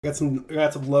I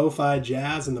got some lo-fi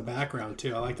jazz in the background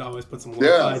too. I like to always put some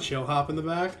lo-fi Yeah, chill hop in the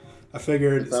back. I it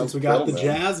figured since sounds we got chill, the man.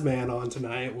 jazz man on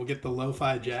tonight, we'll get the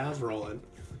lo-fi jazz rolling.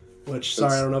 Which,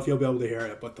 sorry, I It's don't know if you'll be able to hear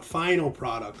it, but the final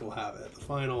product will have it. The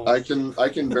final. I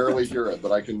can barely hear it,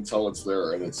 but I can tell it's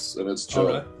there, and it's Oh, really?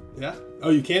 chill. Yeah.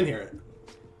 Oh, you can hear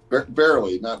it.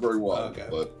 Barely, not very Oh, well, okay.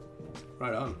 but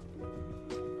Right on.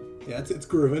 Yeah, it's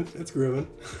grooving. It's grooving.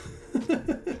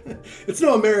 It's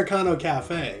no Americano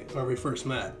Cafe where we first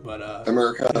met, but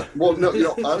Americana. Well,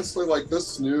 no, honestly, like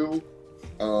this new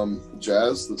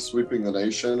jazz that's sweeping the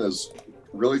nation is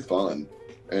really fun,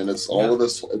 and it's all yeah. of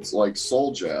this. It's like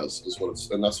soul jazz is what it's,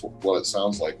 and that's what it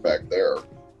sounds like back there.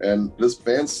 And this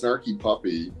band, Snarky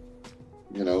Puppy,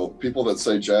 people that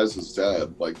say jazz is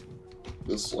dead, like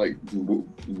this like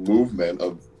movement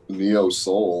of neo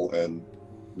soul and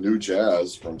new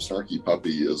jazz from Snarky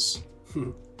Puppy is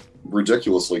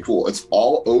ridiculously cool. It's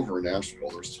all over Nashville.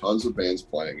 There's tons of bands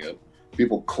playing it.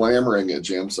 People clamoring at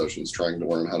jam sessions trying to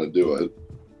learn how to do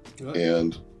it. Good.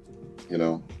 And,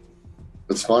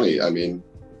 it's funny. I mean,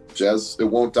 jazz, it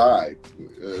won't die.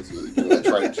 They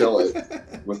try to kill it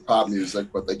with pop music,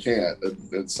 but they can't.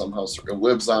 It somehow it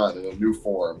lives on in a new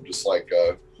form, just like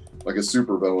a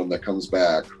supervillain that comes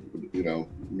back,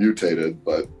 mutated,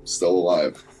 but still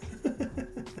alive.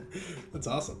 That's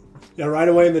awesome. Yeah, right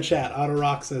away in the chat, Auto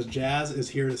Rock says jazz is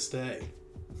here to stay.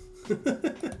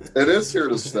 It is here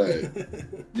to stay.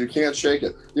 You can't shake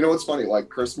it. You know what's funny? Like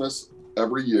Christmas,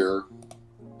 every year,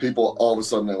 people all of a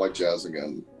sudden they like jazz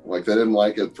again. Like they didn't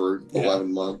like it for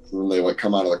 11 months, and they like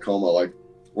come out of the coma like,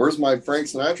 "Where's my Frank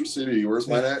Sinatra CD? Where's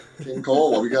my Nat King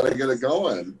Cole? Well, we got to get it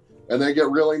going." And they get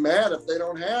really mad if they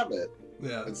don't have it.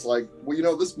 Yeah. It's like,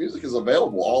 well, this music is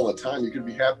available all the time. You could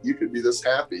be happy. You could be this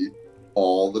happy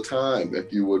all the time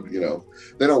if you would.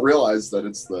 They don't realize that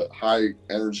it's the high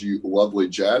energy, lovely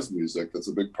jazz music that's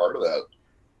a big part of that.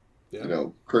 Yeah.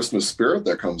 Christmas spirit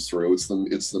that comes through. It's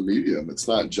the medium. It's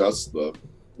not just the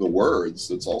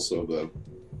words. It's also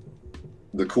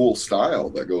the cool style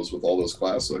that goes with all those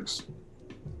classics.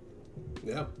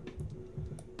 Yeah.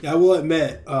 Yeah, I will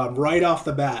admit, right off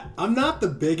the bat, I'm not the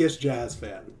biggest jazz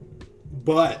fan.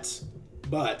 But,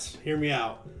 hear me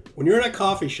out. When you're in a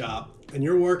coffee shop and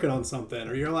you're working on something,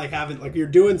 or you're you're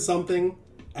doing something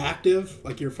active,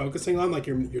 like you're focusing on, like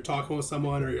you're talking with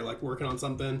someone, or you're like working on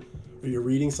something, or you're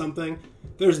reading something,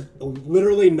 there's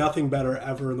literally nothing better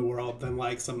ever in the world than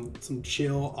like some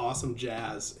chill, awesome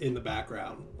jazz in the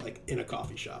background, like in a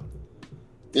coffee shop.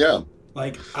 Yeah.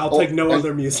 Like I'll take no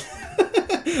other music.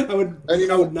 I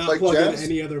would not like plug jazz,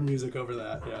 in any other music over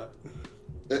that. Yeah.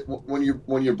 When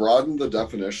you broaden the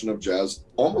definition of jazz,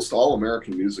 almost all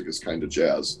American music is kind of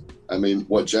jazz. I mean,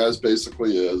 what jazz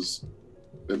basically is,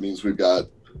 it means we've got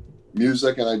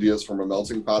music and ideas from a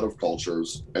melting pot of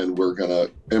cultures, and we're gonna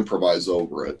improvise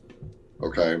over it.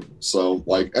 Okay, so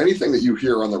like anything that you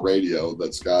hear on the radio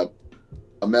that's got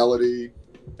a melody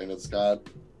and it's got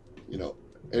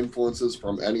influences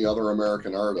from any other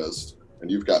American artist,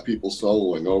 and you've got people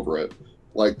soloing over it.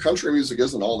 Like country music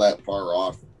isn't all that far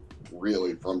off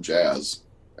really from jazz.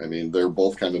 I mean, they're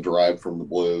both kind of derived from the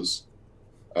blues.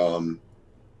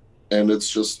 And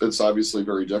it's obviously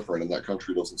very different, and that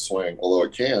country doesn't swing, although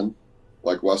it can,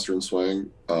 like Western swing.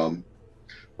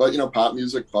 But pop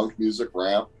music, funk music,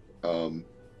 rap,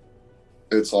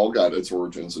 it's all got its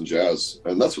origins in jazz.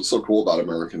 And that's what's so cool about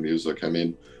American music. I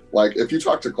mean, like if you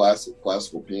talk to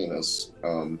classical pianists,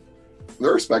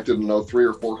 they're expected to know 300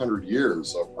 or 400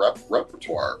 years of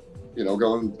repertoire,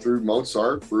 going through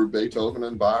Mozart, through Beethoven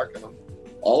and Bach, and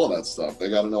all of that stuff. They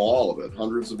got to know all of it,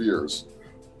 hundreds of years.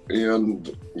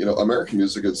 And, American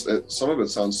music, some of it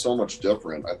sounds so much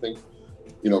different. I think,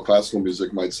 classical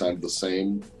music might sound the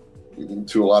same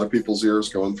to a lot of people's ears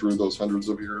going through those hundreds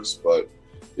of years. But,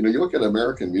 you look at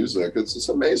American music, it's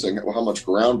amazing how much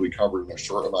ground we covered in a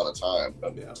short amount of time.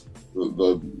 And Yeah.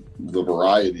 the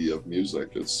variety of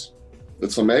music,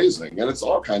 it's amazing. And it's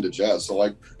all kind of jazz. So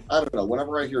like, I don't know,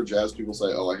 whenever I hear jazz, people say,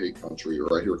 "Oh, I hate country,"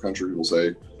 or I hear country people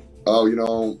say, "Oh, I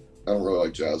don't really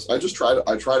like jazz." I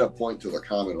try to point to the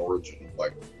common origin.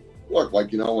 Like, look,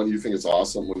 like, when you think it's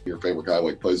awesome when your favorite guy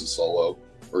like plays a solo,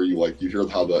 or you hear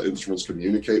how the instruments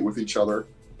communicate with each other.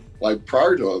 Like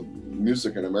prior to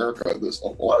music in America,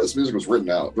 a lot of this music was written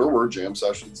out. There were jam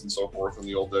sessions and so forth in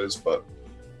the old days, but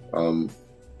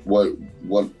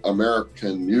what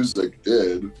American music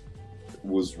did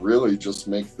was really just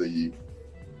make the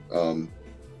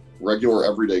regular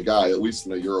everyday guy, at least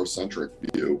in a Eurocentric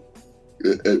view,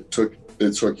 it took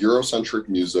Eurocentric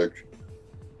music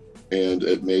and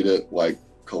it made it like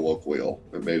colloquial.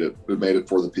 It made it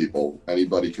for the people.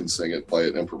 Anybody can sing it, play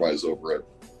it, improvise over it.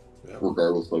 Yeah.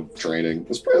 regardless of training.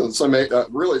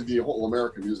 Really, the whole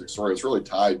American music story is really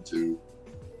tied to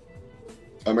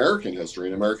American history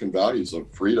and American values of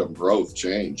freedom, growth,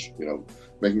 change.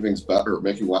 Making things better,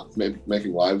 making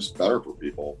lives better for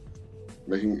people,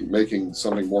 making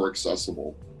something more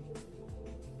accessible.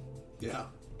 Yeah,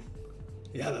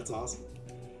 that's awesome.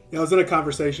 Yeah, I was in a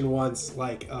conversation once,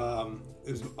 like,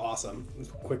 it was awesome. It was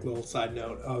a quick little side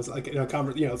note. I was like in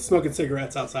a smoking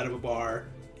cigarettes outside of a bar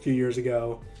a few years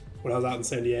ago when I was out in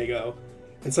San Diego.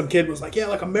 And some kid was like, yeah,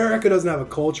 like America doesn't have a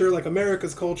culture. Like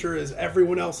America's culture is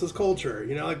everyone else's culture.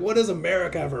 Like what has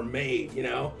America ever made,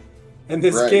 And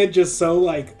this kid just so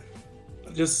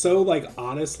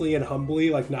honestly and humbly,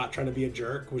 like not trying to be a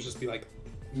jerk, was just be like,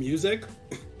 music?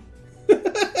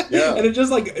 Yeah. And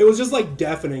it was just like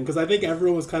deafening, because I think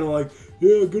everyone was kind of like,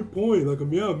 yeah, good point. Like,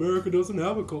 yeah, America doesn't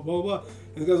have a culture, blah, blah, blah.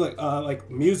 And the guy's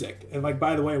like music. And like,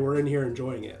 by the way, we're in here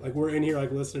enjoying it. Like, we're in here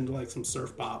like listening to like some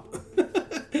surf pop.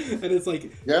 And it's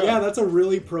like, yeah, that's a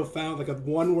really profound, like a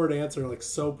one-word answer, like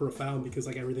so profound, because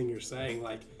like everything you're saying,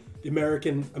 like the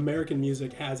American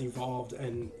music has evolved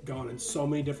and gone in so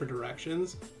many different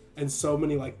directions, and so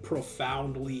many like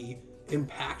profoundly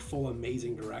impactful,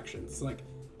 amazing directions. It's like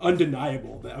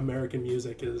undeniable that American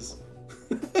music is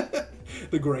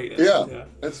the greatest. Yeah,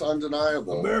 it's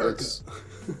undeniable. America.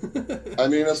 I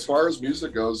mean, as far as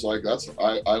music goes, like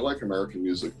I like American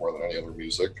music more than any other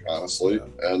music, honestly.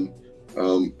 Yeah. And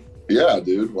yeah,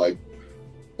 dude, like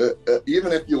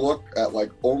even if you look at like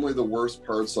only the worst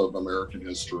parts of American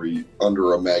history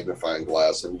under a magnifying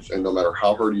glass, and no matter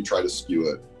how hard you try to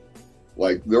skew it,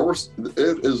 like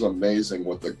it is amazing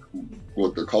what the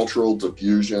cultural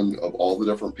diffusion of all the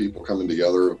different people coming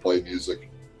together to play music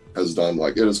has done.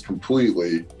 Like it's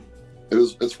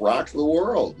rocked the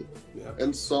world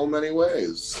in so many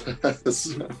ways.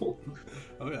 So,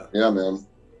 oh yeah. Yeah, man.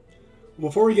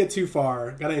 Before we get too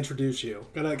far, gotta introduce you.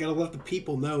 Gotta let the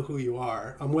people know who you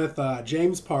are. I'm with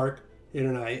James Park here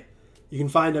tonight. You can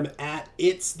find him at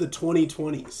It's the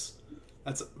 2020s.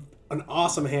 That's an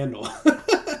awesome handle.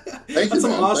 That's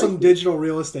some awesome digital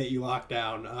real estate you locked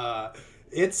down.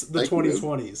 It's the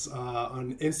 2020s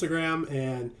on Instagram,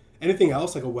 and anything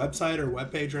else, like a website or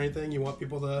webpage or anything you want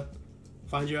people to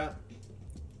find you at?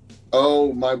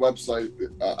 Oh, my website,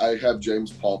 I have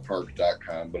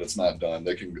jamespaulpark.com, but it's not done.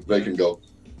 They can go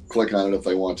click on it if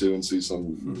they want to and see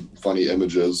some funny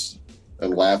images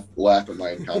and laugh at my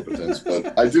incompetence.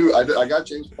 But I got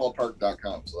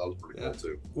jamespaulpark.com, so that was pretty cool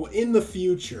too. Well, in the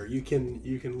future, you can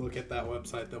look at that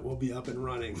website that will be up and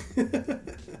running.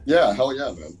 Yeah, hell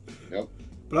yeah, man. Yep.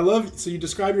 But I love, so you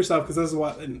describe yourself, because this is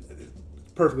what, and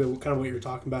perfectly kind of what you're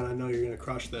talking about. I know you're going to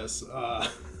crush this.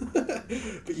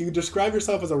 But you describe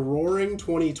yourself as a roaring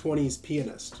 2020s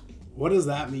pianist. What does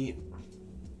that mean?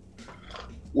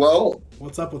 Well,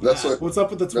 what's up with that? What's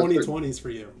up with the 2020s for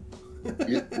you?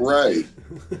 Right.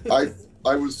 I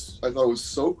thought it was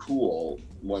so cool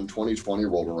when 2020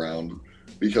 rolled around,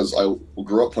 because I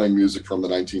grew up playing music from the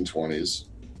 1920s,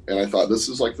 and I thought this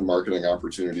is like the marketing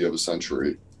opportunity of a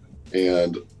century.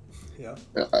 And yeah,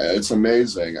 it's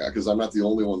amazing, because I'm not the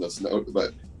only one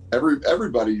but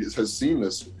everybody has seen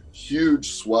this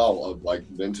huge swell of like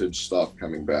vintage stuff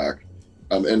coming back.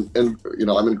 And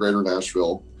I'm in Greater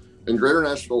Nashville. In Greater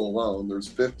Nashville alone, there's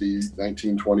 50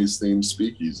 1920s themed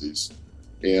speakeasies.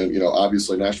 And,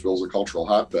 obviously Nashville's a cultural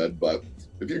hotbed, but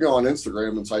if you go on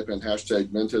Instagram and type in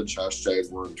 #vintage,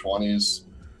 #roaring 20s,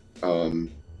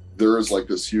 there is like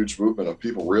this huge movement of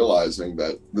people realizing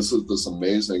that this is this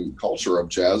amazing culture of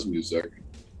jazz music.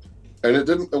 And it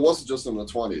wasn't just in the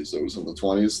 20s. It was in the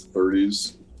 20s, the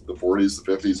 30s, the 40s,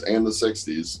 the 50s, and the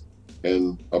 60s.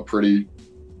 And a pretty,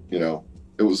 it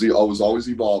was always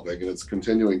evolving, and it's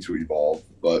continuing to evolve.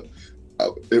 But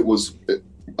it was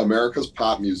America's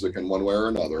pop music in one way or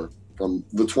another from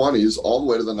the 20s all the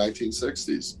way to the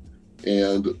 1960s.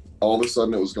 And all of a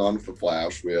sudden it was gone with the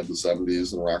flash. We had the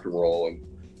 70s and rock and roll, and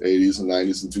 80s and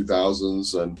 90s and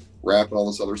 2000s, and rap and all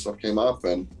this other stuff came up.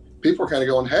 And people were kind of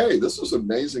going, hey, this is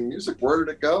amazing music. Where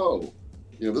did it go?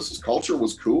 Culture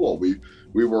was cool. We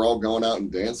were all going out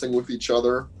and dancing with each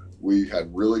other. We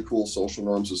had really cool social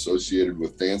norms associated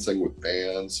with dancing with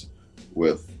bands, it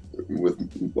was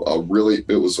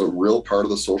a real part of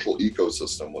the social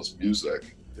ecosystem was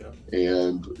music. Yeah.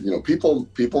 And, people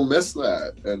miss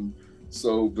that. And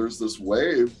so there's this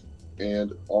wave,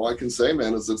 and all I can say,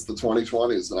 man, is it's the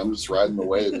 2020s, and I'm just riding the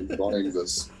wave and enjoying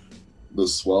this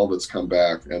swell that's come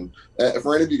back. And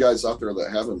for any of you guys out there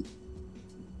that haven't,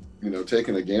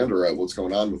 taken a gander at what's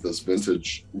going on with this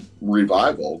vintage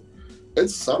revival,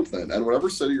 it's something. And whatever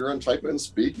city you're in, type in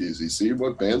speakeasy, see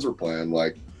what bands are playing.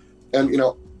 And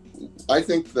I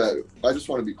think that, I just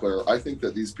want to be clear, I think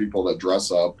that these people that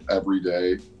dress up every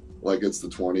day like it's the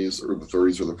 20s or the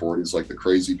 30s or the 40s, like the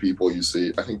crazy people you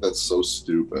see, I think that's so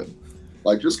stupid.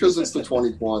 Like, just because it's the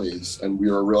 2020s and we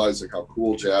are realizing how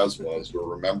cool jazz was, we're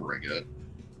remembering it.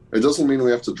 It doesn't mean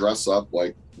we have to dress up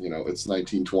like, it's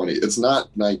 1920. It's not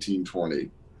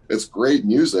 1920. It's great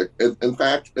music. In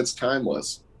fact, it's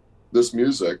timeless. This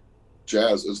music,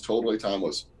 jazz, is totally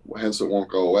timeless. Hence, it won't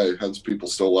go away. Hence, people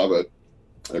still love it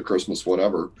at Christmas,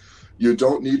 whatever. You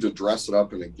don't need to dress it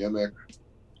up in a gimmick,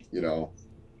 in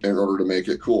order to make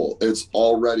it cool. It's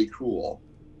already cool.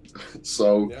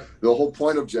 So the whole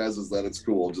point of jazz is that it's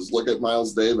cool. Just look at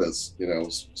Miles Davis,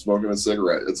 smoking a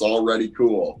cigarette. It's already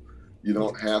cool. You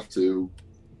don't have to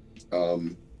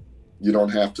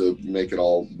make it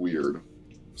all weird.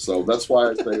 So that's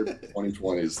why I say it's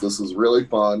 2020s. This is really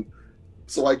fun.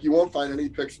 So like, you won't find any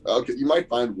picture. Okay, you might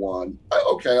find one.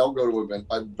 Okay, I'll go to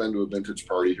I've been to a vintage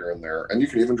party here and there, and you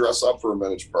can even dress up for a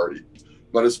vintage party.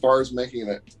 But as far as making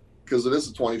it, because it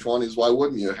is the 2020s, why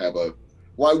wouldn't you have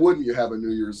a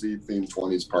New Year's Eve themed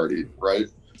 20s party, right?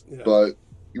 Yeah. But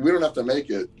we don't have to make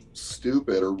it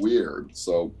stupid or weird.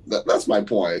 So that's my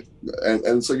point.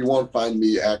 And so you won't find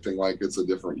me acting like it's a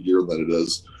different year than it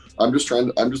is. I'm just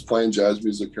playing jazz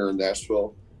music here in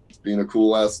Nashville, being a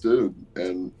cool ass dude,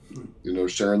 and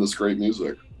sharing this great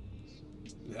music.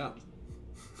 Yeah.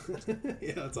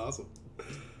 Yeah, that's awesome.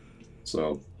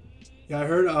 So yeah, I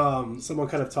heard someone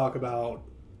kind of talk about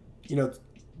the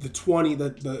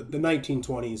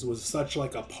 1920s was such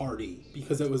like a party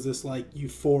because it was this like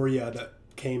euphoria that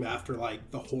came after like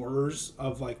the horrors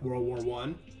of like World War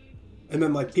One, and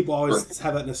then like people always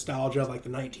have that nostalgia of like the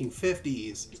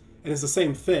 1950s, and it's the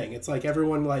same thing. It's like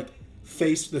everyone like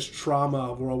faced this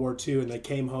trauma of World War II, and they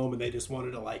came home and they just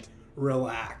wanted to like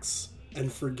relax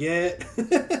and forget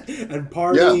and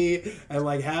party and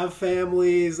like have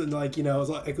families, and like it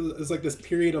was like this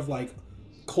period of like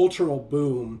cultural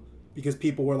boom because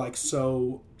people were like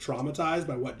so traumatized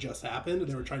by what just happened and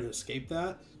they were trying to escape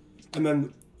that. And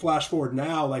then flash forward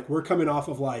now, like we're coming off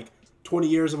of like 20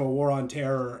 years of a war on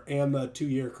terror and the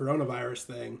 2-year coronavirus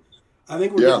thing. I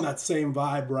think we're getting that same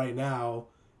vibe right now.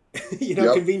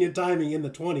 Convenient timing in the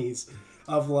 20s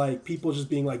of like people just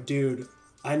being like, dude,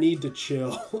 I need to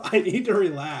chill. I need to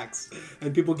relax.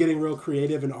 And people getting real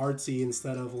creative and artsy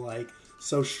instead of like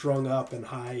so strung up and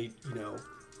high,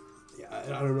 I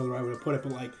don't know the right way to put it,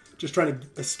 but like just trying to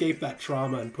escape that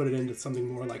trauma and put it into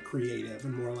something more like creative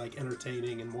and more like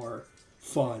entertaining and more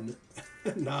fun,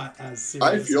 not as serious.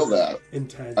 I feel that.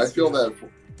 Intense. I feel that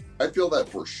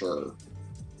for sure.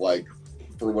 Like,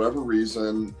 for whatever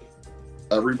reason,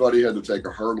 everybody had to take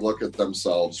a hard look at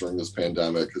themselves during this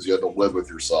pandemic because you had to live with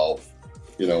yourself,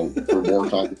 for more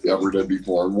time than you ever did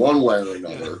before in one way or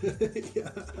another.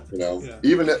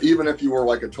 Even if you were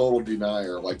like a total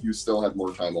denier, like you still had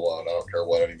more time alone. I don't care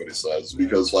what anybody says,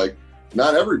 because like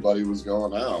not everybody was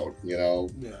going out,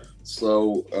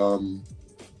 So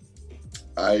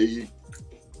I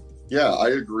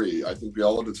agree. I think we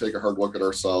all had to take a hard look at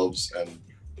ourselves and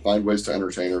find ways to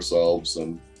entertain ourselves.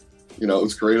 And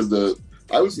it's created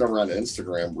I was never on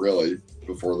Instagram really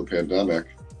before the pandemic.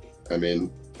 I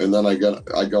mean, and then I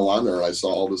go on there and I saw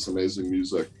all this amazing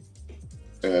music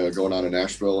going on in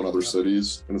Nashville and other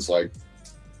cities, and it's like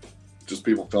just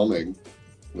people filming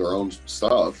their own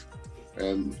stuff.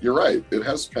 And you're right, it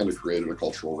has kind of created a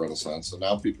cultural renaissance, and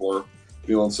now people are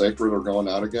feeling safer. They're going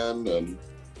out again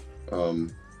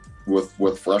and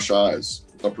with fresh eyes,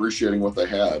 appreciating what they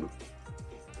had.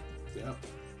 Yeah.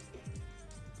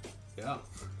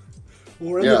 Well,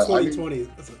 we're in the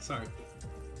 2020s. Sorry.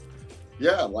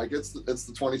 Yeah, like it's the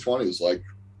 2020s. Like,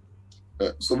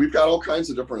 so we've got all kinds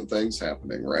of different things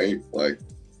happening, right? Like,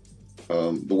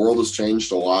 the world has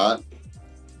changed a lot.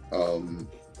 For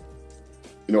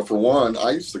one,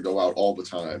 I used to go out all the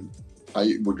time.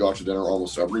 I would go out to dinner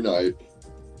almost every night.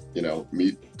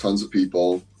 Meet tons of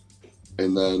people,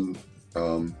 and then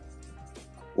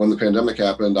when the pandemic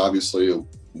happened, obviously it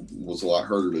was a lot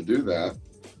harder to do that.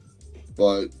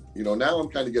 But now I'm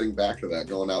kind of getting back to that,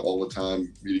 going out all the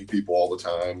time, meeting people all the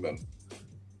time.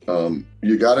 And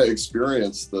you got to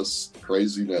experience this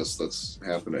craziness that's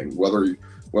happening, whether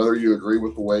you agree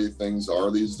with the way things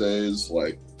are these days,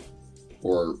 like,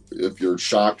 or if you're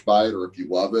shocked by it, or if you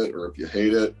love it, or if you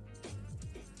hate it.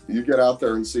 You get out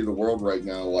there and see the world right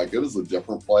now, like it is a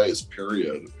different place,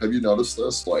 period. Have you noticed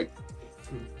this? Like,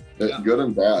 good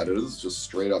and bad, it is just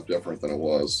straight up different than it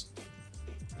was.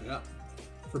 Yeah.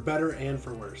 For better and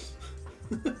for worse.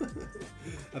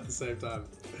 At the same time.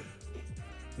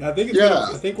 Yeah,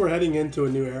 I think we're heading into a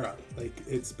new era. Like,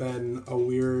 it's been a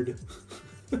weird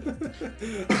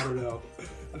I don't know.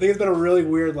 I think it's been a really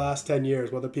weird last 10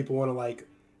 years, whether people want to like,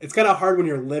 it's kind of hard when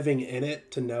you're living in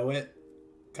it to know it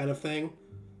kind of thing.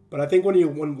 But I think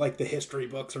when like the history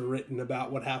books are written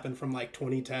about what happened from like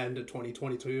 2010 to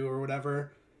 2022 or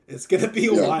whatever, it's going to be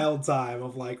a wild time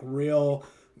of like real.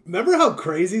 Remember how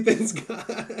crazy things got?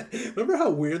 Remember how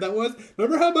weird that was?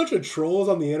 Remember how much of trolls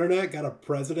on the internet got a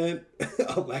president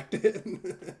elected?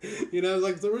 You know,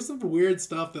 like there was some weird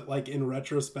stuff that like in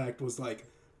retrospect was like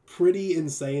pretty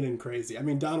insane and crazy. I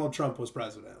mean, Donald Trump was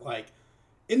president. Like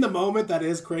in the moment that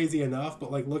is crazy enough,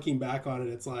 but like looking back on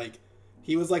it, it's like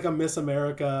he was like a Miss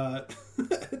America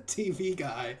TV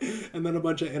guy, and then a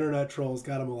bunch of internet trolls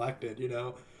got him elected, you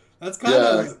know? That's kind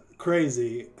of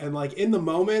crazy. And like in the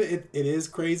moment, it is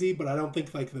crazy, but I don't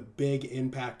think like the big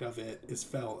impact of it is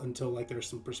felt until like there's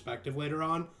some perspective later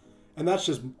on. And that's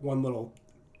just one little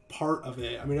part of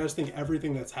it. I mean, I just think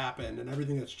everything that's happened and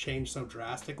everything that's changed so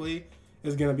drastically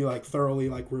is going to be like thoroughly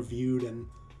like reviewed and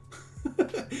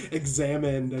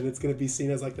examined, and it's going to be seen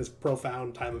as like this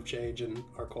profound time of change in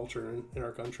our culture and in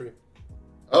our country.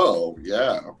 Oh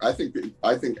yeah, I think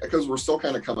because we're still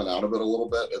kind of coming out of it a little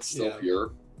bit. It's still here.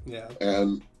 Yeah.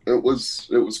 And it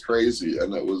was crazy,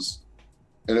 and it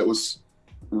was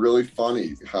really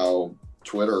funny how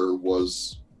Twitter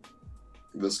was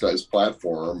this guy's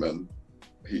platform, and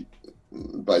he,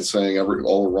 by saying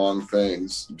all the wrong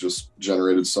things, just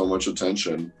generated so much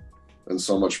attention and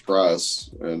so much press,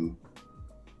 and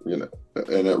you know,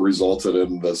 and it resulted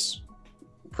in this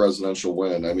presidential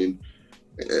win. I mean,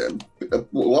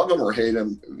 love him or hate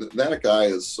him, that guy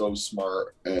is so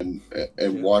smart, and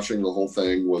watching the whole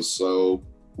thing was so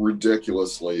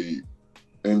ridiculously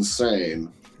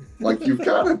insane. Like you've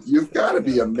got to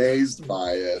be amazed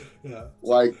by it. Yeah.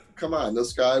 Like, come on,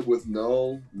 this guy with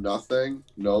no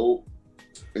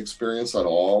experience at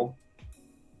all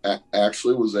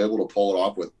actually was able to pull it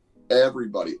off with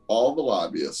everybody, all the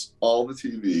lobbyists, all the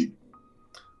TV,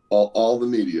 all the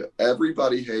media,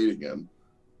 everybody hating him.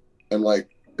 And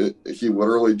like he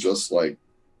literally just like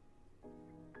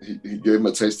he gave them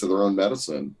a taste of their own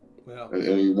medicine. Wow.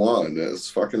 And he won. It's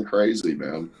fucking crazy,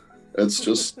 man. It's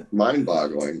just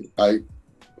mind-boggling. And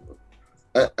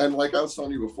like I was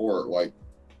telling you before, like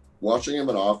watching him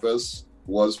in office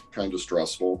was kind of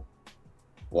stressful.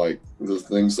 Like the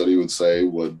things that he would say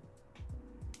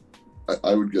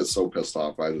I would get so pissed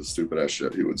off by the stupid ass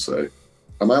shit he would say.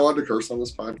 Am I allowed to curse on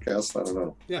this podcast? I don't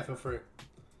know. Yeah, feel free.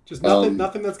 Just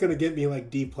nothing that's going to get me like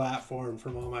deplatformed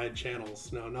from all my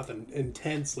channels. No, nothing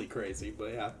intensely crazy,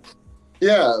 but yeah.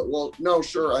 Yeah, well, no,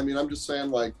 sure. I mean, I'm just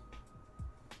saying like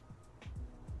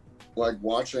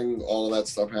watching all of that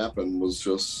stuff happen was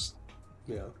just,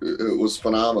 it was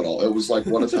phenomenal. It was like,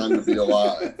 what a time to be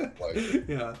alive. Like,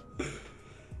 yeah.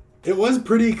 It was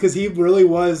pretty, because he really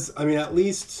was, I mean, at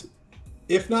least,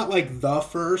 if not like the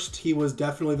first, he was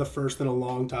definitely the first in a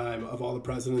long time of all the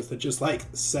presidents that just like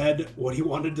said what he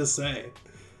wanted to say.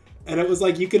 And it was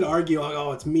like, you could argue like,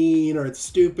 oh, it's mean or it's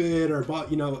stupid or,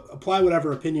 you know, apply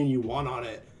whatever opinion you want on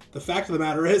it. The fact of the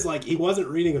matter is, like, he wasn't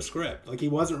reading a script. Like, he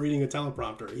wasn't reading a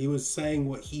teleprompter. He was saying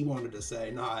what he wanted to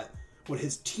say, not what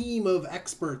his team of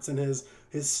experts and his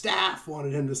staff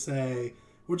wanted him to say,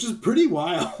 which is pretty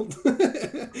wild.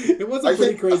 It was a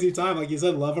pretty crazy time. Like you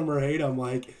said, love him or hate him.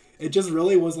 Like, it just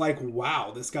really was like,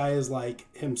 wow, this guy is like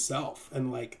himself.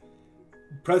 And like,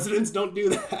 presidents don't do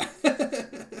that.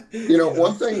 You know,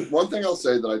 one thing I'll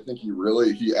say that I think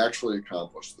he actually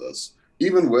accomplished this,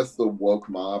 even with the woke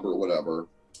mob or whatever.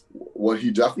 What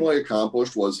he definitely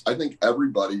accomplished was, I think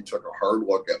everybody took a hard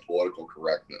look at political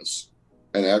correctness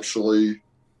and actually,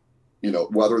 you know,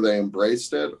 whether they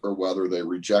embraced it or whether they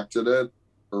rejected it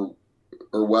or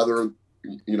whether,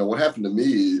 you know, what happened to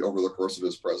me over the course of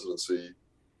his presidency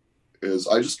is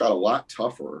I just got a lot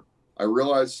tougher. I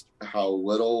realized how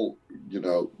little, you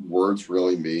know, words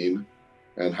really mean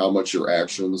and how much your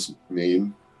actions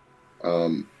mean.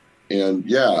 And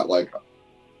yeah, like,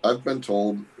 I've been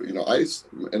told, you know,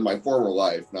 in my former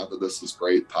life, not that this is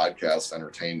great podcast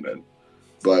entertainment,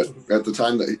 but at the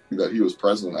time that he was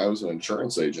president, I was an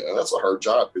insurance agent, and that's a hard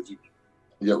job because you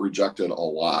get rejected a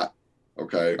lot.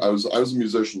 Okay, I was a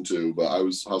musician too, but I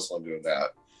was hustling doing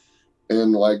that,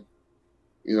 and like,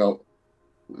 you know,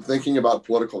 thinking about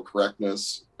political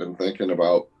correctness and thinking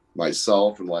about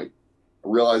myself and like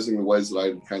realizing the ways that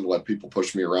I kind of let people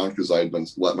push me around because I had been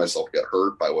let myself get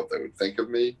hurt by what they would think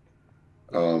of me.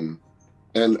 And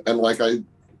like I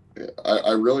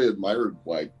really admired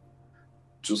like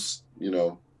just, you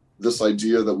know, this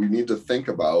idea that we need to think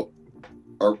about,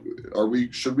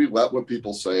 should we let what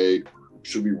people say,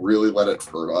 should we really let it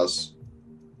hurt us?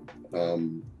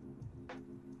 And,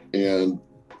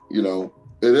 you know,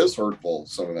 it is hurtful,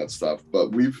 some of that stuff,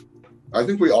 but I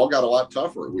think we all got a lot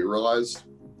tougher. We realized,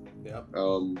 Yeah.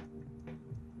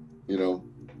 You know,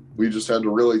 we just had to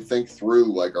really think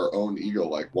through like our own ego,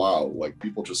 like, wow, like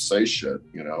people just say shit,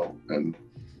 you know, and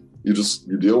you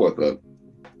deal with it.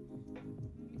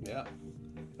 Yeah.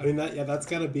 I mean, that's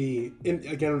gotta be,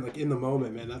 again, like in the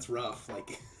moment, man, that's rough.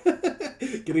 Like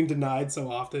getting denied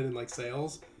so often in like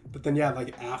sales, but then yeah,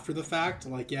 like after the fact,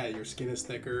 like, yeah, your skin is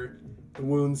thicker, the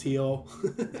wounds heal,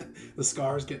 the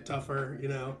scars get tougher, you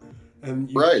know, and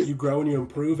you grow and you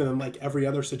improve, and then like every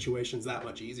other situation's that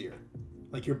much easier.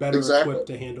 Like you're better equipped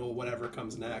to handle whatever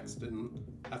comes next, and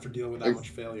after dealing with that much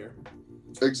failure.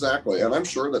 Exactly. And I'm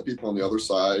sure that people on the other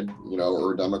side, you know,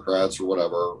 or Democrats or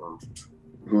whatever, or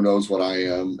who knows what I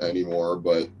am anymore,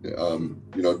 but,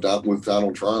 you know, with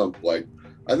Donald Trump, like,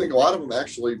 I think a lot of them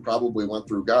actually probably went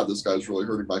through, God, this guy's really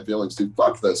hurting my feelings, dude.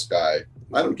 Fuck this guy.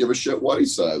 I don't give a shit what he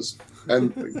says.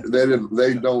 And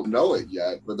they don't know it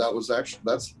yet, but that was actually,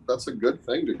 that's a good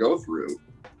thing to go through,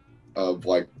 of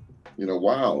like, you know,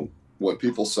 wow, what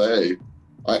people say,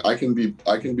 I can be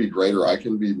greater. I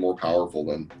can be more powerful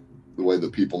than the way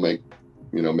that people make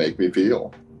me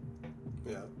feel.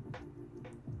 Yeah.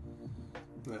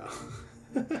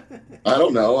 I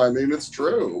don't know. I mean, it's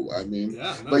true. I mean,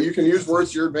 yeah, no, but you can use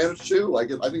words to your advantage too.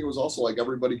 Like, I think it was also like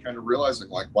everybody kind of realizing,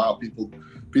 like, wow,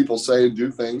 people say and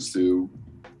do things to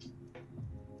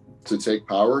take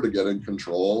power, to get in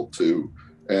control,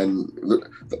 and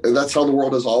that's how the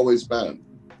world has always been,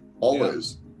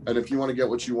 always. Yeah. And if you want to get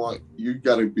what you want, you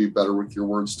got to be better with your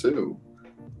words too.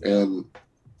 And,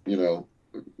 you know,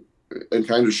 and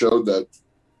kind of showed that,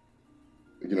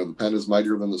 you know, the pen is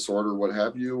mightier than the sword, or what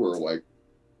have you, or like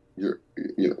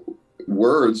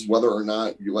words, whether or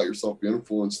not you let yourself be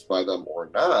influenced by them or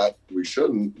not, we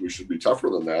should be tougher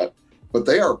than that. But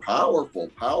they are powerful,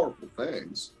 powerful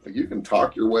things. Like, you can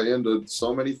talk your way into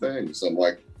so many things, and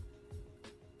like,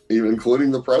 even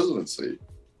including the presidency.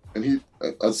 And he,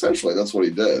 essentially, that's what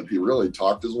he did. He really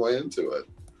talked his way into it.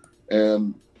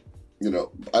 And, you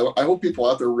know, I hope people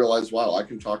out there realize, wow, I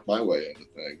can talk my way into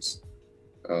things.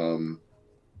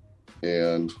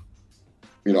 And,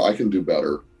 you know, I can do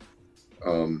better.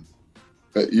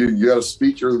 You got to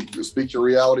speak your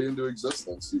reality into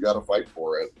existence. You got to fight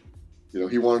for it. You know,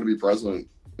 he wanted to be president,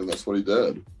 and that's what he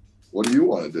did. What do you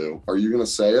want to do? Are you going to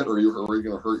say it, or are you going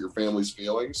to hurt your family's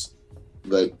feelings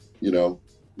that, you know,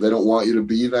 they don't want you to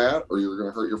be that, or you're going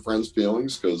to hurt your friends'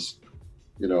 feelings because,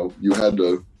 you know, you had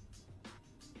to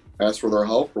ask for their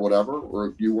help or whatever,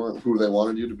 or you weren't who they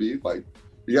wanted you to be? Like,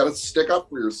 you got to stick up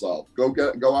for yourself. Go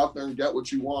out there and get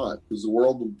what you want, because the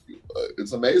world,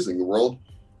 it's amazing. The world,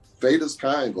 fate is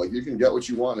kind. Like, you can get what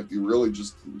you want if you really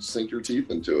just sink your teeth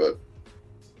into it,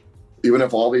 even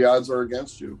if all the odds are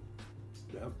against you.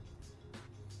 Yeah.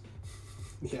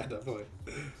 Yeah, definitely.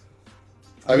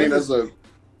 I mean, as a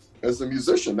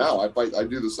musician now, I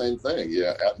do the same thing.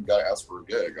 Yeah, you got to ask for a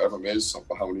gig. I'm amazed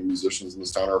how many musicians in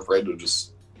this town are afraid to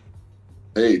just,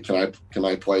 hey, can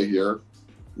I play here?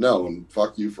 No, and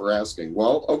fuck you for asking.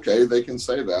 Well, okay, they can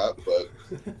say that, but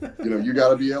you know, you got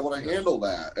to be able to handle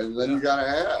that, and then you got to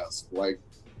ask. Like,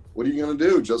 what are you gonna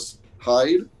do? Just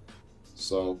hide?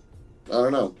 So, I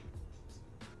don't know.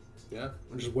 Yeah,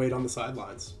 or just wait on the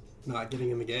sidelines, not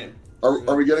getting in the game.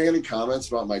 Are we getting any comments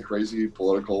about my crazy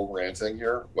political ranting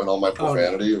here? When all my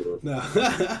profanity? Oh, no.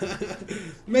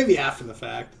 Maybe after the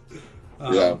fact.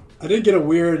 Yeah. I did get a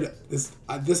weird... This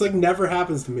like never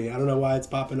happens to me. I don't know why it's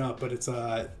popping up, but it's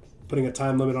putting a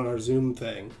time limit on our Zoom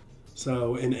thing.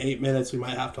 So in 8 minutes, we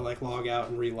might have to like log out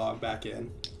and re-log back in.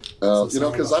 You know,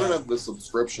 because I don't have the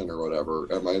subscription or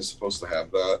whatever. Am I supposed to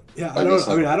have that? Yeah, I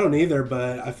don't either,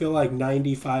 but I feel like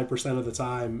 95% of the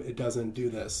time it doesn't do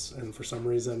this. And for some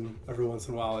reason, every once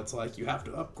in a while, it's like you have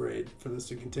to upgrade for this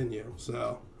to continue.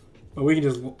 So, but we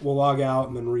can we'll log out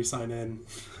and then re-sign in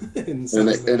in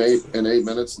 8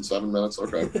 minutes and 7 minutes.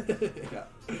 Okay. Yeah.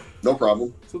 No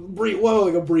problem. So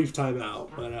like a brief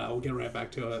timeout, but we'll get right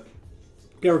back to it.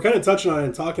 Yeah, we're kind of touching on it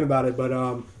and talking about it, but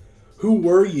who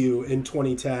were you in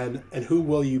 2010 and who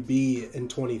will you be in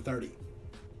 2030?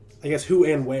 I guess who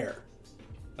and where?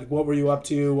 Like, what were you up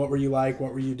to? What were you like?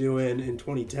 What were you doing in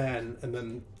 2010? And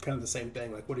then kind of the same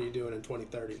thing, like, what are you doing in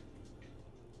 2030?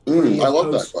 I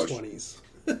love that question. 20s.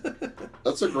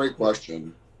 That's a great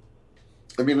question.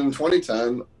 I mean, in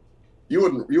 2010, you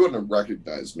wouldn't have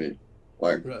recognized me.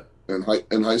 Like, right.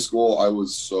 In high school, I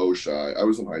was so shy. I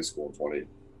was in high school in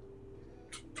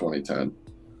 2010.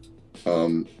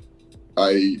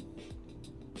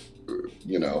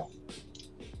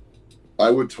 I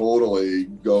would totally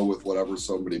go with whatever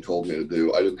somebody told me to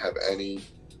do.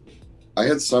 I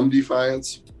had some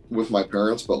defiance, with my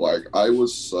parents, but like I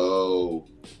was a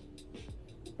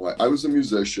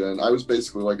musician. I was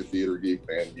basically like a theater geek,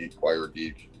 band geek, choir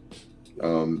geek.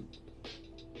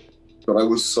 But I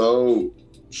was so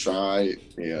shy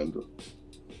and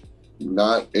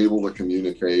not able to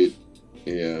communicate,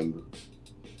 and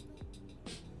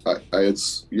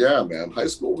man, high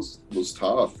school was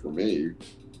tough for me.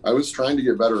 I was trying to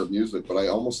get better at music, but I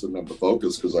almost didn't have the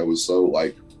focus because I was so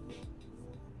like,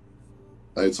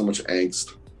 I had so much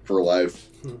angst for life.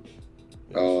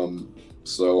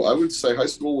 So I would say high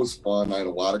school was fun. I had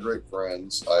a lot of great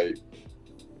friends. I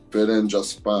fit in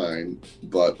just fine,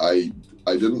 but I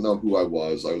didn't know who I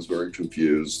was. I was very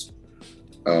confused.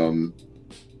 And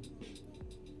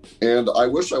I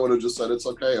wish I would have just said, it's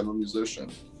okay, I'm a musician.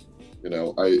 You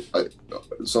know,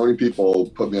 so many people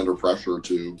put me under pressure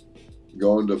to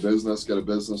go into business, get a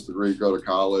business degree, go to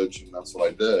college, and that's what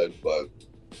I did. But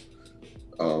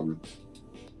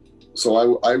so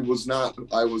I was not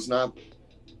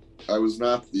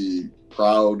the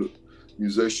proud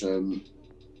musician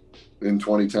in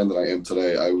 2010 that I am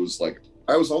today. I was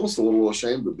almost a little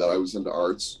ashamed that I was into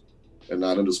arts and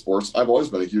not into sports. I've always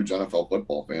been a huge NFL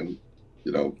football fan.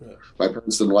 You know, my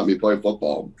parents didn't let me play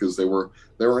football because they were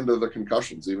into the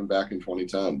concussions even back in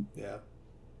 2010. Yeah.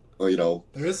 Well, you know,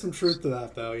 there is some truth to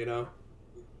that, though. You know.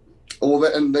 Well,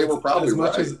 and they were probably as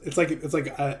much right. as it's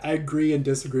like I agree and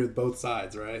disagree with both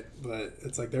sides, right? But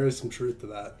it's like there is some truth to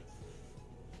that.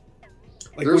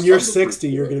 Like when you're 60,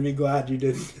 you're going to be glad you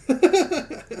didn't.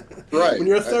 Right. When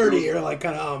you're 30, you're like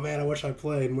kind of, oh man, I wish I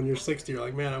played. And when you're 60, you're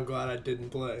like, man, I'm glad I didn't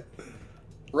play.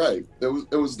 Right.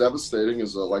 It was devastating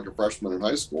as a freshman in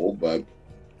high school, but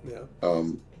yeah.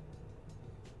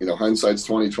 You know, hindsight's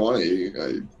 2020.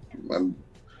 I'm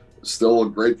still a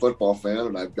great football fan,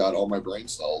 and I've got all my brain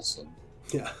cells. And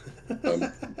yeah.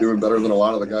 I'm doing better than a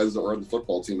lot of the guys that were on the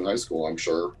football team in high school, I'm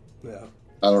sure. Yeah.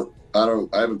 I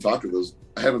haven't talked to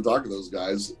those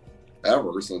guys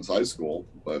ever since high school,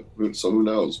 but so who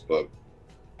knows? But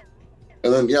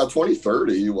and then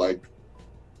 2030, like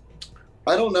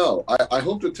I don't know. I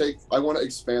hope I want to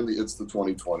expand the It's the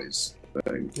 2020s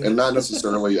thing, and not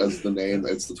necessarily as the name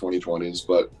It's the 2020s,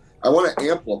 but I want to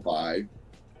amplify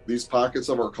these pockets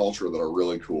of our culture that are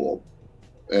really cool.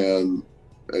 And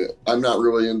I'm not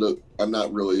really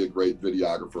a great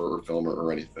videographer or filmer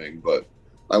or anything, but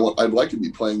I'd like to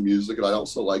be playing music, and I'd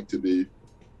also like to be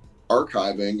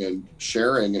archiving and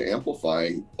sharing and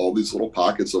amplifying all these little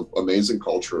pockets of amazing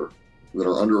culture that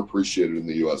are underappreciated in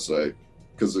the USA,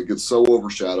 because it gets so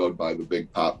overshadowed by the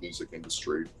big pop music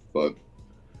industry. But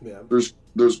there's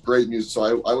great music.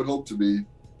 So I would hope to be,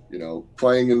 you know,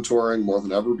 playing and touring more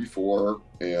than ever before,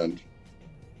 and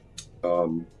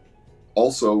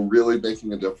also really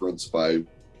making a difference by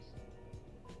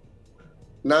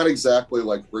not exactly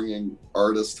like bringing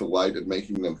artists to light and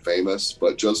making them famous,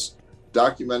 but just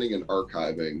documenting and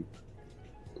archiving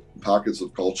pockets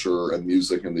of culture and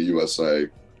music in the USA,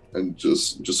 and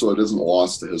just so it isn't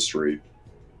lost to history,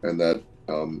 and that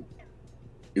you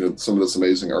know, some of this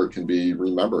amazing art can be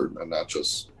remembered and not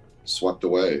just swept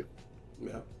away.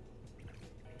 Yeah.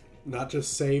 Not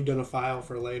just saved in a file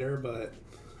for later, but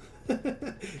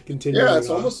continuing. Yeah, it's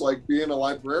almost like being a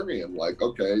librarian. Like,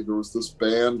 okay, there was this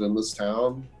band in this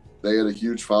town. They had a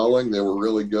huge following. They were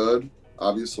really good.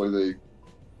 Obviously, they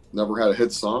never had a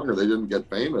hit song or they didn't get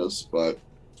famous, but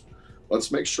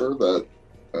let's make sure that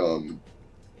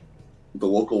the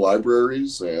local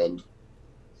libraries and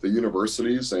the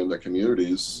universities and the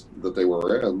communities that they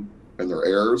were in and their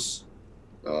heirs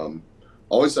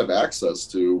always have access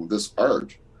to this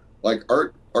art. Like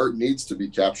art needs to be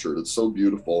captured. It's so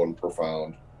beautiful and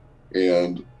profound,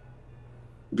 and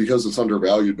because it's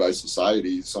undervalued by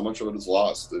society, so much of it is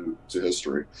lost to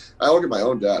history. I look at my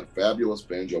own dad, fabulous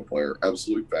banjo player,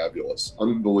 absolutely fabulous,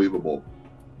 unbelievable.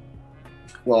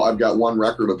 Well, I've got one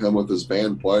record of him with his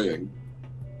band playing,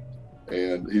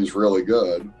 and he's really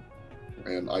good,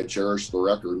 and I cherish the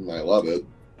record and I love it,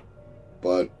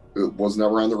 but it was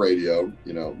never on the radio.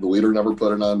 You know, the leader never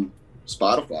put it on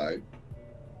Spotify.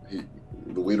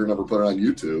 The leader never put it on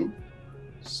YouTube.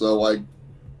 So, like,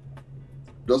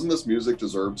 doesn't this music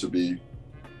deserve to be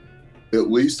at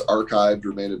least archived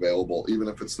or made available, even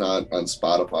if it's not on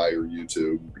Spotify or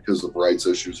YouTube because of rights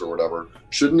issues or whatever?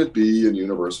 Shouldn't it be in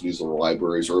universities or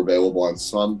libraries or available on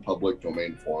some public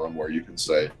domain forum where you can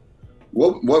say,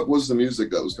 what was the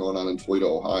music that was going on in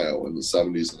Toledo, Ohio in the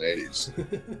 70s and 80s?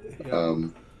 Yeah.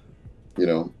 You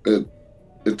know,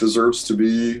 it deserves to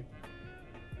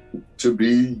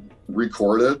be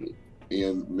recorded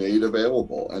and made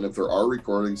available. And if there are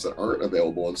recordings that aren't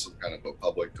available in some kind of a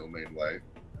public domain way,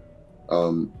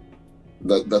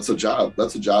 that's a job.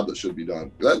 That's a job that should be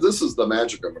done. This is the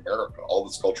magic of America. All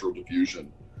this cultural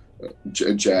diffusion,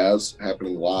 jazz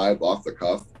happening live off the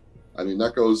cuff. I mean,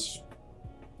 that goes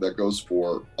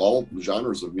for all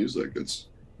genres of music. It's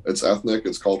ethnic,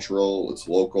 it's cultural, it's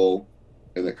local,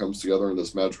 and it comes together in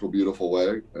this magical, beautiful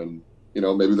way. And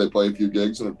maybe they play a few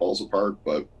gigs and it falls apart,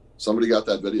 but somebody got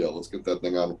that video. Let's get that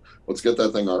thing on. Let's get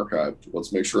that thing archived.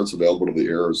 Let's make sure it's available to the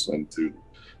heirs and to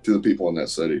the people in that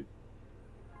city.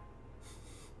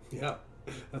 Yeah,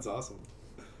 that's awesome.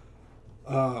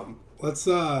 Let's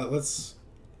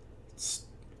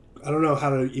I don't know how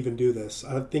to even do this.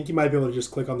 I think you might be able to just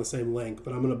click on the same link,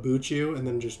 but I'm gonna boot you, and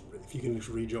then just if you can just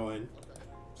rejoin.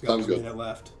 So Sounds good. A minute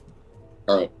left.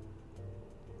 All right.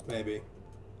 Maybe.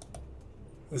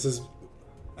 This is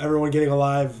everyone getting a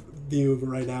live view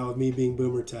right now of me being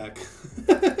Boomer Tech.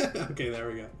 Okay, there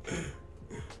we go.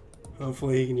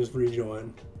 Hopefully he can just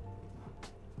rejoin.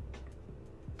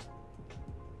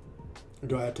 Or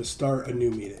do I have to start a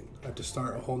new meeting? I have to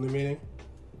start a whole new meeting?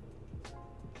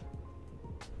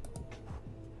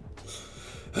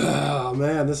 Oh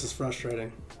man, this is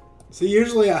frustrating. So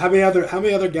usually, how many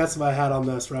other guests have I had on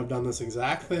this where I've done this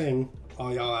exact thing,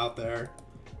 all y'all out there,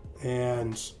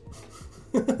 and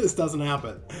this doesn't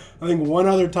happen. I think one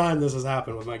other time this has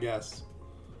happened with my guests.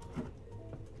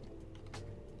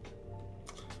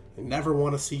 They never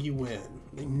want to see you win.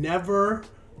 They never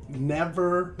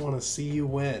want to see you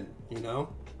win,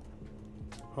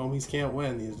 Homies can't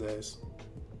win these days.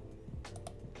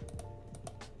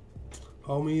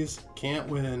 Homies can't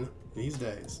win these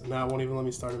days. And now it won't even let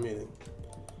me start a meeting.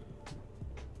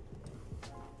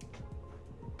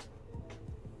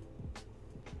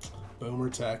 Boomer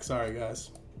Tech. Sorry,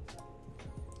 guys.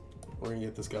 We're going to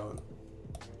get this going.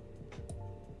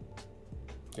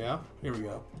 Yeah? Here we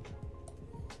go.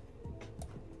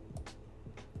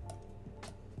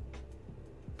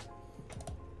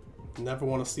 Never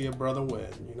want to see a brother win,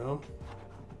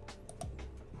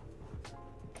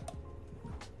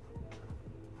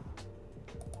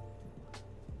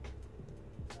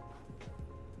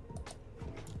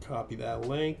 Copy that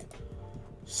link.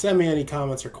 Send me any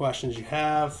comments or questions you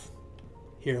have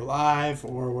here live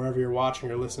or wherever you're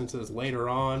watching or listening to this later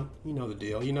on. You know the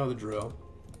deal. You know the drill.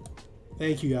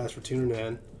 Thank you guys for tuning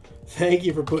in. Thank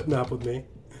you for putting up with me.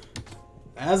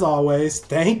 As always,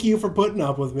 thank you for putting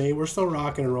up with me. We're still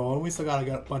rocking and rolling. We still got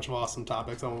a bunch of awesome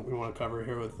topics we want to cover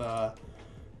here with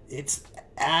It's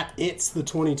the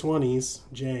 2020s,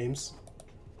 James.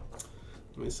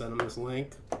 Let me send him this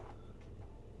link.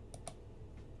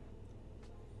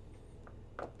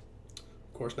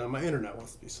 Of course, now my internet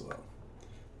wants to be slow.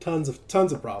 Tons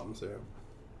of problems here.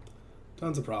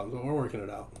 Tons of problems, but we're working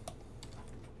it out.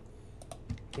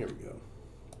 Here we go.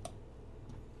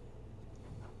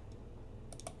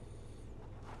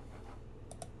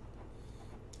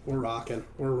 We're rocking.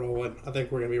 We're rolling. I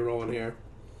think we're going to be rolling here.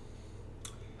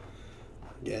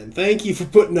 Again, thank you for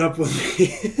putting up with me.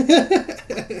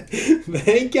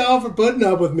 Thank y'all for putting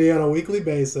up with me on a weekly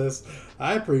basis.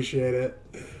 I appreciate it.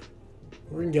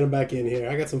 We're going to get them back in here.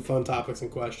 I got some fun topics and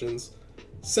questions.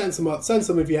 Send some up. Send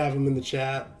some if you have them in the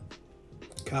chat.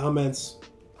 Comments.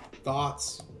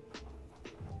 Thoughts.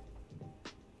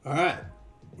 All right.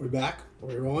 We're back. Are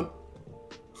we rolling?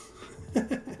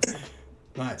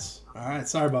 Nice. All right.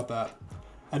 Sorry about that.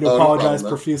 I do apologize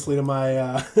profusely to my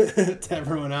to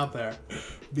everyone out there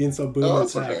being so boomer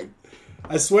tech. Okay.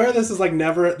 I swear this is like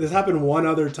never. This happened one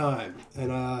other time,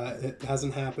 and it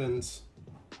hasn't happened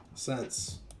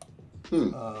since.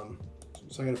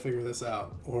 So I got to figure this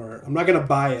out, or I'm not gonna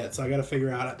buy it. So I got to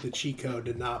figure out the cheat code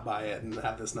to not buy it and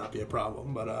have this not be a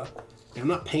problem. But I'm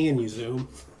not paying you, Zoom.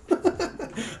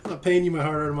 I'm not paying you my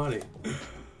hard-earned money.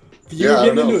 Yeah, I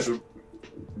don't know.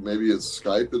 Maybe it's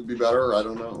Skype would be better. I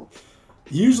don't know.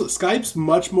 Usually, Skype's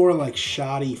much more like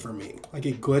shoddy for me. Like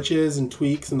it glitches and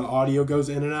tweaks and the audio goes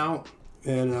in and out.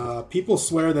 And people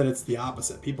swear that it's the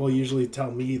opposite. People usually tell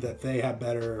me that they have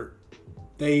better...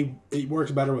 It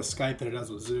works better with Skype than it does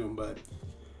with Zoom, but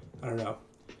I don't know.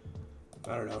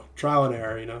 Trial and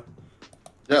error,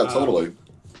 Yeah, totally.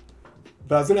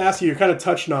 But I was going to ask you, you're kind of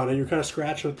touching on it. You're kind of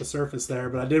scratching at the surface there,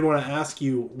 but I did want to ask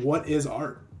you, what is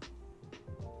art?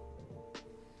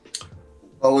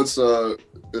 Well, it's a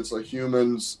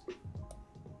human's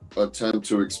attempt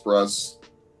to express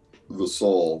the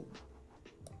soul,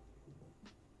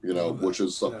 which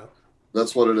is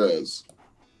that's what it is,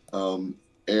 and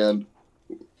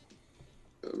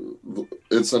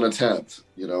it's an attempt.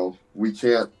 We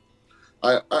can't.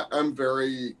 I'm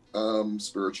very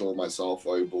spiritual myself.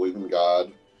 I believe in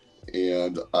God,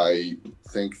 and I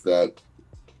think that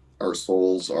our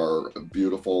souls are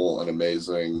beautiful and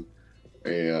amazing.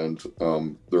 and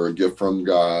they're a gift from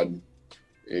God,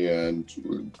 and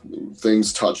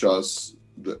things touch us.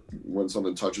 When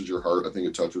something touches your heart, I think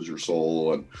it touches your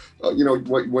soul. And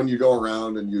when you go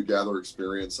around and you gather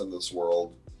experience in this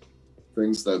world,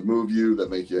 things that move you, that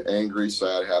make you angry,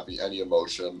 sad, happy, any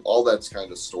emotion, all that's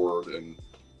kind of stored in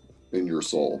your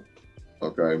soul.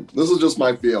 Okay, this is just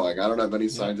my feeling. I don't have any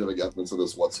scientific evidence of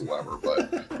this whatsoever,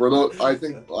 but I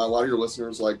think a lot of your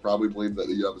listeners probably believe that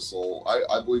you have a soul.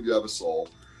 I believe you have a soul,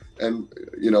 and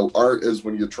art is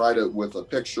when you try to, with a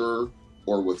picture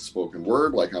or with spoken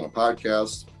word, like on a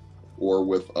podcast, or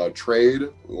with a trade,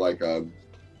 like a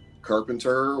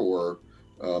carpenter or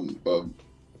a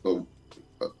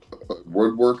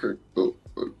woodworker.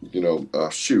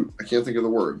 Shoot, I can't think of the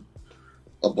word.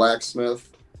 A blacksmith.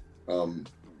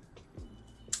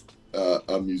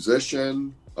 A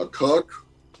musician, a cook,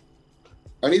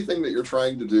 anything that you're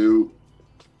trying to do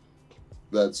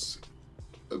that's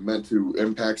meant to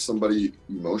impact somebody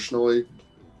emotionally,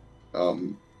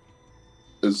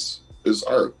 is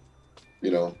art.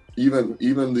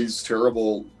 Even these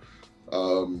terrible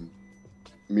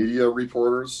media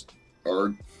reporters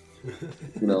are,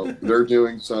 they're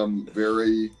doing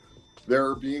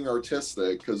they're being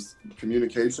artistic, because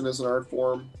communication is an art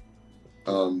form.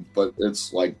 But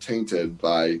it's tainted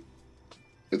by,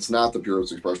 it's not the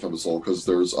purest expression of the soul, because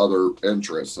there's other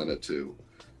interests in it too.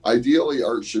 Ideally,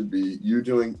 art should be you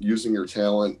using your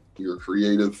talent, your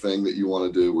creative thing that you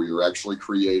want to do, where you're actually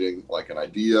creating an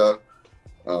idea,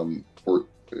 and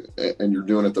you're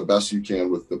doing it the best you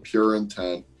can with the pure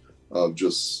intent of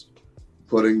just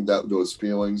putting those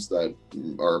feelings that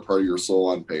are a part of your soul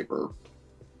on paper.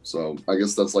 So I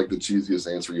guess that's the cheesiest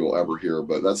answer you'll ever hear,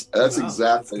 but that's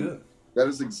exactly. That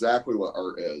is exactly what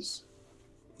art is.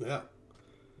 Yeah.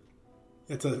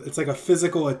 It's like a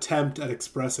physical attempt at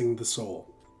expressing the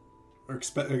soul, or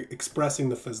expressing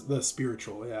the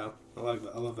spiritual. Yeah, I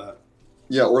love that.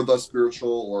 Yeah, or the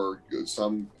spiritual, or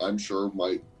some, I'm sure,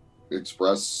 might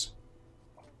express,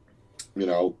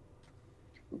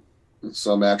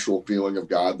 some actual feeling of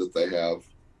God that they have,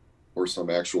 or some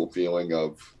actual feeling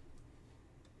of,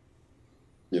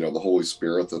 the Holy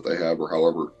Spirit that they have,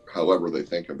 or however they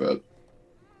think of it.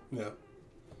 Yeah.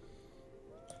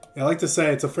 I like to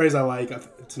say, it's a phrase I like.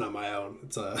 It's not my own.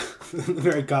 It's a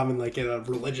very common, in a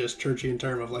religious, churchian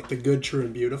term of the good, true,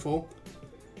 and beautiful.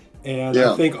 And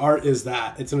I think art is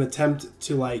that. It's an attempt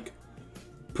to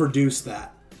produce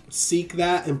that, seek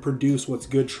that, and produce what's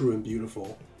good, true, and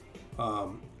beautiful.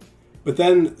 But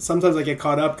then sometimes I get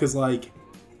caught up because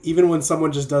even when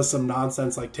someone just does some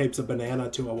nonsense, tapes a banana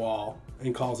to a wall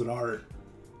and calls it art,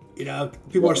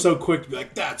 people are so quick to be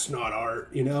that's not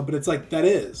art, but it's that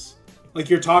is.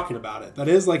 You're talking about it. That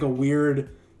is a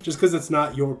weird, just because it's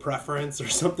not your preference or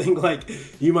something,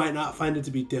 you might not find it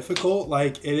to be difficult.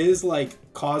 It is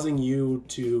causing you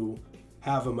to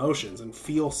have emotions and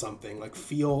feel something,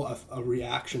 feel a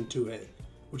reaction to it,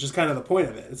 which is kind of the point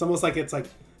of it. It's almost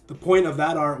the point of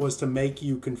that art was to make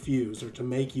you confused, or to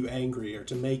make you angry, or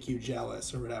to make you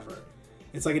jealous, or whatever.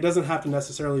 It's it doesn't have to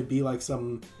necessarily be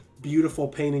some beautiful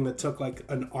painting that took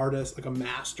an artist, a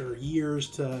master, years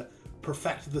to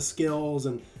perfect the skills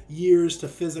and years to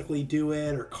physically do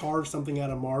it, or carve something out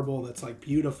of marble that's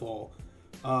beautiful.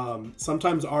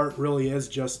 Sometimes art really is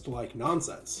just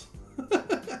nonsense.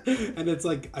 And it's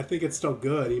I think it's still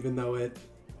good, even though it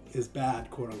is bad,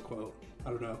 quote unquote. I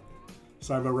don't know.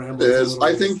 Sorry, I'm a rambler.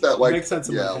 I think that makes sense.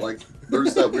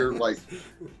 There's that weird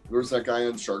there's that guy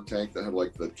on Shark Tank that had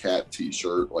the cat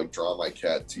T-shirt, draw my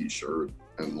cat T-shirt,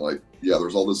 and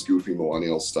there's all this goofy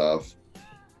millennial stuff.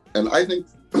 And I think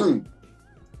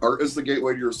art is the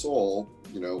gateway to your soul.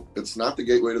 It's not the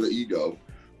gateway to the ego.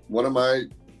 One of my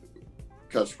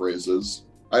catchphrases,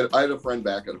 I had a friend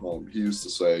back at home. He used to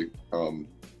say,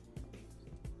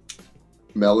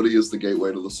 melody is the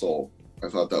gateway to the soul. I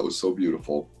thought that was so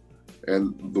beautiful.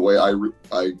 And the way I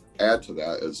add to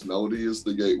that is, melody is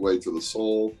the gateway to the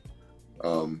soul.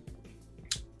 An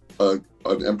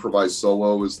improvised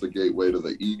solo is the gateway to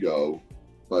the ego,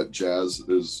 but jazz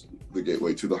is the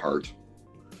gateway to the heart.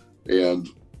 And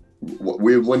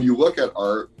when you look at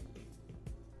art,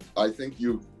 I think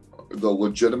the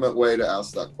legitimate way to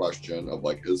ask that question of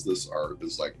is this art,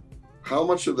 is how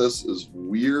much of this is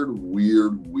weird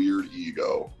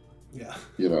ego? Yeah.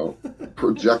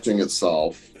 Projecting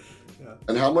itself. Yeah.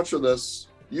 And how much of this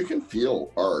you can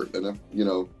feel art, and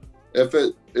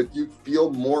if you feel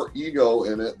more ego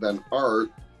in it than art,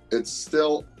 it's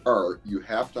still art. You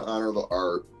have to honor the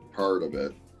art part of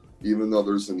it, even though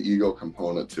there's an ego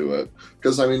component to it.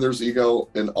 Because there's ego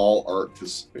in all art.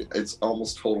 It's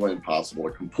almost totally impossible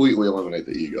to completely eliminate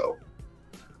the ego.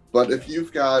 But if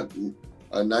you've got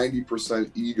a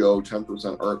 90% ego,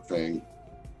 10% art thing,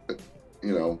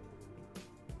 you know,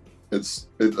 it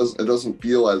doesn't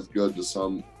feel as good to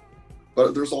some.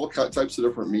 But there's all types of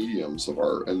different mediums of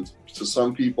art, and to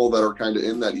some people that are kind of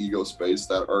in that ego space,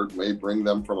 that art may bring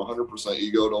them from 100%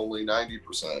 ego to only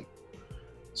 90%.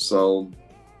 So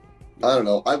I don't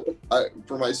know. I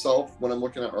for myself, when I'm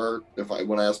looking at art,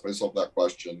 when I ask myself that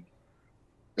question,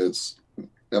 it's,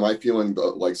 am I feeling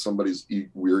like somebody's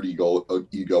weird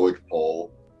egoic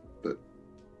pull?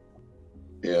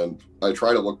 And I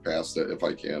try to look past it if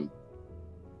I can.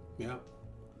 Yeah.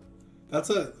 That's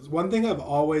one thing I've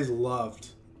always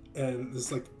loved, and this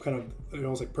is like kind of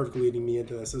almost like perfectly leading me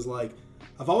into this, is like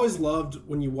I've always loved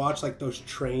when you watch like those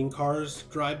train cars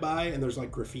drive by and there's like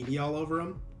graffiti all over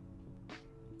them.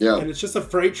 Yeah. And it's just a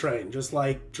freight train, just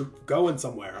like going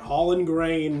somewhere, hauling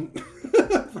grain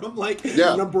from like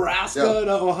Nebraska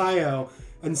to Ohio.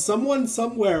 And someone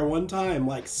somewhere one time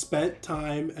like spent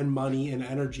time and money and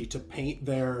energy to paint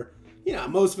their,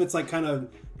 most of it's like kind of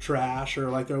trash or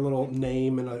like their little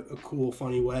name in a cool,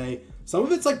 funny way. Some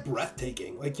of it's like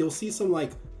breathtaking. Like you'll see some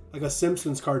like a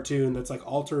Simpsons cartoon that's like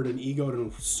altered and egoed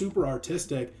and super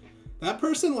artistic. That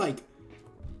person like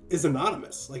is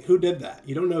anonymous. Like who did that?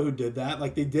 You don't know who did that.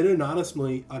 Like they did it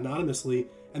anonymously,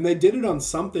 and they did it on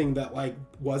something that like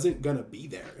wasn't gonna be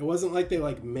there. It wasn't like they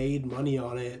like made money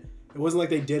on it. It wasn't like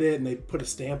they did it and they put a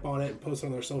stamp on it and posted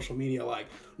on their social media like,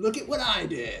 look at what I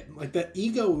did. Like the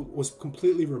ego was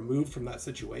completely removed from that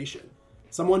situation.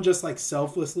 Someone just like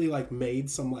selflessly like made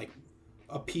some like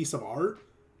a piece of art,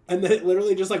 and then it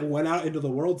literally just like went out into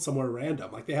the world somewhere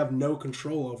random. Like they have no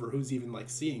control over who's even like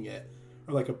seeing it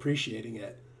or like appreciating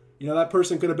it. That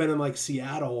person could have been in like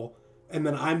Seattle, and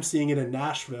then I'm seeing it in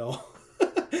Nashville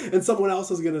and someone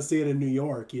else is going to see it in New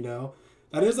York,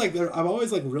 That is like, I've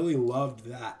always like really loved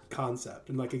that concept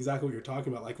and like exactly what you're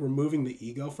talking about, like removing the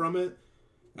ego from it.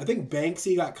 I think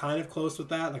Banksy got kind of close with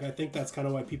that. Like I think that's kind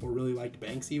of why people really liked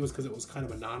Banksy, was because it was kind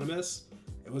of anonymous.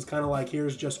 It was kind of like,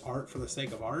 here's just art for the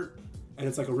sake of art, and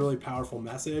it's like a really powerful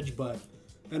message. But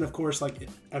then of course like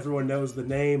everyone knows the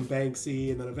name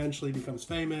Banksy, and then eventually becomes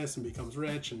famous and becomes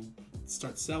rich and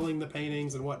starts selling the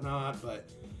paintings and whatnot. But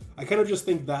I kind of just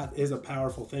think that is a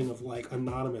powerful thing of like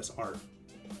anonymous art.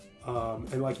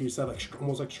 And like you said, like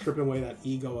almost like stripping away that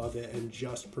ego of it and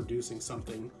just producing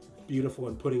something beautiful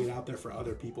and putting it out there for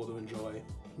other people to enjoy,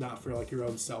 not for like your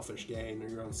own selfish gain or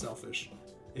your own selfish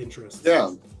interest.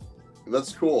 Yeah,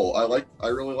 that's cool. I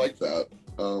really like that.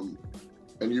 And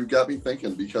you've got me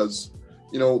thinking, because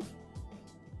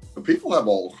people have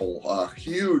a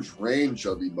huge range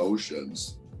of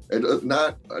emotions, and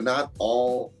not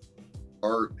all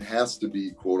art has to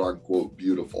be quote unquote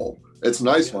beautiful. It's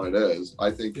nice when it is. I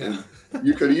think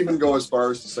you could even go as far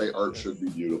as to say art should be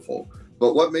beautiful.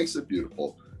 But what makes it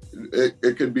beautiful?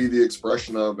 It could be the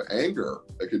expression of anger.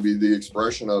 It could be the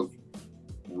expression of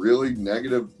really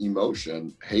negative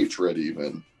emotion, hatred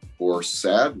even, or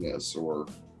sadness, or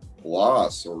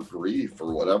loss, or grief,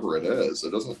 or whatever it is. It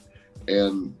doesn't,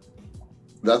 and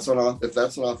if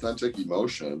that's an authentic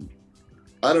emotion,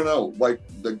 I don't know. Like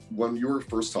when you were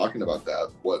first talking about that,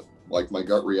 what like my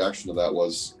gut reaction to that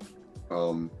was,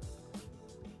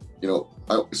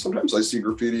 sometimes I see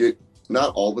graffiti,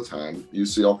 not all the time. You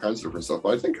see all kinds of different stuff,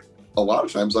 but I think a lot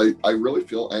of times I really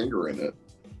feel anger in it.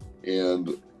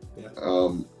 And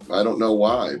I don't know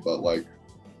why, but like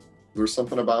there's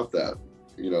something about that.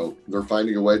 They're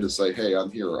finding a way to say, hey,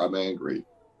 I'm here, I'm angry.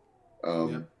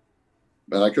 And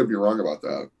I could be wrong about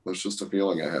that. That's just a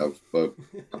feeling I have, but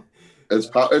it's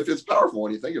powerful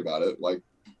when you think about it. Like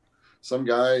some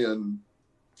guy in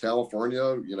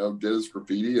California, did his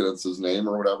graffiti and it's his name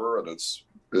or whatever, and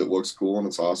it looks cool and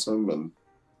it's awesome, and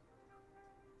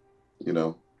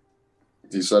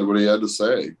he said what he had to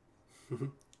say.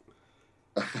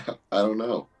 I don't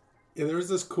know. Yeah, there's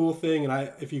this cool thing,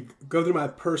 and if you go through my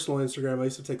personal Instagram, I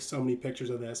used to take so many pictures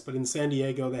of this, but in San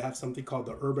Diego they have something called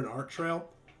the Urban Art Trail,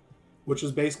 which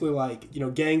is basically like,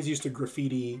 gangs used to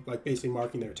graffiti, like basically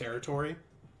marking their territory,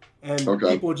 and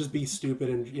people would just be stupid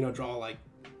and draw like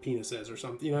penises or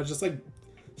something, just like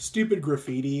stupid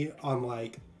graffiti on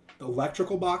like the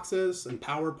electrical boxes and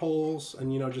power poles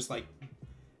and just like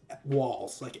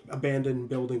walls, like abandoned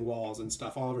building walls and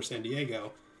stuff all over San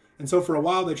Diego. And so for a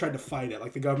while they tried to fight it.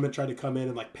 Like the government tried to come in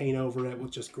and like paint over it with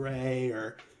just gray,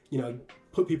 or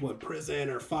put people in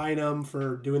prison or fine them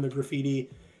for doing the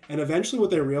graffiti. And eventually what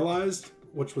they realized,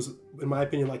 which was in my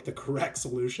opinion like the correct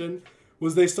solution,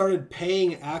 was they started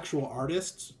paying actual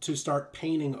artists to start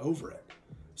painting over it.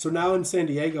 So now in San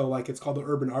Diego, like it's called the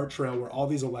Urban Art Trail, where all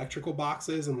these electrical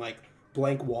boxes and like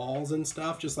blank walls and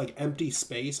stuff, just like empty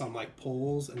space on like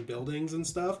poles and buildings and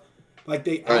stuff, Like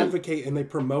they Right. advocate and they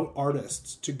promote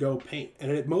artists to go paint,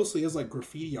 and it mostly is like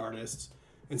graffiti artists,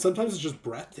 and sometimes it's just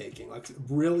breathtaking, like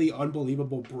really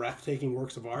unbelievable, breathtaking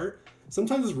works of art.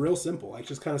 Sometimes it's real simple, like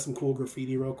just kind of some cool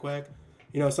graffiti real quick.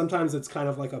 Sometimes it's kind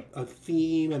of like a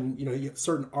theme, and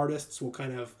certain artists will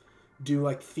kind of do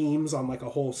like themes on like a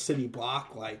whole city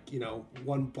block, like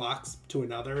one blocks to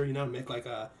another, make like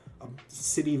a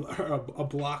city or a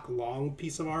block long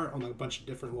piece of art on like a bunch of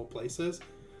different little places.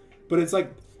 But it's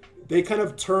like they kind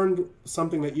of turned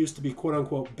something that used to be quote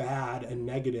unquote bad and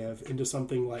negative into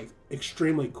something like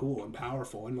extremely cool and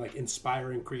powerful and like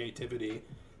inspiring creativity.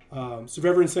 So if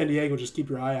you're ever in San Diego, just keep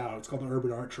your eye out. It's called the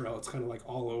Urban Art Trail. It's kind of like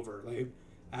all over. They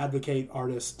advocate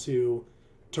artists to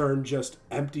turn just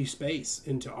empty space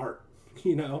into art,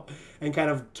 and kind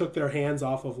of took their hands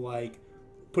off of like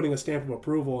putting a stamp of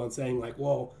approval and saying like,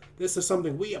 well, this is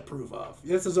something we approve of.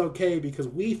 This is okay because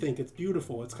we think it's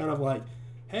beautiful. It's kind of like,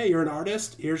 hey, you're an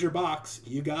artist. Here's your box.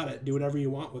 You got it. Do whatever you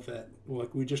want with it.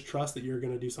 Like we just trust that you're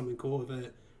going to do something cool with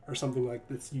it or something like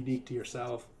that's unique to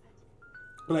yourself.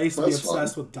 And I used to be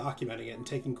obsessed with documenting it and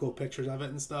taking cool pictures of it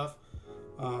and stuff.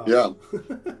 Yeah.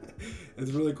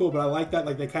 It's really cool, but I like that.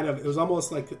 Like they kind of, it was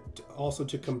almost like also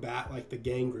to combat like the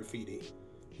gang graffiti,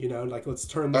 like let's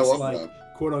turn this like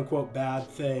that quote unquote bad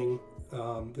thing,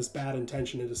 this bad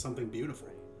intention into something beautiful.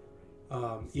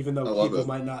 Even though people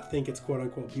might not think it's quote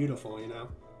unquote beautiful,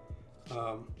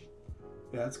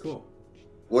 yeah, it's cool.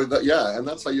 Well, and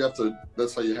that's how you have to.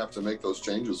 That's how you have to make those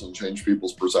changes and change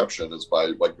people's perception is by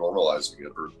like normalizing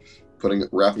it or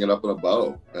wrapping it up in a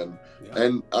bow.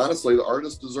 And honestly, the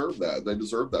artists deserve that. They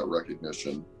deserve that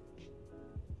recognition.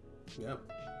 Yeah.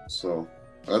 So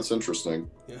that's interesting.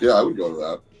 Yeah, I would go to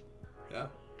that. Yeah.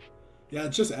 Yeah,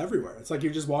 it's just everywhere. It's like you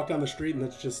just walk down the street and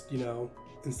it's just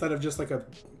instead of just like a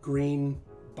green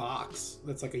box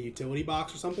that's like a utility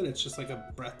box or something, it's just like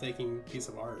a breathtaking piece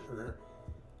of art, or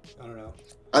I don't know.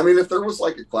 I mean, if there was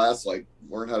like a class like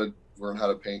learn how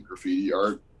to paint graffiti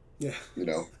art,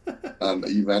 on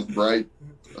Eventbrite,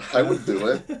 I would do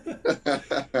it.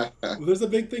 Well, there's a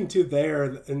big thing too there,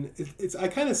 and it's I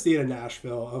kind of see it in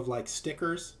Nashville of like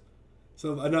stickers.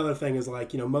 So another thing is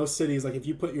like most cities, like if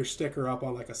you put your sticker up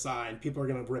on like a sign, people are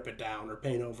gonna rip it down or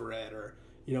paint over it, or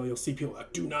you'll see people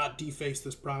like, do not deface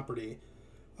this property.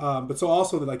 But so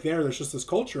also like there's just this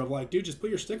culture of like, dude, just put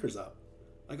your stickers up.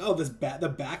 Like, oh, the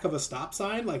back of a stop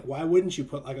sign, like why wouldn't you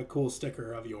put like a cool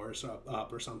sticker of yours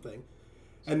up or something?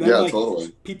 And then totally.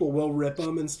 People will rip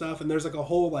them and stuff, and there's like a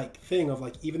whole like thing of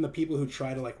like even the people who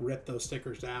try to like rip those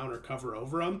stickers down or cover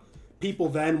over them, people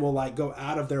then will like go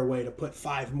out of their way to put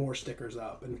 5 more stickers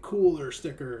up and cooler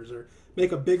stickers or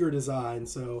make a bigger design.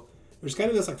 So there's kind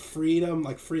of this like freedom,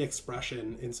 like free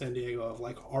expression in San Diego of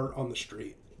like art on the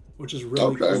street, which is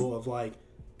really cool. Of like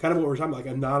kind of what we're talking about,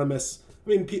 like anonymous. I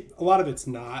mean, a lot of it's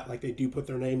not like they do put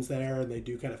their names there and they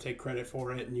do kind of take credit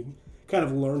for it, and you kind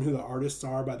of learn who the artists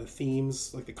are by the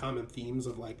themes, like the common themes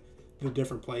of like the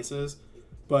different places.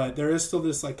 But there is still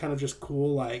this like kind of just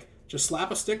cool, like just slap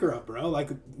a sticker up, bro. Like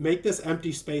make this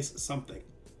empty space something.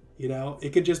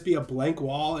 It could just be a blank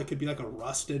wall. It could be like a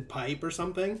rusted pipe or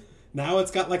something. Now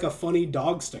it's got like a funny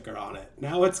dog sticker on it.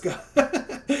 Now it's got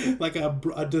like a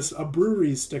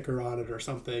brewery sticker on it or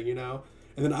something, And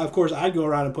then of course I'd go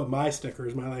around and put my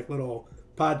stickers, my like little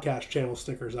podcast channel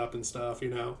stickers up and stuff,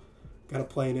 Got to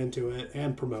playing into it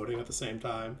and promoting at the same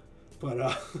time. But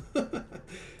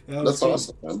that's cool.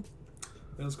 Awesome, man.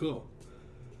 That was cool.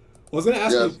 Well, I was going to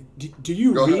ask you, do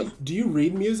you read? Ahead. Do you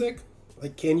read music?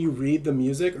 Like, can you read the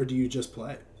music, or do you just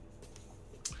play?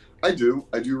 I do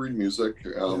read music.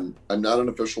 I'm not an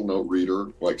official note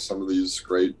reader like some of these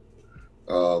great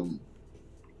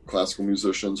classical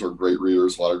musicians are great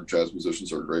readers. A lot of jazz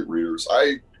musicians are great readers.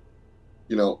 I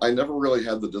never really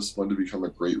had the discipline to become a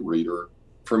great reader.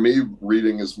 For me,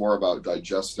 reading is more about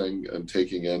digesting and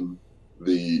taking in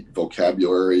the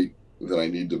vocabulary that I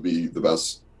need to be the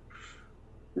best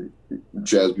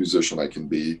jazz musician I can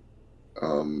be.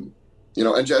 And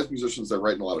jazz musicians that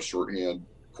write in a lot of shorthand,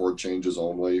 chord changes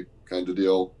only kind of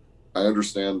deal. I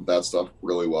understand that stuff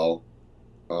really well.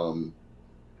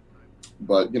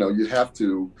 But you have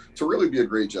to really be a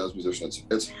great jazz musician.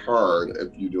 It's hard if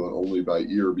you do it only by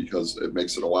ear because it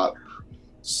makes it a lot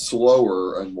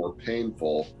slower and more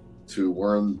painful to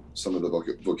learn some of the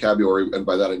vocabulary, and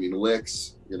by that I mean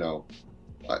licks,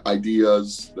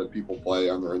 ideas that people play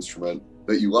on their instrument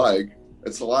that you like.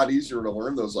 It's a lot easier to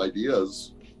learn those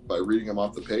ideas by reading them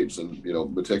off the page than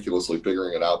meticulously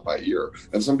figuring it out by ear.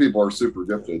 And some people are super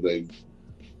gifted;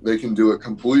 they can do it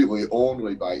completely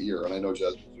only by ear. And I know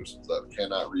jazz musicians that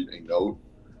cannot read a note.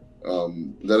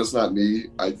 That is not me.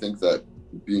 I think that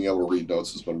being able to read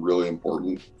notes has been really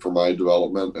important for my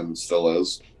development and still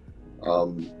is.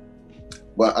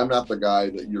 But I'm not the guy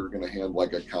that you're going to hand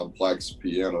like a complex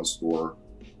piano score,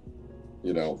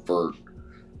 you know,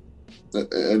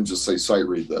 and just say sight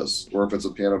read this, or if it's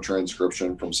a piano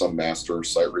transcription from some master,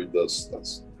 sight read this.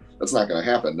 That's not going to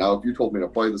happen. Now, if you told me to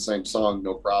play the same song,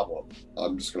 no problem.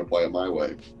 I'm just going to play it my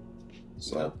way.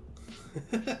 So,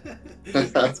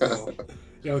 that's cool.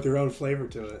 Yeah, with your own flavor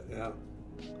to it.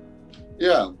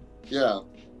 Yeah.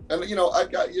 And you know,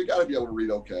 you got to be able to read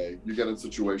okay. You get in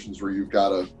situations where you've got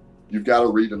to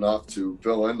read enough to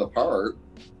fill in the part.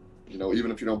 You know,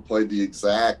 even if you don't play the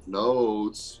exact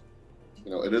notes. You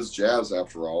know, it is jazz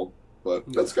after all,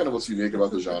 but that's kind of what's unique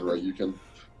about the genre. You can,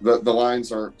 the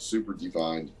lines aren't super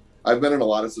defined. I've been in a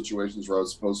lot of situations where I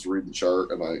was supposed to read the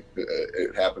chart and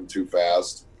it happened too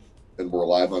fast and we're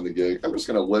live on the gig. I'm just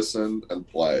going to listen and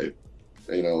play.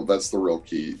 You know, that's the real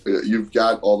key. You've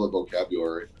got all the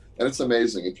vocabulary and it's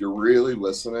amazing. If you're really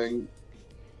listening,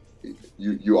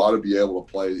 you ought to be able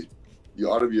to play. You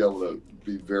ought to be able to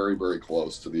be very, very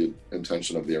close to the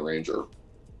intention of the arranger.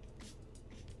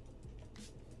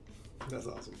 That's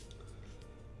awesome.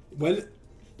 When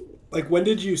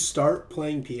did you start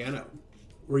playing piano?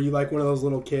 Were you like one of those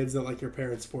little kids that like your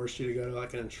parents forced you to go to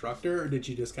like an instructor, or did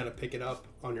you just kind of pick it up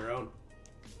on your own?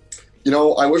 You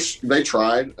know, I wish they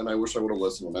tried, and I wish I would have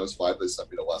listened. When I was 5, they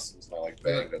sent me to lessons, and I like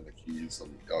banged on the keys,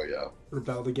 and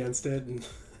rebelled against it, and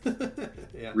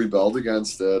rebelled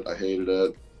against it. I hated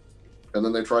it, and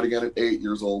then they tried again at 8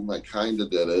 years old, and I kind of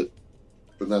did it,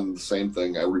 but then the same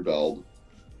thing, I rebelled.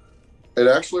 It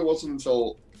actually wasn't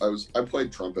until I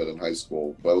played trumpet in high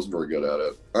school, but I wasn't very good at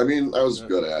it. I mean, I was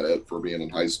good at it for being in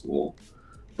high school,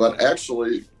 but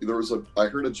actually I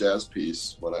heard a jazz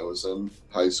piece when I was in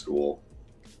high school,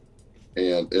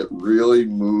 and it really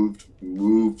moved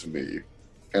me,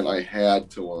 and I had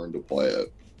to learn to play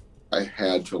it. I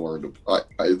had to learn to.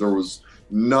 There was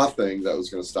nothing that was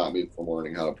going to stop me from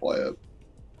learning how to play it.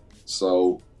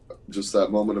 So, just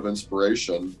that moment of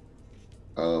inspiration.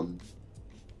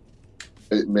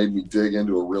 It made me dig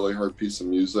into a really hard piece of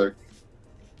music.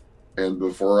 And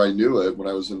before I knew it, when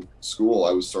I was in school,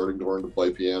 I was starting to learn to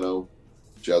play piano,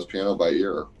 jazz piano by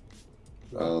ear.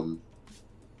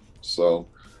 So,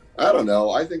 I don't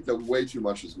know. I think that way too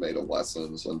much is made of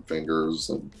lessons and fingers,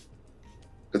 and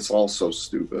it's all so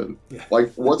stupid. Yeah.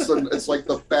 Like, it's like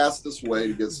the fastest way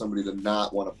to get somebody to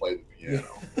not want to play the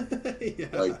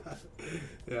piano.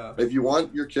 If you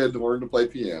want your kid to learn to play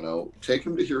piano, take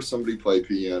him to hear somebody play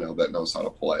piano that knows how to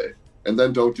play, and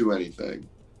then don't do anything.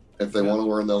 If they want to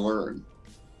learn, they'll learn,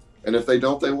 and if they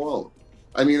don't, they won't.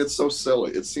 I mean, it's so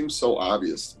silly. It seems so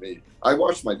obvious to me. I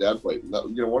watched my dad play. You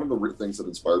know, one of the things that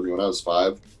inspired me when I was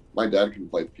 5, my dad can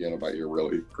play the piano by ear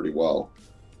really pretty well,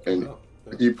 and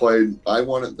he played "I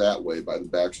Want It That Way" by the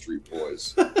Backstreet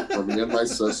Boys for me and my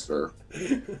sister,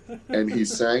 and he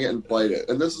sang it and played it.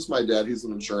 And this is my dad. He's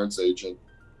an insurance agent,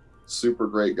 super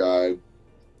great guy,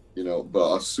 you know,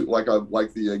 but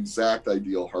like the exact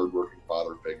ideal hardworking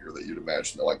father figure that you'd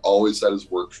imagine. That like always had his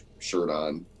work shirt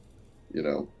on, you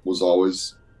know, was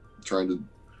always trying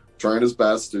his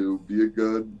best to be a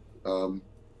good,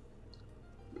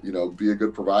 be a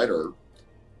good provider.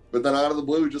 But then out of the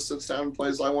blue, just sits down and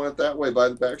plays "I Want It That Way" by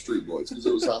the Backstreet Boys because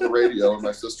it was on the radio, and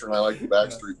my sister and I liked the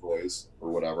Backstreet Boys or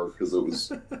whatever because it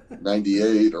was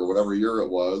 '98 or whatever year it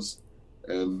was,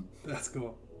 and that's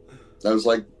cool.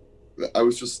 I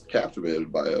was just captivated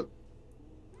by it.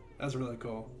 That's really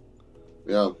cool.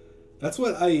 Yeah, that's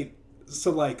what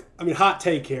hot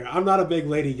take here. I'm not a big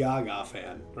Lady Gaga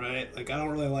fan, right? Like I don't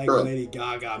really like Lady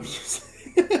Gaga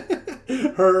music,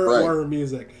 or her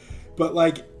music, but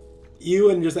like.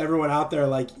 You and just everyone out there,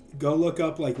 like, go look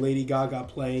up, like, Lady Gaga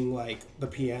playing, like, the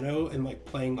piano and, like,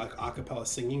 playing, like, a cappella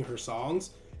singing her songs.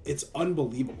 It's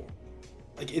unbelievable.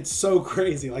 Like, it's so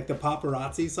crazy. Like, the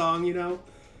Paparazzi song, you know?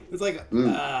 It's like,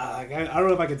 I don't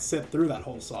know if I could sit through that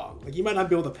whole song. Like, you might not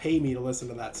be able to pay me to listen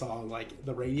to that song, like,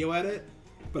 the radio edit.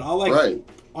 But I'll, like,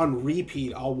 on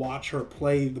repeat, I'll watch her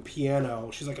play the piano.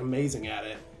 She's, like, amazing at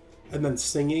it. And then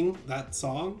singing that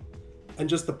song. And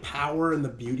just the power and the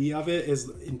beauty of it is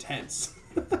intense.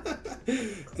 And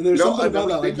there's something about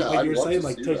that, like you were saying,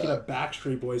 like taking a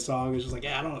Backstreet Boys song is just like,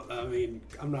 I'm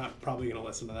not probably going to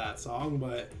listen to that song,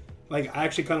 but like, I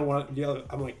actually kind of want to,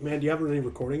 I'm like, man, do you have any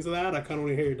recordings of that? I kind of want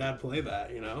to hear your dad play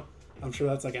that, you know? I'm sure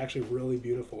that's like actually really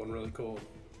beautiful and really cool.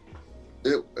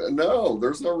 No,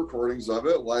 there's no recordings of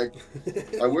it. Like,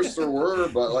 I wish there were,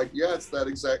 but like, yeah, it's that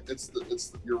exact,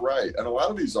 you're right. And a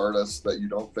lot of these artists that you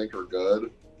don't think are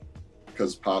good,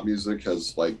 because pop music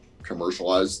has like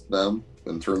commercialized them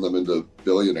and turned them into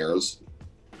billionaires.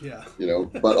 Yeah.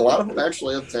 But a lot of them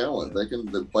actually have talent.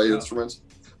 They play instruments.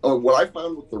 Oh, what I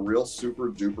found with the real super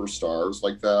duper stars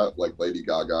like that, like Lady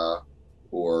Gaga,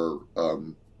 or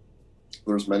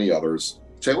there's many others.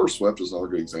 Taylor Swift is another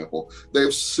good example. They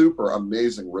have super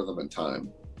amazing rhythm and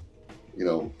time,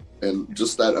 and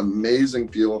just that amazing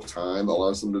feel of time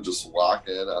allows them to just lock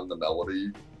in on the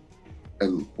melody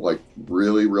and like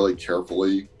really, really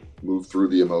carefully move through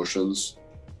the emotions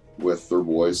with their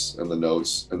voice and the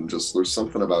notes. And just there's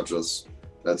something about just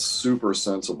that super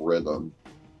sense of rhythm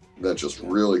that just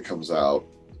really comes out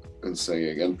in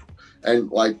singing.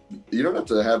 And like, you don't have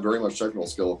to have very much technical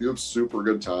skill. If you have super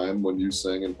good time when you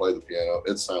sing and play the piano,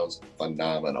 it sounds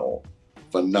phenomenal.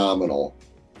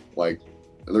 Like,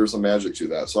 there's a magic to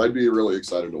that. So I'd be really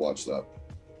excited to watch that.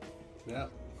 Yeah.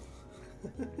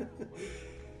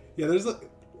 Yeah,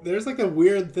 there's like a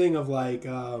weird thing of like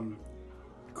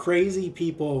crazy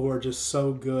people who are just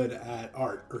so good at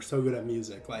art or so good at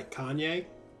music. Like Kanye.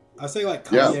 I say like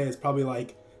Kanye is probably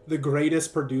like the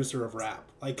greatest producer of rap.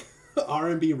 Like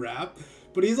R&B rap,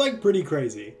 but he's like pretty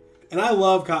crazy. And I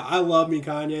love me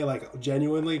Kanye, like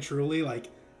genuinely, truly. Like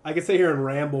I could sit here and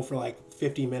ramble for like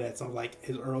 50 minutes of like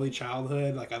his early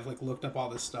childhood. Like I've like looked up all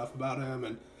this stuff about him,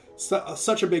 and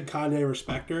such a big Kanye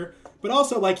respecter. But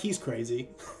also like he's crazy.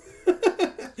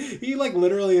 He like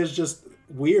literally is just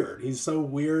weird. He's so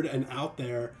weird and out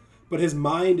there, but his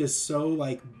mind is so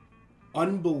like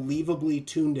unbelievably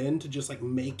tuned in to just like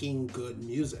making good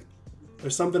music.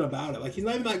 There's something about it. Like he's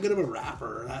not even that good of a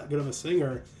rapper or that good of a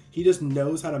singer. He just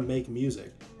knows how to make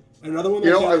music. And another one,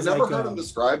 I've never heard him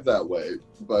described that way,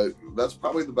 but that's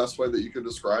probably the best way that you could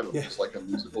describe him. He's like a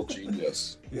musical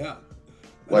genius. Yeah.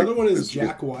 Another one is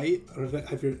Jack White. I don't know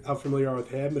if you're how familiar you are with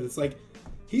him, but it's like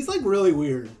he's like really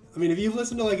weird. I mean, if you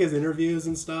listen to like his interviews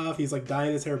and stuff, he's like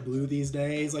dyeing his hair blue these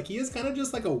days. Like he is kind of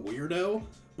just like a weirdo,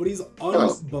 but he's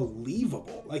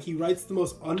unbelievable. Like he writes the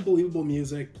most unbelievable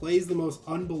music, plays the most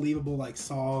unbelievable like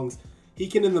songs. He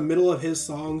can, in the middle of his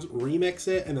songs, remix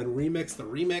it and then remix the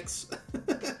remix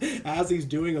as he's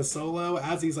doing a solo,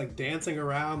 as he's like dancing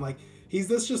around. Like he's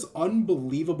this just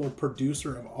unbelievable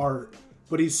producer of art,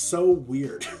 but he's so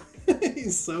weird.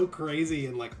 He's so crazy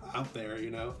and like out there,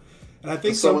 And I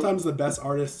think sometimes the best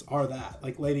artists are that,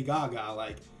 like Lady Gaga.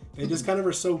 Like they just kind of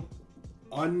are so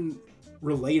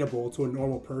unrelatable to a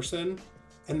normal person,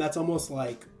 and that's almost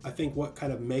like I think what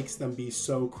kind of makes them be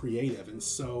so creative and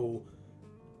so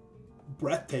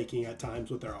breathtaking at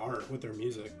times with their art, with their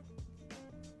music.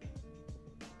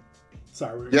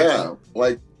 Sorry. Yeah,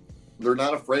 like they're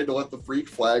not afraid to let the freak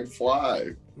flag fly.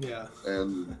 Yeah.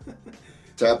 And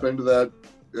tap into that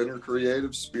inner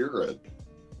creative spirit.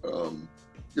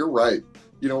 You're right.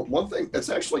 One thing, it's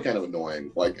actually kind of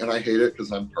annoying, like, and I hate it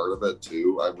because I'm part of it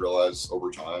too. I realize over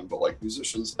time, but like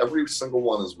musicians, every single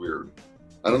one is weird.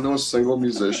 I don't know a single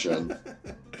musician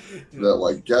that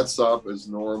like gets up as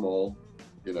normal,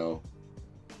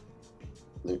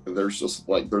 There's just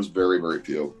like, there's very, very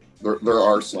few. There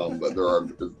are some, but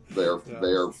they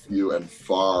are few and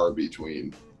far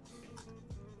between.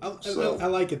 I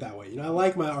like it that way. I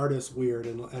like my artists weird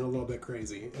and a little bit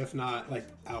crazy, if not like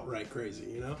outright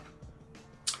crazy,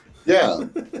 Yeah,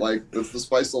 like it's the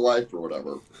spice of life or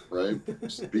whatever, right?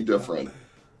 Just be different.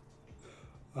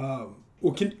 Well,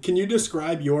 can you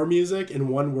describe your music in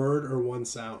one word or one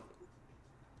sound?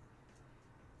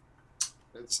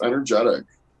 It's energetic.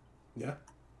 Yeah.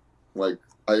 Like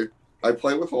I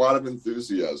play with a lot of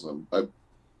enthusiasm.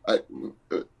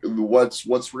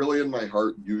 What's really in my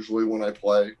heart usually when I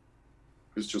play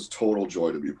is just total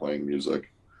joy to be playing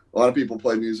music. A lot of people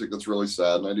play music that's really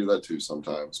sad, and I do that too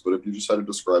sometimes. But if you just had to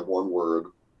describe one word,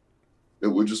 it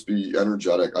would just be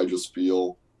energetic. I just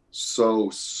feel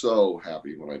so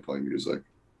happy when I play music.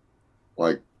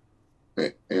 Like,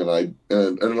 and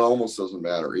it almost doesn't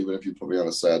matter. Even if you put me on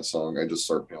a sad song, I just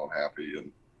start feeling happy,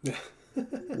 and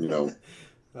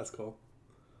That's cool.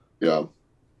 Yeah.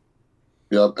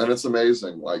 And it's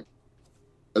amazing. Like,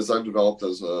 as I've developed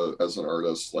as an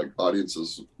artist, like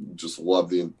audiences just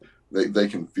love they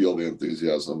can feel the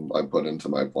enthusiasm I put into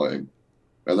my playing,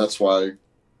 and that's why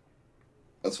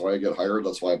I get hired.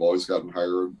 That's why I've always gotten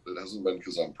hired. It hasn't been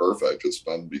because I'm perfect. It's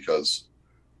been because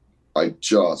I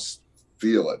just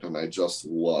feel it, and I just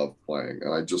love playing,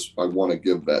 and I want to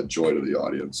give that joy to the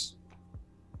audience.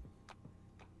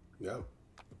 Yeah.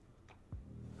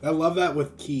 I love that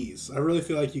with keys. I really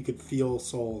feel like you could feel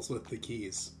souls with the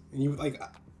keys. And you like,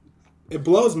 it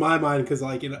blows my mind because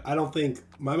like I don't think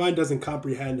my mind doesn't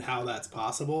comprehend how that's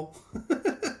possible.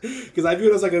 Because I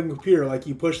view it as like a computer. Like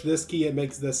you push this key, it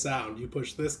makes this sound. You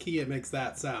push this key, it makes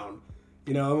that sound.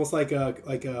 Almost like a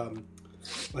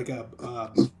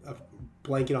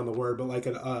blanket on the word, but like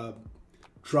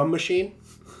drum machine.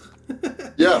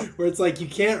 Yeah. Where it's like you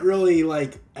can't really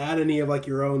like add any of like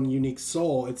your own unique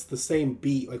soul. It's the same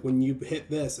beat. Like when you hit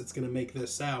this, it's gonna make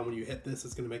this sound. When you hit this,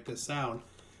 it's gonna make this sound.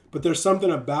 But there's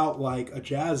something about like a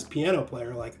jazz piano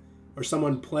player, like, or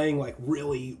someone playing like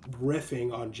really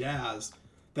riffing on jazz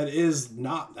that is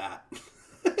not that.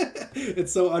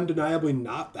 It's so undeniably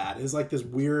not that. It's like this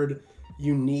weird,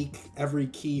 unique, every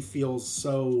key feels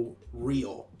so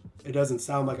real. It doesn't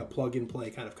sound like a plug and play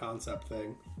kind of concept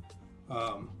thing.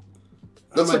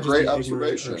 That's a great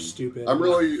observation. Stupid. I'm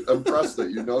really impressed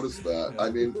that you noticed that. Yeah. I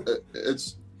mean,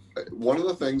 it's one of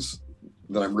the things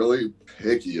that I'm really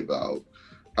picky about.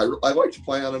 I like to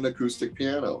play on an acoustic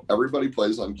piano. Everybody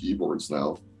plays on keyboards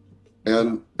now,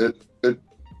 and it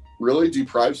really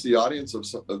deprives the audience of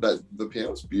that. The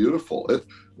piano's beautiful.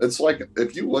 It's like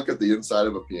if you look at the inside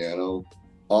of a piano,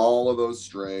 all of those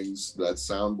strings, that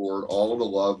soundboard, all of the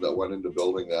love that went into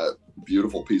building that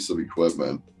beautiful piece of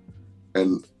equipment,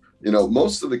 and you know,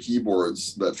 most of the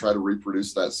keyboards that try to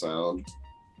reproduce that sound,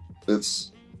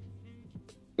 it's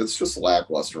just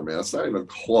lackluster, man. It's not even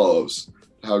close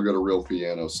to how good a real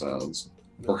piano sounds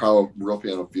or how a real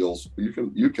piano feels.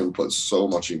 You can put so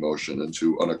much emotion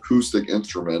into an acoustic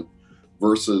instrument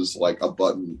versus like a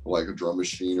button, like a drum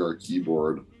machine or a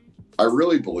keyboard. I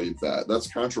really believe that.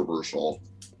 That's controversial.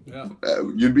 Yeah.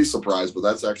 You'd be surprised, but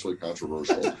that's actually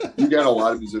controversial. You get a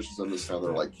lot of musicians in this town that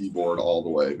are like keyboard all the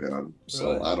way, man.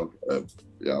 So Really? I don't,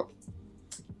 yeah.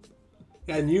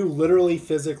 And you literally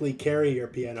physically carry your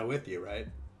piano with you, right?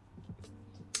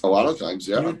 A lot of times,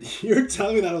 yeah. You were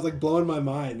telling me that. I was like blowing my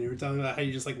mind. You were telling me about how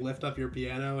you just like lift up your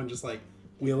piano and just like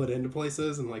wheel it into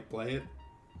places and like play it.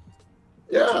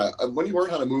 Yeah, when you learn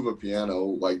how to move a piano,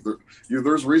 like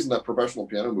there's a reason that professional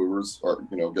piano movers are,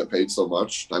 get paid so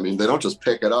much. I mean, they don't just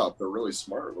pick it up; they're really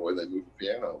smart in the way they move the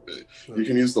piano. You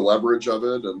can use the leverage of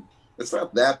it, and it's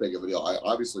not that big of a deal. I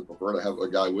obviously prefer to have a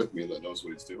guy with me that knows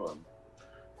what he's doing.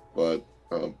 But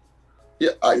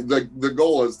yeah, the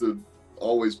goal is to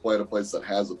always play at a place that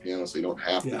has a piano, so you don't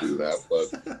have to do that.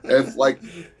 But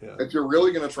if you're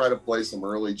really going to try to play some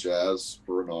early jazz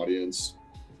for an audience,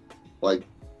 like,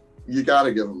 you got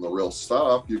to give them the real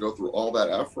stuff. You go through all that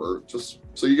effort just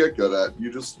so you get good at.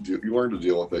 You learn to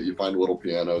deal with it. You find little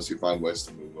pianos. You find ways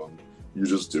to move them. You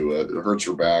just do it. It hurts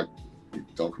your back. You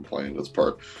don't complain. That's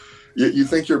part. You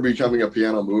think you're becoming a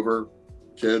piano mover,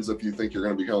 kids. If you think you're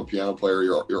going to become a piano player,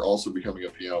 you're also becoming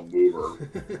a piano mover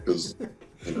because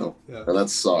and that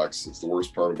sucks. It's the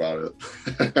worst part about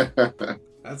it.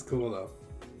 That's cool though.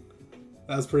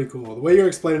 That's pretty cool. The way you were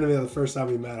explaining to me the first time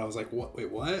we met, I was like, "What? Wait,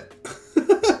 what?"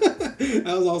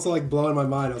 That was also like blowing my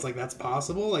mind. I was like, "That's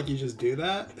possible? Like you just do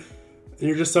that?" And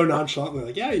you're just so nonchalantly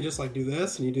like, "Yeah, you just like do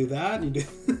this and you do that and you do."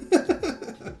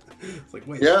 It's like,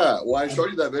 wait. Yeah, well, I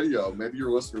showed you that video. Maybe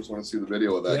your listeners want to see the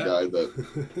video of that guy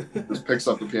that just picks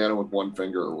up the piano with one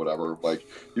finger or whatever. Like,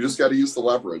 you just got to use the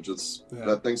leverage.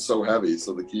 That thing's so heavy,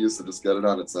 so the key is to just get it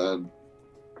on its end,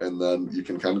 and then you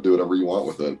can kind of do whatever you want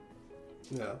with it.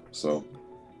 Yeah. So.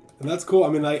 And that's cool. I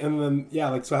mean, like, and then,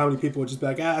 like, so how many people would just be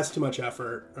like, that's too much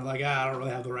effort. Or like, I don't really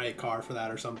have the right car for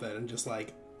that or something. And just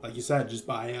like you said, just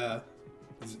buy a,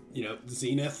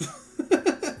 Zenith,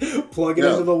 plug it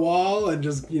into the wall and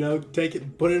just, take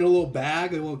it, put it in a little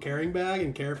bag, a little carrying bag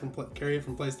and carry it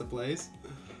from place to place.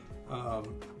 Now,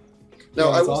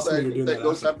 I will say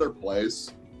those have their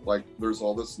place. Like, there's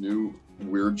all this new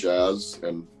weird jazz,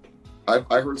 and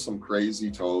I heard some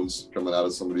crazy tones coming out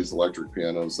of some of these electric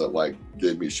pianos that like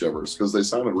gave me shivers because they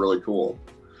sounded really cool.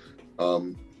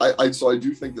 So I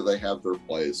do think that they have their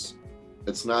place.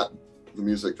 It's not the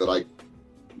music that I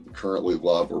currently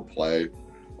love or play,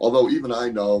 although even I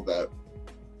know that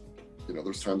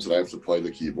there's times that I have to play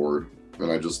the keyboard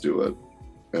and I just do it,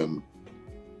 and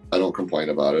I don't complain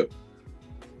about it.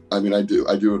 I mean, I do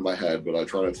in my head, but I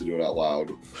try not to do it out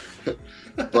loud.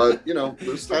 But,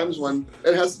 there's times when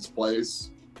it has its place.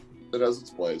 It has its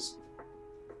place.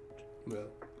 Yeah.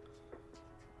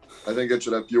 I think it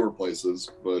should have fewer places,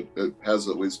 but it has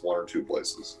at least one or two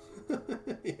places.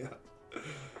 Yeah.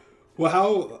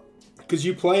 Well, because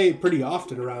you play pretty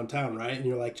often around town, right? And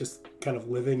you're like just kind of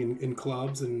living in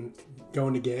clubs and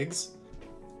going to gigs?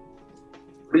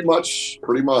 Pretty much.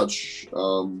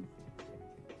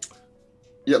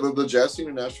 Yeah, the jazz scene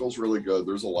in Nashville is really good.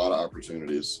 There's a lot of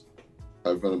opportunities.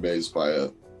 I've been amazed by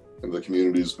it, and the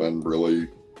community's been really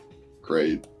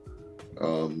great.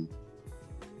 And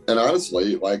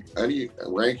honestly, like any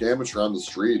rank amateur on the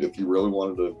street, if you really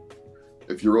wanted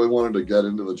to get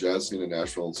into the jazz scene in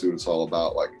Nashville and see what it's all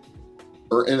about, like,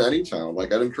 or in any town,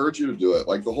 like, I'd encourage you to do it.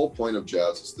 Like, the whole point of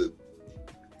jazz is to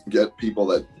get people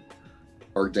that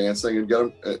are dancing, and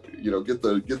get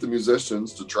them, get the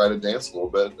musicians to try to dance a little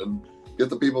bit, and get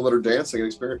the people that are dancing and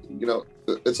experience.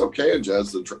 It's okay in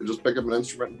jazz to just pick up an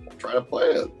instrument and try to play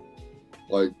it.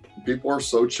 Like, people are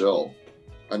so chill.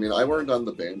 I mean, I learned on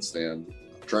the bandstand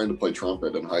trying to play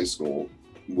trumpet in high school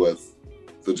with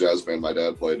the jazz band my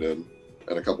dad played in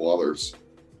and a couple others.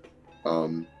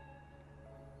 And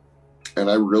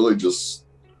I really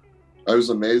I was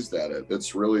amazed at it.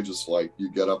 It's really just like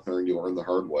you get up there and you learn the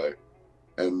hard way.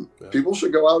 And people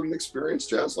should go out and experience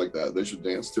jazz like that. They should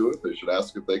dance to it. They should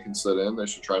ask if they can sit in. They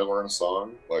should try to learn a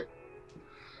song. Like,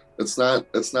 it's not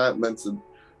meant to,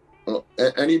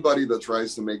 anybody that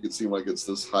tries to make it seem like it's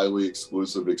this highly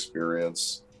exclusive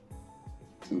experience,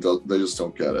 they just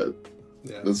don't get it.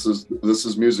 Yeah. This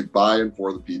is music by and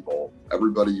for the people.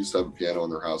 Everybody used to have a piano in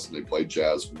their house, and they played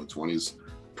jazz from the 20s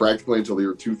practically until the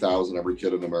year 2000. Every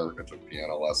kid in America took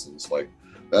piano lessons. Like,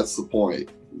 that's the point.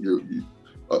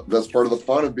 That's part of the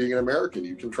fun of being an American.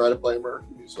 You can try to play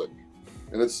American music,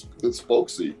 and it's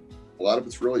folksy. A lot of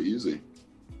it's really easy.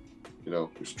 You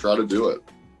should try to do it.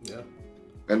 Yeah.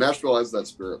 And Nashville has that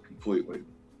spirit completely.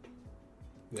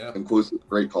 Yeah. Inclusive,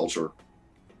 great culture.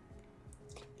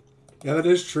 Yeah, that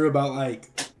is true about, like,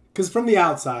 because from the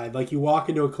outside, like, you walk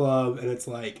into a club and it's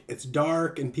like, it's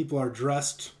dark and people are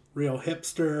dressed real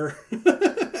hipster,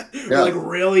 like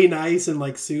really nice in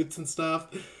like suits and stuff.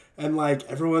 And like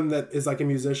everyone that is like a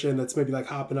musician that's maybe like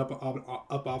hopping up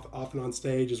off and on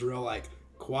stage is real like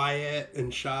quiet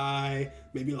and shy,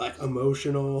 maybe like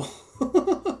emotional.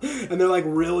 And they're like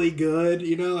really good,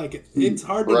 like it's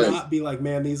hard to not be like,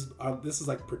 man, this is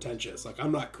like pretentious. Like,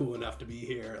 I'm not cool enough to be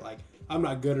here. Like, I'm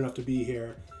not good enough to be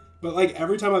here. But like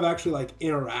every time I've actually like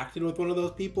interacted with one of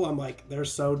those people, I'm like, they're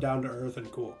so down to earth and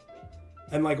cool.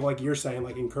 And like you're saying,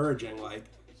 like encouraging, like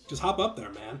just hop up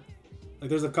there, man. Like,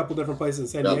 there's a couple different places in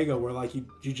San Diego where like you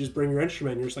just bring your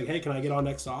instrument and you're just like, hey, can I get on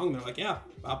next song? And they're like, yeah,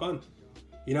 hop on.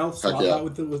 Swap out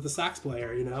with the sax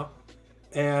player,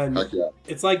 And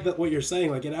it's like what you're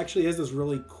saying, like it actually is this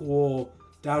really cool,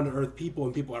 down to earth people,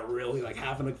 and people are really like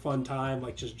having a fun time,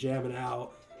 like just jamming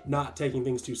out, not taking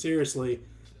things too seriously.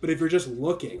 But if you're just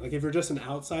looking, like if you're just an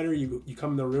outsider, you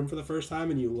come in the room for the first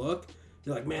time and you look,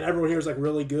 you're like, man, everyone here is like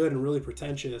really good and really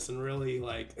pretentious and really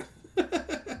like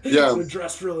they're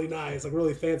dressed really nice, like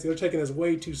really fancy. They're taking this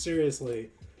way too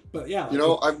seriously. But yeah,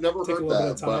 like, I've never heard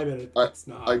that. But it's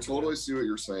not. I totally see what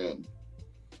you're saying.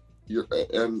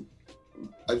 And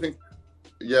I think,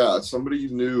 somebody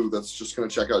new that's just going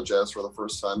to check out jazz for the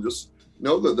first time, just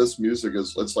know that this music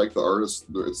it's like the artist,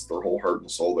 it's their whole heart and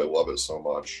soul. They love it so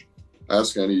much.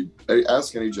 Ask any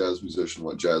jazz musician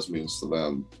what jazz means to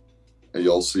them, and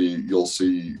you'll see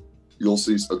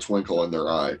a twinkle in their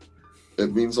eye.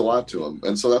 It means a lot to them,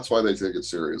 and so that's why they take it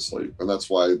seriously, and that's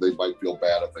why they might feel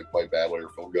bad if they play badly or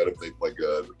feel good if they play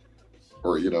good,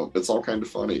 or it's all kind of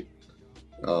funny.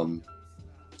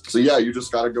 So you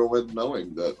just got to go in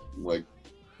knowing that like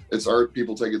it's art,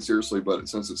 people take it seriously, but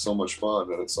since it's so much fun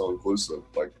and it's so inclusive,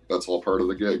 like that's all part of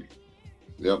the gig.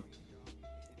 Yep.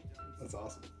 That's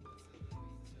awesome.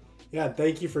 Yeah,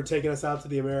 thank you for taking us out to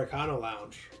the Americano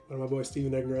Lounge when my boy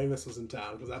Steven Ignoramus was in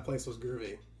town, because that place was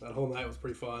groovy. That whole night was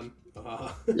pretty fun.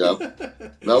 Yeah,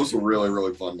 that was a really,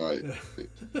 really fun night.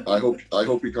 I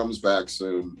hope he comes back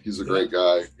soon. He's a great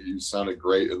guy. He sounded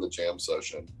great in the jam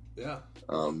session. Yeah.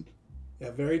 Yeah,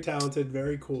 very talented,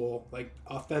 very cool, like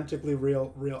authentically a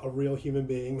real human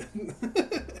being,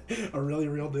 a really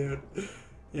real dude.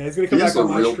 Yeah, he's gonna come back on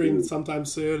my stream sometime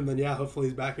soon, and then hopefully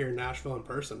he's back here in Nashville in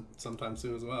person sometime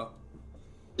soon as well.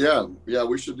 Yeah,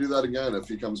 we should do that again if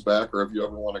he comes back, or if you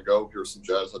ever want to go hear some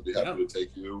jazz, I'd be happy to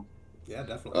take you. Yeah,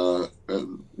 definitely.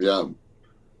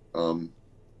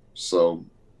 So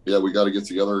we got to get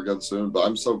together again soon. But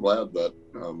I'm so glad that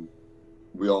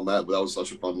we all met. That was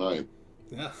such a fun night.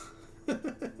 Yeah.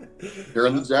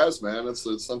 Hearing the jazz, man, it's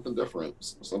something different,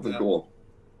 something cool.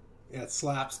 Yeah, it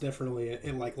slaps differently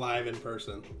in like live in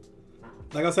person.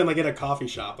 Like I was saying, like in a coffee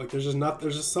shop, like there's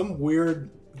just some weird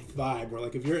vibe where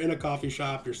like if you're in a coffee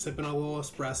shop, you're sipping a little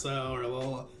espresso or a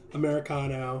little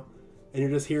Americano, and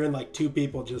you're just hearing like two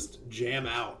people just jam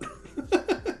out.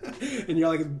 And you're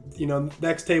like,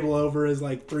 next table over is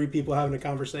like three people having a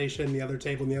conversation. The other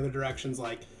table in the other direction's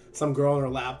like some girl on her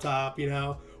laptop,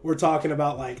 We're talking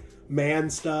about like man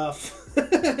stuff,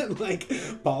 like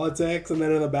politics, and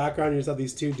then in the background you just have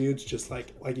these two dudes just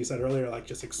like you said earlier, like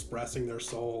just expressing their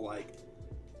soul, like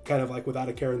kind of like without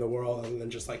a care in the world, other than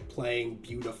just like playing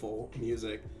beautiful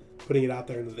music, putting it out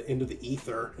there into the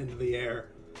ether, into the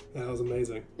air. That was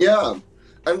amazing. Yeah.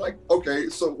 And like, okay,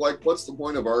 so like, what's the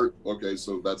point of art? Okay,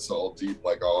 so that's all deep,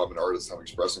 like, oh, I'm an artist, I'm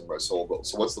expressing my soul, but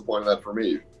so what's the point of that for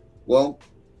me? Well,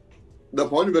 the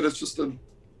point of it is just to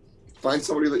find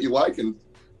somebody that you like and,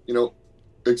 you know,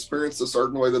 experience a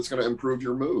certain way that's going to improve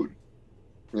your mood.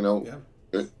 You know,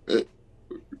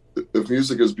 if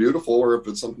music is beautiful or if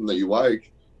it's something that you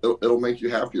like, it'll make you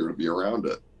happier to be around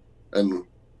it. And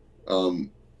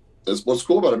what's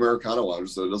cool about Americana Lounge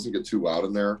is that it doesn't get too loud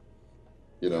in there.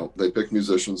 You know, they pick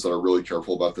musicians that are really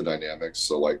careful about the dynamics.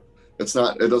 So like, jazz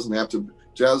doesn't have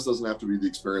to be the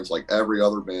experience like every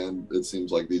other band. It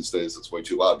seems like these days it's way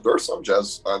too loud. There are some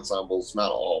jazz ensembles,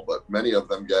 not all, but many of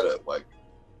them get it. Like,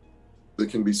 they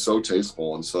can be so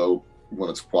tasteful, and so when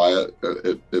it's quiet,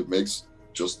 it makes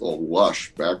just a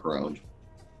lush background.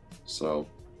 So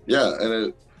yeah,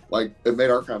 and it made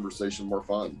our conversation more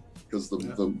fun because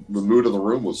the mood of the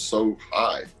room was so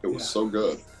high. It was so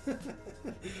good.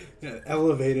 Yeah,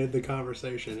 elevated the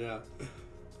conversation. Yeah.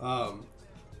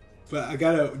 But I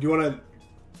gotta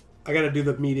do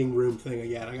the meeting room thing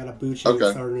again. I gotta boot you and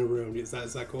start a new room. Is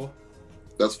that cool?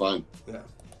 That's fine. Yeah.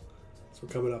 So we're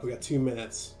coming up. We got 2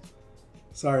 minutes.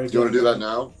 Sorry. Do you want to do that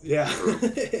now? Yeah.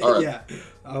 All right. Yeah.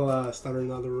 I'll start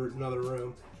another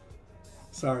room.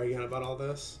 Sorry again about all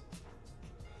this.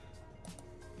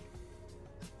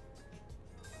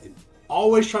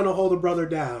 Always trying to hold a brother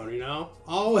down, you know?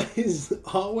 Always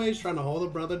trying to hold a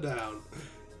brother down.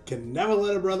 Can never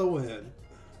let a brother win.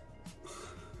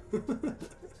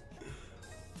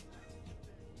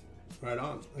 Right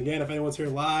on. Again, if anyone's here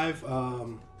live,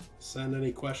 send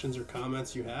any questions or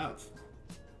comments you have.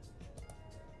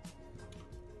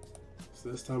 So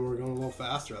this time we're going a little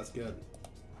faster. That's good.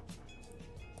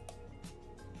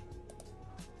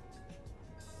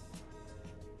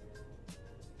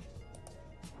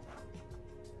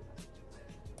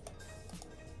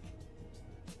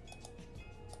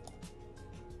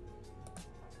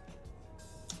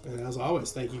 And as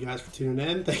always, thank you guys for tuning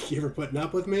in. Thank you for putting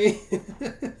up with me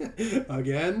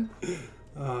again.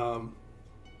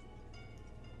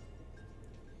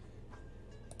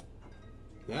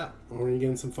 Yeah, we're going to get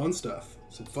into some fun stuff,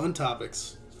 some fun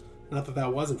topics. Not that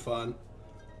that wasn't fun.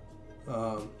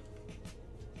 I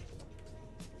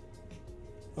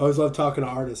always love talking to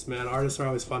artists, man. Artists are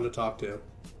always fun to talk to.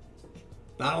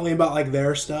 Not only about like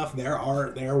their stuff, their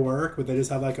art, their work, but they just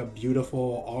have like a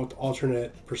beautiful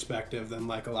alternate perspective than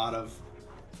like a lot of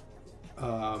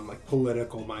like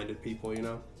political minded people, you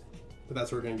know. But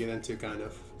that's what we're gonna get into, kind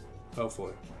of,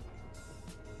 hopefully.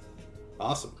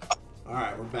 Awesome. All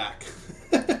right, we're back.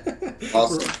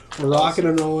 Awesome. We're rocking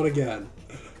and rolling again.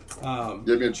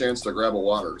 Give me a chance to grab a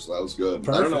water, so that was good.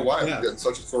 Perfect. I don't know why I'm getting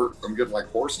such a sort. I'm getting like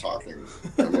horse talking.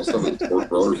 I must have a sore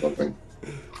throat or something.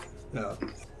 No,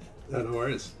 no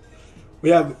worries. We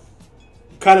have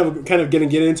kind of going to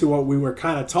get into what we were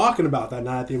kind of talking about that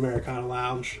night at the Americana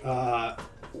Lounge.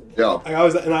 Yeah. I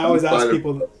always ask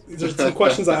people. There's some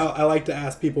questions I like to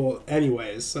ask people,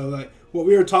 anyways. So like, what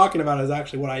we were talking about is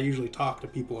actually what I usually talk to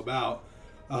people about.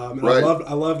 And right.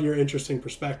 I loved your interesting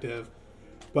perspective.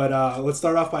 But let's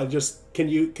start off by just can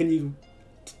you,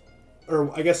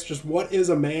 or I guess just what is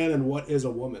a man and what is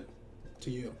a woman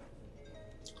to you?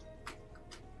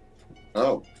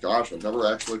 Oh gosh, I've never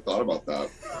actually thought about that.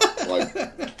 Like,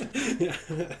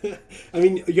 yeah. I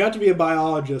mean, you have to be a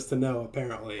biologist to know,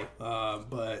 apparently.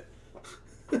 But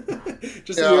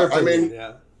just in your opinion,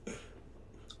 yeah.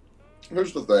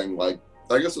 Here's the thing. Like,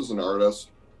 I guess as an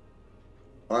artist,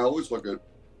 I always look at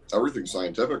everything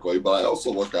scientifically, but I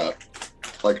also look at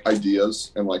like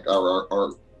ideas and like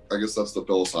our I guess that's the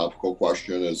philosophical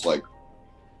question is like,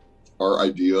 are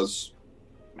ideas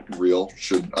real?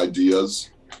 Should ideas,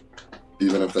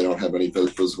 even if they don't have any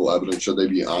physical evidence, should they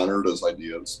be honored as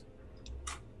ideas?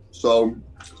 So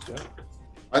yeah.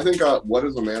 I think what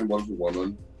is a man, what is a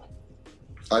woman?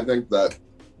 I think that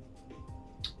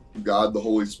God, the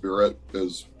Holy Spirit,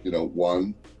 is,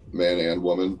 one, man and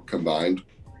woman combined.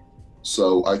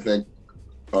 So I think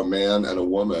a man and a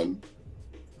woman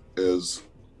is,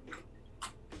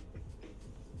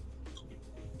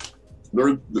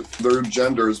 they're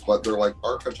genders, but they're like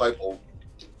archetypal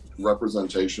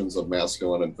representations of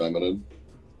masculine and feminine.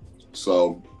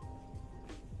 So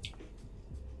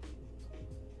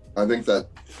I think that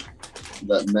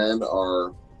men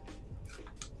are,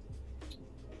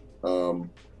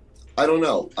 I don't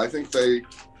know. I think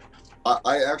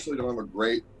I actually don't have a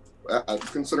great,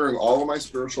 considering all of my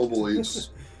spiritual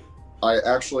beliefs, I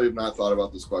actually have not thought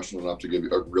about this question enough to give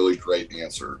you a really great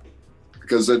answer.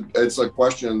 Because it's a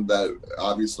question that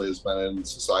obviously has been in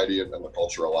society and in the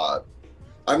culture a lot.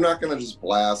 I'm not going to just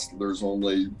blast there's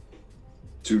only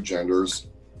two genders,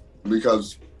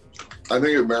 because I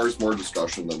think it merits more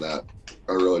discussion than that.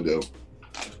 I really do.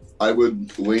 I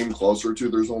would lean closer to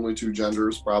there's only two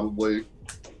genders probably,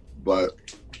 but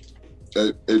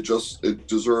it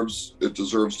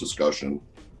deserves discussion.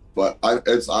 But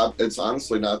it's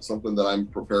honestly not something that I'm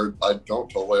prepared. I don't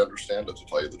totally understand it, to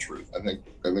tell you the truth. I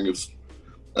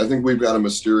think we've got a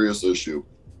mysterious issue.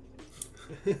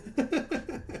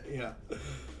 Yeah,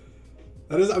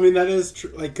 that is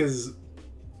true. Like, because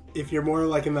if you're more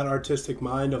like in that artistic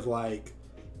mind of like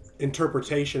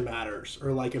interpretation matters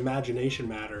or like imagination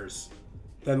matters,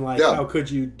 then like how could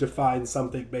you define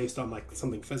something based on like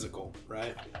something physical,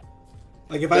 right?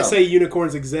 Like if I say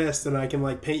unicorns exist and I can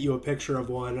like paint you a picture of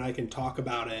one and I can talk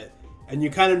about it and you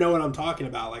kind of know what I'm talking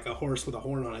about, like a horse with a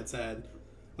horn on its head.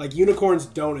 Like unicorns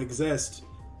don't exist,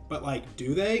 but like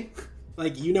do they?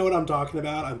 Like, you know what I'm talking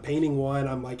about. I'm painting one.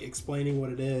 I'm like explaining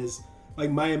what it is. Like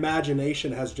my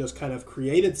imagination has just kind of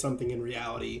created something in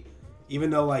reality, even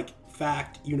though like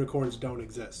fact unicorns don't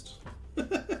exist.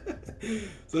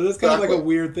 So that's kind of like a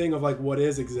weird thing of like what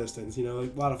is existence, you know?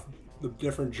 Like a lot of the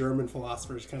different German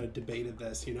philosophers kind of debated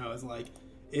this, you know, is like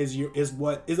is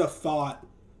a thought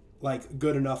like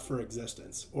good enough for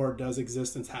existence, or does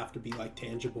existence have to be like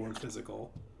tangible and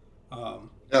physical?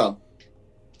 Yeah.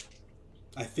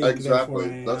 I think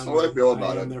exactly. That's how I feel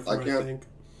about it.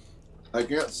 I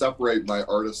can't separate my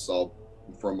artist self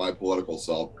from my political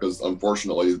self because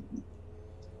unfortunately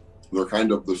they're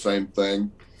kind of the same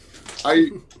thing. I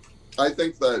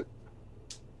think that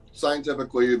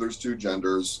scientifically there's two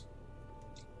genders.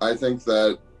 I think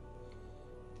that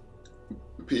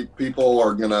people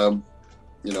are gonna,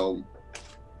 you know,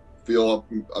 feel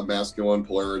a masculine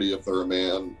polarity if they're a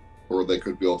man, or they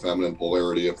could feel a feminine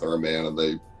polarity if they're a man and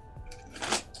they,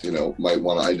 you know, might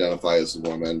want to identify as a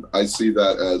woman. I see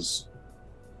that as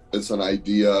it's an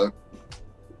idea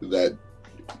that,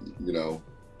 you know,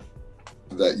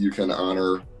 that you can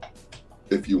honor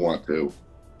if you want to.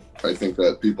 I think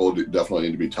that people definitely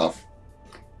need to be tough,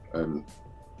 and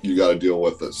you got to deal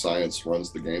with that science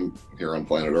runs the game here on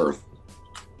planet Earth.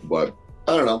 But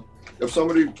I don't know, if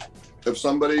somebody,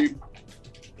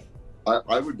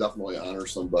 I would definitely honor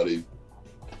somebody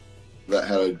that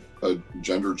had a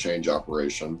gender change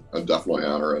operation. I'd definitely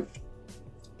honor it.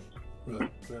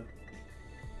 Right.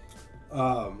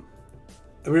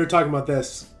 And we were talking about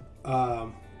this.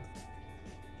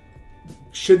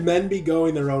 Should men be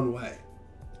going their own way?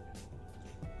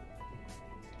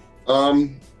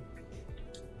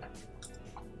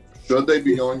 Should they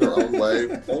be going their own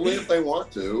way? Only if they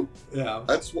want to. Yeah.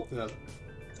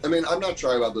 I mean, I'm not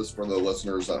shy about this for the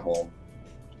listeners at home.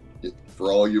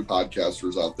 For all you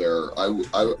podcasters out there,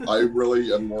 I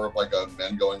really am more of like a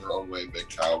men going their own way, big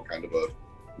cow kind of a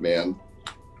man.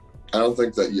 I don't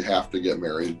think that you have to get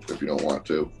married if you don't want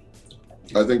to.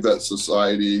 I think that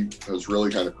society has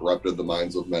really kind of corrupted the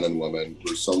minds of men and women.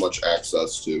 There's so much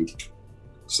access to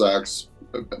sex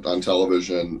on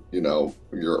television, you know,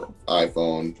 your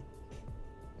iPhone,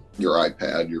 your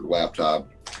iPad, your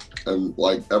laptop, and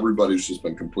like everybody's just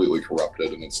been completely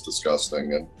corrupted, and it's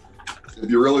disgusting. And if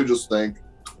you really just think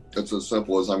it's as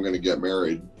simple as I'm going to get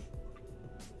married,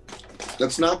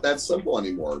 it's not that simple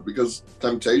anymore, because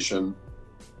temptation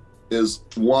is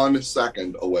 1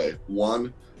 second away,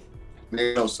 1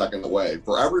 nanosecond away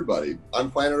for everybody on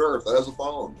planet Earth that has a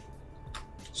phone.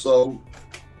 So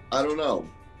I don't know.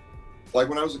 Like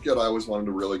when I was a kid, I always wanted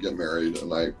to really get married,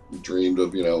 and I dreamed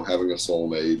of, you know, having a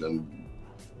soulmate and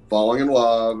falling in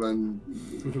love and,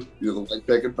 you know, like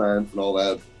picket fence and all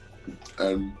that.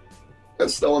 And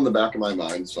it's still in the back of my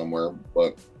mind somewhere,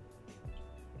 but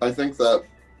I think that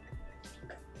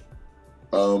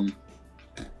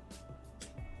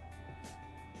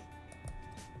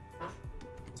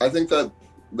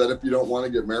that if you don't want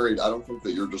to get married, I don't think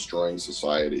that you're destroying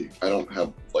society. I don't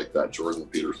have like that Jordan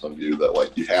Peterson view that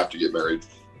like you have to get married,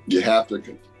 you have to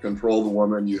control the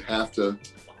woman, you have to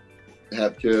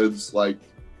have kids. Like,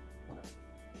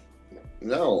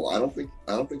 no, I don't think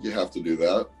you have to do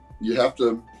that. You have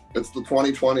to. It's the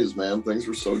 2020s, man. Things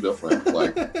are so different.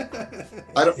 Like,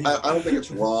 I don't think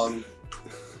it's wrong.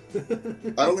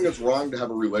 I don't think it's wrong to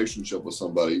have a relationship with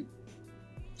somebody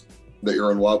that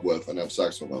you're in love with and have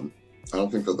sex with them. I don't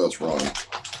think that that's wrong.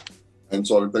 And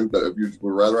so I think that if you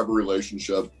would rather have a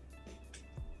relationship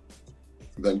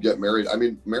than get married, I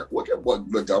mean, look at what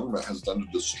the government has done to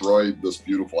destroy this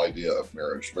beautiful idea of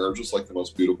marriage. Marriage is like the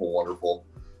most beautiful, wonderful,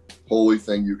 holy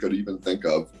thing you could even think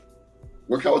of.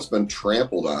 Look how it's been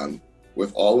trampled on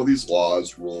with all of these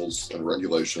laws, rules, and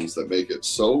regulations that make it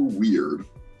so weird.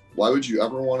 Why would you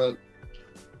ever want to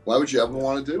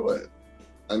do it?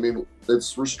 I mean,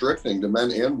 it's restricting to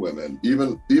men and women.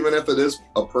 Even if it is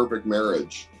a perfect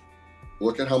marriage,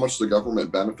 look at how much the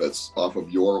government benefits off of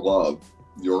your love,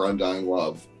 your undying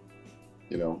love,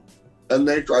 you know. And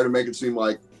they try to make it seem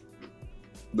like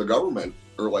the government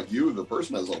or like you, the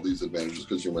person has all these advantages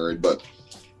because you're married, but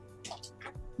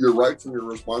your rights and your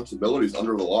responsibilities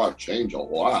under the law change a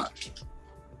lot.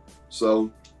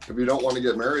 So if you don't want to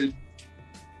get married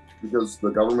because the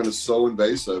government is so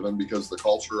invasive and because the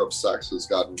culture of sex has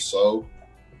gotten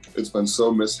it's been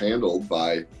so mishandled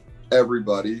by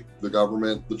everybody, the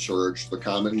government, the church, the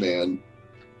common man,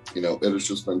 it has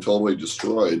just been totally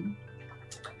destroyed.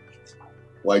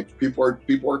 Like people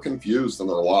are confused and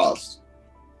they're lost.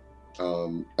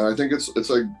 And I think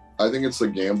it's a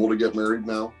gamble to get married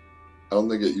now. I don't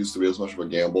think it used to be as much of a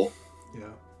gamble.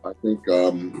 Yeah. I think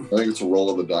it's a roll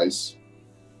of the dice.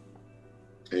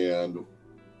 And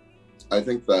I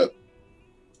think that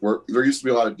there used to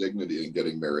be a lot of dignity in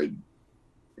getting married.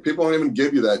 People don't even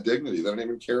give you that dignity. They don't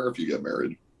even care if you get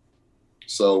married.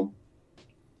 So,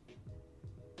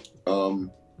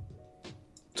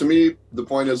 to me, the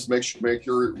point is make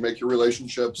your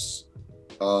relationships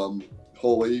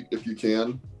holy if you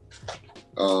can.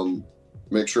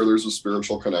 Make sure there's a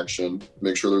spiritual connection.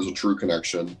 Make sure there's a true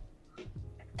connection.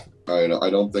 I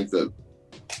don't think that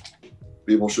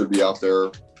people should be out there.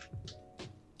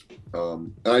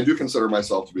 And I do consider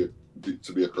myself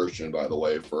to be a Christian, by the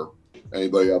way, for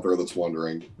anybody out there that's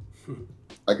wondering.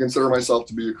 I consider myself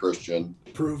to be a Christian.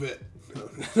 Prove it.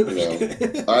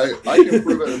 I can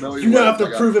prove it in a million ways. You don't have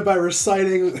to prove it by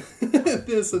reciting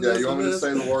this and this. Yeah, you want me to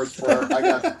say the Lord's Prayer? I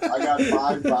got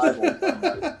 5 Bibles on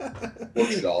my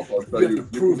bookshelf. I'll show you.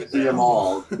 You can see them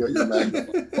all. Get your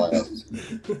magnifying glass.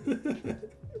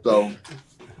 So,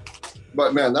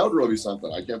 but man, that would really be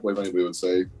something. I can't believe anybody would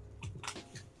say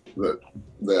that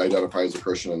they identify as a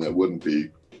Christian and it wouldn't be.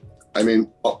 I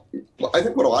mean, I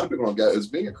think what a lot of people don't get is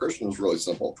being a Christian is really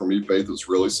simple. For me, faith is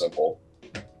really simple.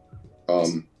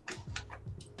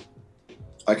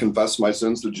 I confess my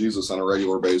sins to Jesus on a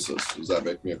regular basis. Does that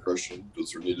make me a Christian?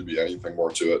 Does there need to be anything more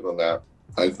to it than that?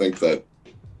 I think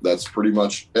that's pretty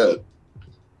much it.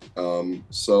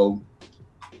 So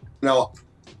now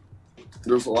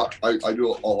there's a lot, I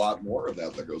do a lot more of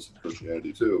that goes with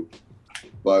Christianity too.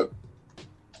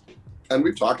 And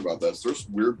we've talked about this, there's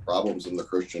weird problems in the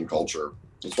Christian culture.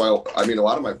 That's why, a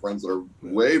lot of my friends that are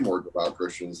way more devout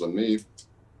Christians than me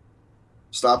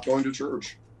stopped going to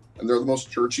church. And they're the most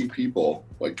churchy people.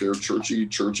 Like they're churchy.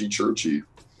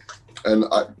 And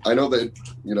I know that,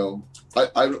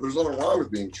 there's nothing wrong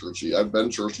with being churchy. I've been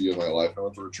churchy in my life. I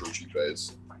went through a churchy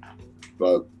phase.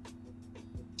 But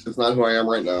it's not who I am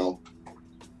right now.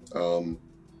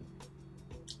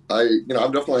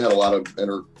 I've definitely had a lot of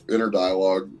inner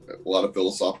dialogue, a lot of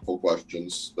philosophical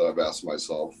questions that I've asked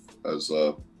myself as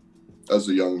a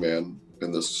young man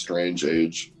in this strange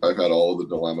age. I've had all of the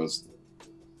dilemmas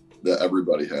that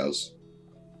everybody has.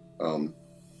 But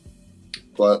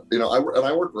I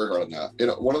work very hard on that.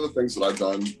 One of the things that I've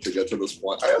done to get to this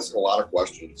point, I ask a lot of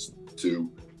questions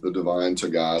to the divine, to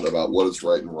God, about what is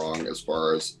right and wrong as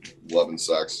far as love and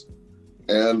sex.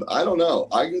 And I don't know,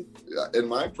 I get, in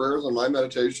my prayers and my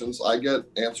meditations, I get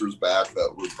answers back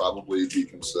that would probably be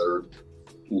considered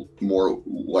more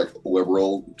like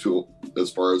liberal to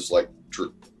as far as like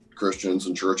Christians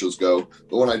and churches go.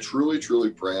 But when I truly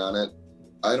pray on it,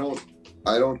 I don't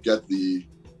get the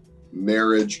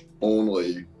marriage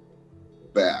only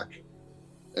back.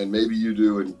 And maybe you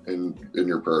do in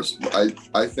your prayers.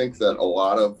 I think that a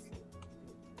lot of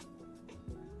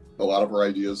our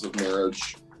ideas of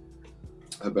marriage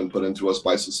have been put into us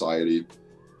by society,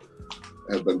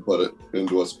 have been put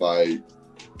into us by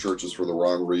churches for the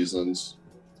wrong reasons.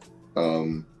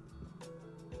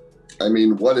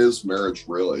 What is marriage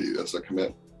really? It's a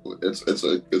commitment.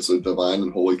 It's a divine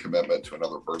and holy commitment to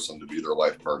another person to be their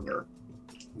life partner.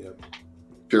 Yep.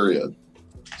 Period.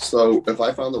 So if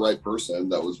I found the right person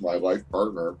that was my life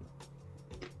partner,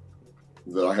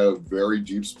 that I had a very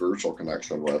deep spiritual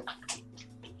connection with,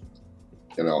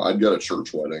 I'd get a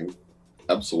church wedding.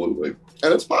 Absolutely.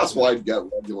 And it's possible I'd get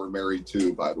regular married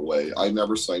too, by the way. I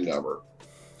never say never.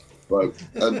 But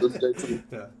at this stage,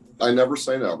 I never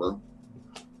say never.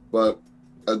 But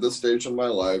at this stage in my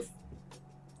life,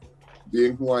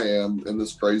 being who I am in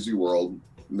this crazy world,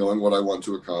 knowing what I want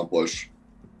to accomplish,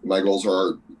 my goals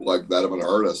are like that of an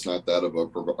artist, not that of a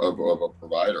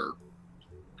provider.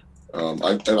 And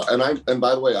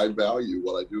by the way, I value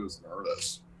what I do as an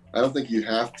artist. I don't think you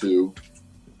have to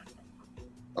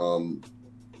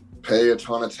pay a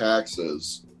ton of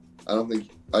taxes.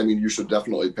 You should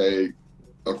definitely pay,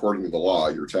 according to the law,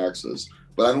 your taxes.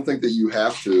 But I don't think that you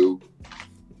have to,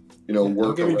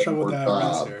 work a regular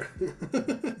job.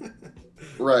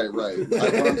 Right.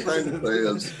 What I'm trying to say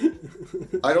is,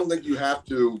 I don't think you have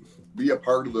to be a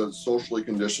part of the socially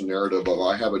conditioned narrative of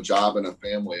I have a job and a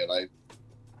family and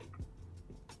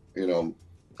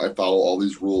I follow all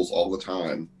these rules all the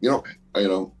time.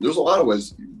 There's a lot of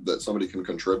ways that somebody can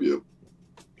contribute.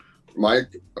 My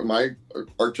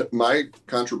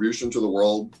contribution to the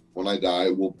world when I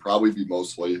die will probably be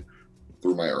mostly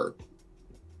through my art.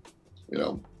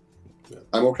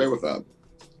 I'm okay with that.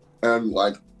 And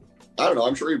like, I don't know,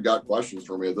 I'm sure you've got questions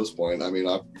for me at this point. I mean,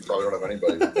 you probably don't have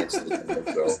anybody next to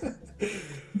the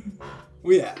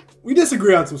Well, yeah, we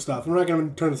disagree on some stuff. We're not going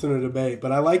to turn this into a debate,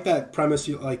 but I like that premise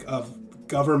of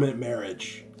government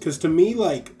marriage, because to me,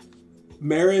 like,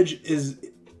 marriage is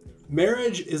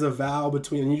a vow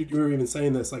between, and you were even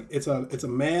saying this, like, it's a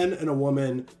man and a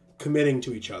woman committing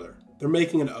to each other. They're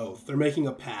making an oath. They're making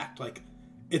a pact. Like,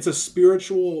 it's a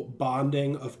spiritual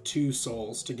bonding of two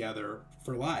souls together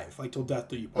for life, like till death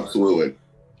do you part. Absolutely.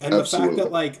 And the fact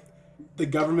that, like, the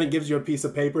government gives you a piece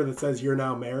of paper that says you're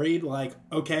now married, like,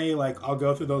 okay, like, I'll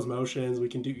go through those motions. You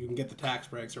can get the tax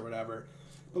breaks or whatever.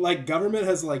 But, like, government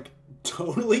has, like,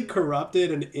 totally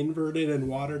corrupted and inverted and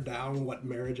watered down what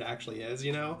marriage actually is,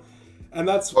 And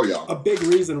that's a big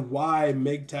reason why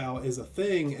MGTOW is a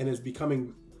thing and is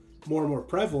becoming more and more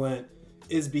prevalent,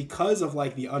 is because of,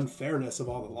 like, the unfairness of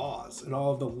all the laws and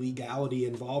all of the legality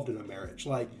involved in a marriage.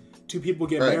 Like, two people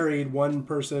get married, one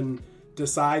person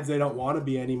decides they don't want to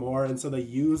be anymore, and so they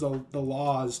use the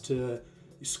laws to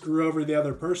screw over the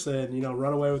other person,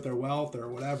 run away with their wealth or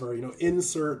whatever,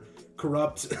 insert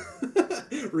corrupt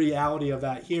reality of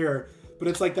that here. But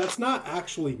it's like, that's not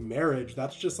actually marriage.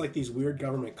 That's just like these weird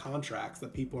government contracts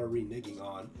that people are reneging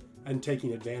on and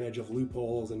taking advantage of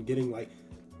loopholes and getting, like,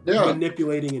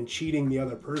 manipulating and cheating the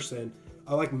other person.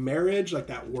 Like, marriage, like,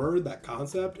 that word, that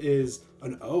concept is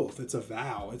an oath. It's a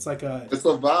vow. It's a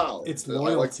vow. It's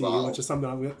loyalty, which is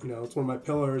something it's one of my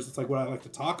pillars. It's like what I like to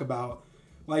talk about.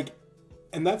 Like,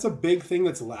 and that's a big thing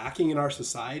that's lacking in our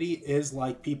society, is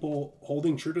like people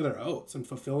holding true to their oaths and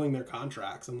fulfilling their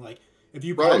contracts. And like, if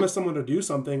you promise someone to do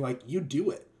something, like, you do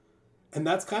it. And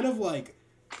that's kind of like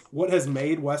what has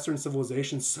made Western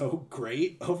civilization so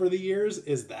great over the years,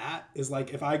 is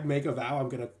like, if I make a vow, I'm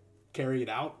going to carry it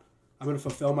out. I'm going to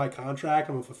fulfill my contract.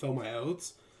 I'm going to fulfill my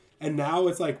oaths. And now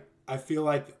it's like, I feel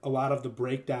like a lot of the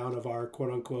breakdown of our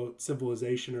quote unquote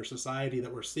civilization or society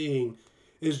that we're seeing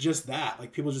is just that.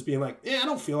 Like, people just being like, I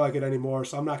don't feel like it anymore,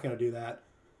 so I'm not going to do that.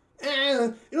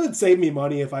 It would save me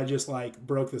money if I just, like,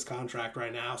 broke this contract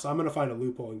right now, so I'm going to find a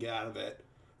loophole and get out of it.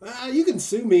 You can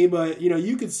sue me, but,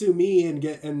 you could sue me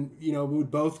and we would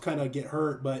both kind of get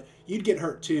hurt, but you'd get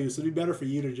hurt too. So it'd be better for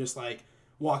you to just, like,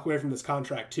 walk away from this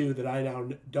contract too that I now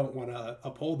don't want to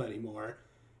uphold anymore.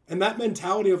 And that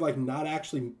mentality of, like, not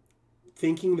actually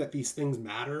thinking that these things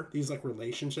matter, these, like,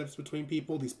 relationships between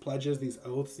people, these pledges, these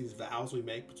oaths, these vows we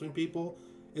make between people,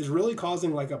 is really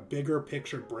causing, like, a bigger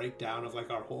picture breakdown of,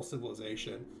 like, our whole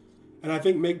civilization. And I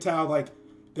think MGTOW, like,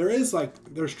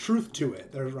 there's truth to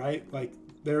it.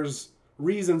 There's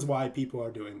reasons why people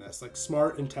are doing this. Like,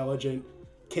 smart, intelligent,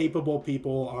 capable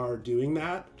people are doing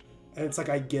that. And it's like,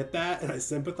 I get that and I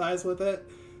sympathize with it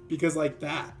because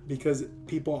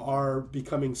people are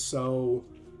becoming so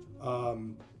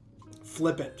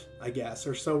flippant, I guess,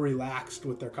 or so relaxed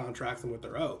with their contracts and with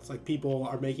their oaths. Like, people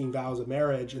are making vows of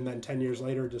marriage and then 10 years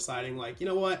later deciding, like, you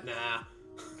know what? Nah.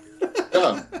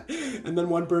 Yeah. And then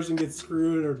one person gets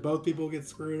screwed or both people get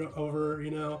screwed over,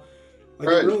 Like,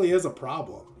 it really is a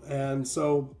problem. And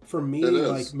so for me,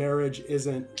 like, marriage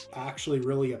isn't actually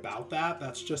really about that.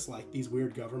 That's just, like, these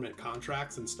weird government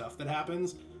contracts and stuff that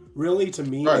happens. Really, to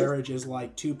me, marriage is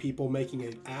like two people making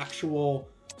an actual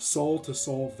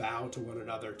soul-to-soul vow to one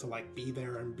another to, like, be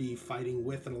there and be fighting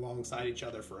with and alongside each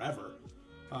other forever.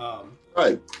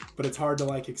 But it's hard to,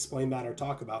 like, explain that or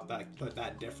talk about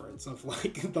that difference of,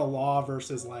 like, the law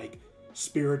versus, like,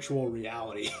 spiritual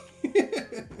reality.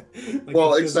 Like,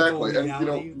 well, exactly.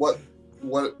 Reality. And what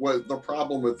the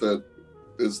problem with it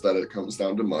is that it comes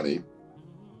down to money,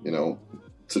 to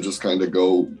just kind of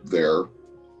go there.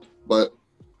 But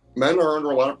men are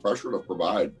under a lot of pressure to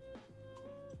provide.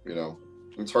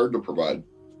 It's hard to provide.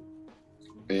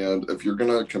 And if you're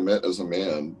going to commit as a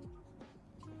man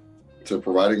to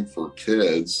providing for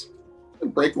kids,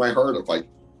 it'd break my heart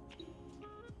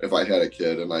if I had a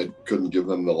kid and I couldn't give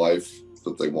them the life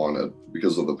that they wanted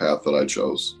because of the path that I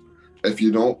chose. If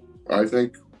you don't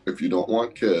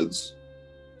want kids,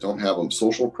 don't have them.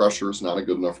 Social pressure is not a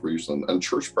good enough reason, and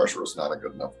church pressure is not a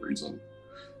good enough reason.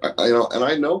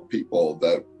 I know people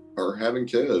that are having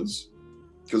kids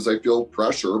because they feel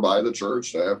pressure by the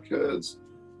church to have kids.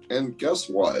 And guess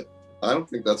what? I don't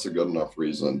think that's a good enough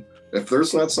reason. If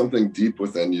there's not something deep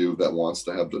within you that wants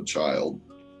to have the child,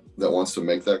 that wants to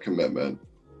make that commitment,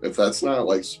 if that's not,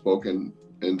 like, spoken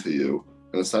into you,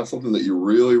 and it's not something that you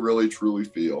really, really, truly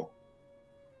feel,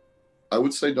 I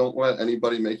would say don't let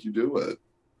anybody make you do it.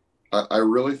 I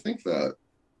really think that.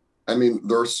 I mean,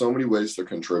 there are so many ways to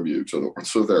contribute to the.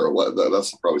 So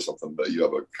that's probably something that you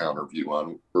have a counter view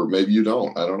on, or maybe you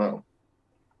don't. I don't know.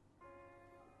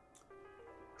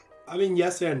 I mean,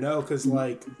 yes and no, because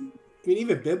like, I mean,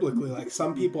 even biblically, like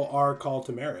some people are called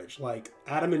to marriage. Like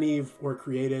Adam and Eve were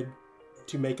created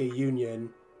to make a union,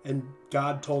 and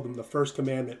God told them the first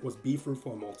commandment was be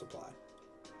fruitful and multiply.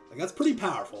 Like that's pretty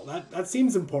powerful. That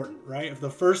seems important, right? If the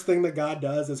first thing that God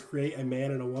does is create a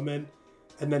man and a woman,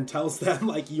 and then tells them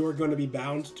like you are going to be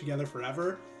bound together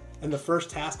forever, and the first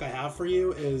task I have for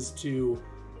you is to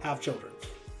have children.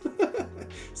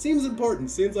 Seems important.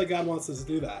 Seems like God wants us to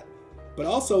do that. But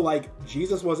also, like,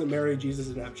 Jesus wasn't married, Jesus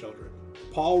didn't have children.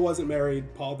 Paul wasn't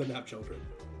married, Paul didn't have children.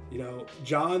 You know,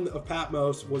 John of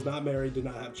Patmos was not married, did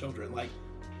not have children. Like,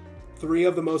 three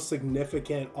of the most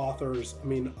significant authors, I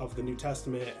mean, of the New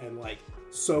Testament, and like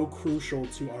so crucial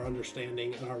to our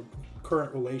understanding and our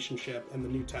current relationship in the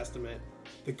New Testament.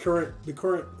 The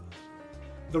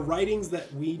writings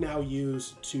that we now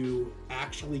use to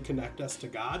actually connect us to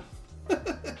God,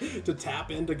 to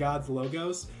tap into God's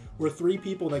logos, were three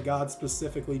people that God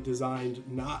specifically designed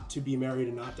not to be married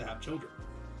and not to have children.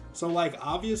 So like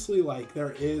obviously like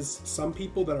there is some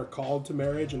people that are called to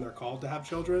marriage and they're called to have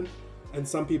children, and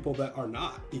some people that are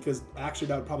not, because actually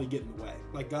that would probably get in the way.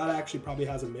 Like God actually probably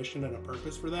has a mission and a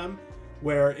purpose for them,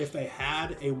 where if they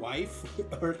had a wife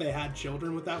or if they had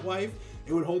children with that wife,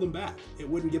 it would hold them back. It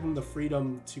wouldn't give them the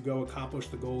freedom to go accomplish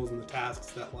the goals and the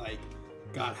tasks that like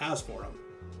God has for them.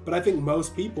 But I think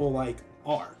most people like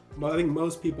are. I think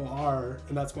most people are,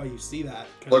 and that's why you see that.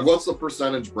 Like, what's the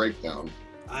percentage breakdown?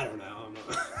 I don't know.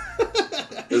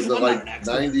 Is it like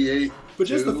 98? But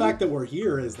just the fact that we're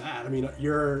here is that. I mean,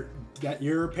 your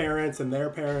parents and their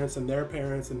parents and their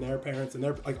parents and their parents and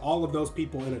their, like all of those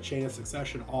people in a chain of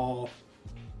succession, all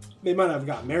they might have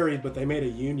got married, but they made a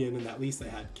union and at least they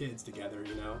had kids together,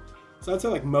 you know. So I'd say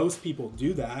like most people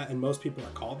do that, and most people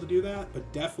are called to do that,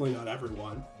 but definitely not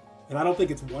everyone. And I don't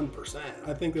think it's 1%.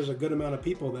 I think there's a good amount of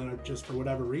people that are just, for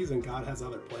whatever reason, God has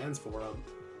other plans for them.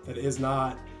 That is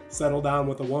not settle down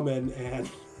with a woman and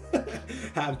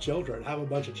have children, have a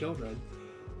bunch of children.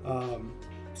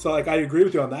 So like I agree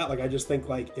with you on that. Like I just think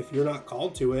like if you're not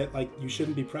called to it, like you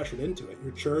shouldn't be pressured into it.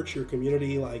 Your church, your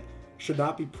community, like should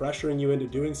not be pressuring you into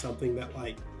doing something that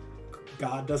like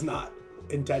God does not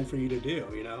intend for you to do,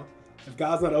 you know? If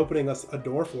God's not opening us a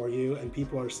door for you and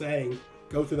people are saying,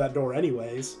 go through that door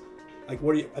anyways, like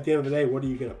what are you, at the end of the day, what are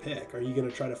you going to pick? Are you going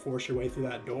to try to force your way through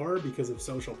that door because of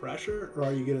social pressure? Or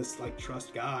are you going to like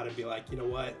trust God and be like, you know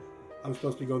what? I'm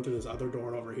supposed to be going through this other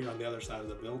door over here on the other side of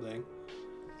the building.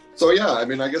 So yeah, I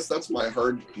mean, I guess that's my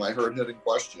hard hitting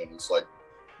question. It's like,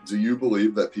 do you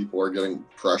believe that people are getting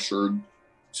pressured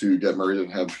to get married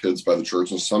and have kids by the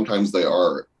church? And sometimes they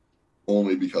are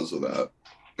only because of that.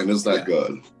 And is that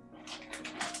good?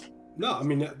 No, I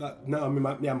mean,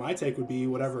 my take would be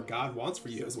whatever God wants for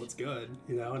you is what's good,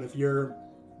 you know. And if you're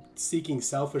seeking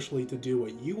selfishly to do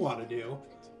what you want to do,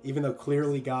 even though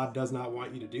clearly God does not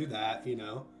want you to do that, you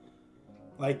know,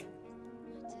 like,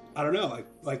 I don't know,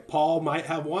 like Paul might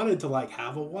have wanted to like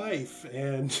have a wife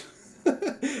and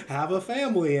have a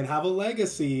family and have a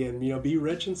legacy and, you know, be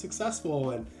rich and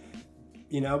successful and,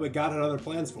 you know, but God had other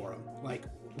plans for him, like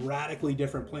radically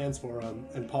different plans for him.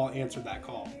 And Paul answered that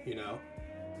call, you know.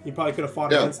 He probably could have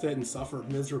fought against it and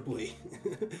suffered miserably.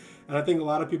 And I think a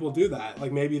lot of people do that.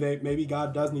 Like maybe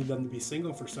God does need them to be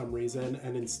single for some reason,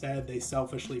 and instead they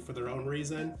selfishly, for their own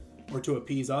reason or to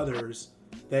appease others,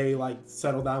 they like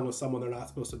settle down with someone they're not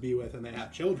supposed to be with and they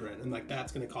have children. And like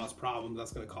that's going to cause problems.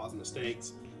 That's going to cause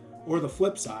mistakes. Or the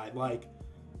flip side, like,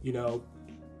 you know,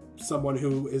 someone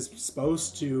who is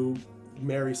supposed to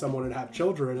marry someone and have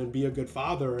children and be a good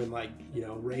father and like, you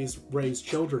know, raise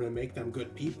children and make them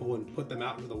good people and put them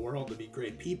out into the world to be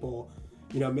great people,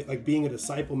 you know, like being a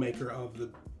disciple maker of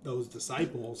those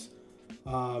disciples.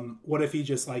 What if he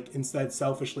just like instead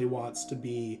selfishly wants to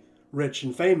be rich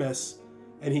and famous,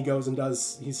 and he goes and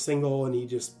he's single and he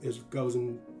just goes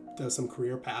and does some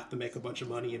career path to make a bunch of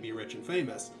money and be rich and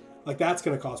famous? Like that's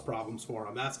going to cause problems for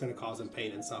him. That's going to cause him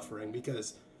pain and suffering,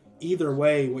 because either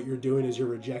way, what you're doing is you're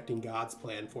rejecting God's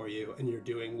plan for you, and you're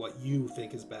doing what you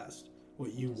think is best,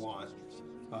 what you want.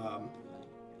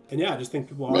 And yeah, I just think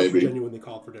people are genuinely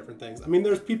called for different things. I mean,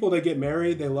 there's people that get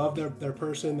married, they love their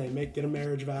person, they get a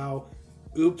marriage vow.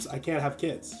 Oops, I can't have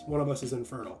kids. One of us is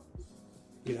infertile.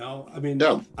 You know, I mean,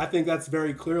 I think that's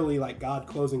very clearly like God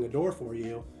closing a door for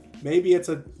you. Maybe it's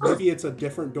a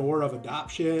different door of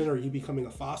adoption, or you becoming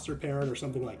a foster parent or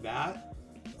something like that.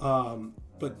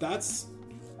 But that's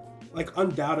like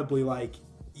undoubtedly like,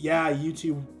 yeah, you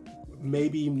two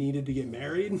maybe you needed to get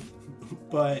married,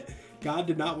 but God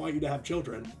did not want you to have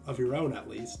children of your own, at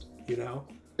least, you know?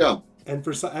 Yeah. And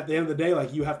at the end of the day,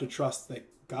 like, you have to trust that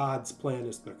God's plan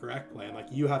is the correct plan. Like,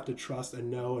 you have to trust and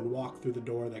know and walk through the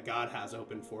door that God has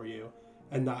open for you,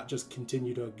 and not just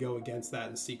continue to go against that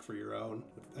and seek for your own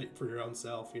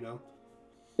self, you know?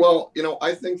 Well,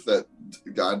 I think that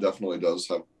God definitely does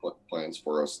have plans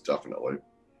for us, definitely.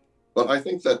 But I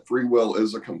think that free will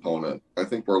is a component. I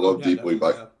think we're loved deeply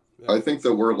by, I think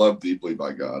that we're loved deeply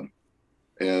by God.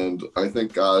 And I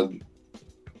think God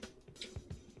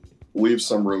leaves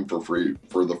some room for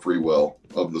the free will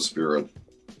of the Spirit.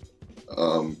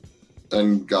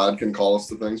 And God can call us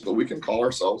to things, but we can call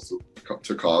ourselves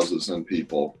to causes and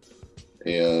people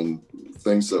and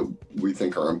things that we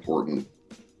think are important.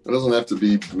 It doesn't have to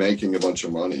be making a bunch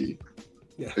of money.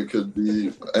 Yeah. It could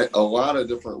be a lot of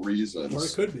different reasons. Or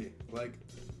it could be like,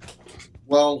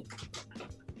 well,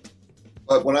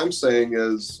 but what I'm saying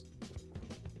is,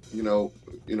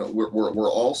 we're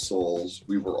all souls.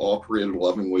 We were all created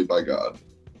lovingly by God,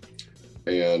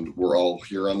 and we're all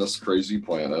here on this crazy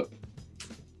planet.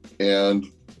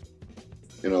 And,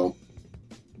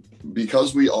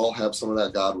 because we all have some of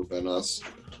that God within us,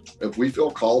 if we feel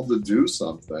called to do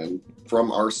something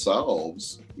from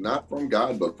ourselves, not from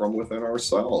God, but from within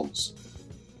ourselves,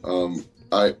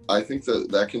 I think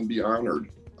that can be honored.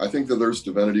 I think that there's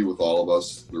divinity with all of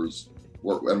us.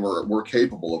 We're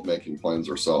capable of making plans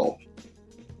ourselves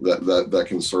that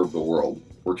can serve the world.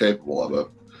 We're capable of it.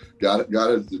 God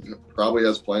probably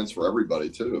has plans for everybody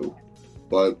too,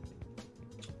 but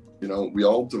we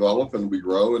all develop and we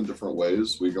grow in different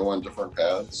ways. We go on different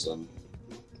paths, and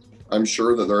I'm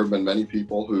sure that there have been many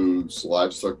people whose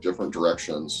lives took different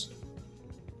directions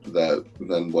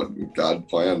than what God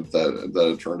planned, that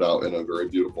it turned out in a very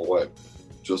beautiful way,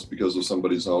 just because of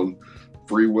somebody's own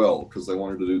free will, because they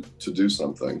wanted to do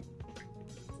something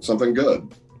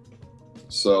good.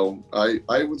 So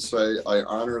I would say I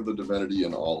honor the divinity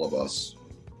in all of us.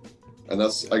 And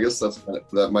I guess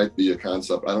that might be a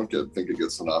concept. I don't think it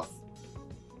gets enough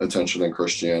attention in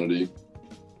Christianity,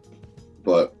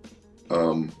 but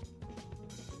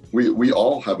we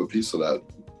all have a piece of that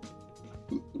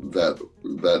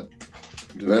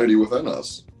divinity within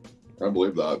us. I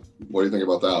believe that. What do you think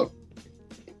about that?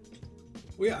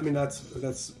 Well, yeah, I mean,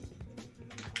 that's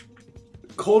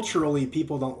culturally,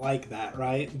 people don't like that,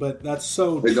 right? But that's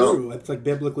so true. It's like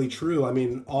biblically true. I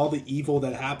mean, all the evil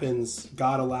that happens,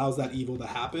 God allows that evil to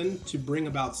happen to bring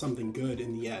about something good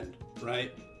in the end,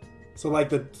 right? So like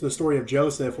the story of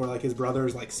Joseph, where like his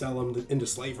brothers like sell him into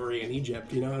slavery in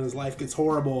Egypt, and his life gets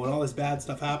horrible and all this bad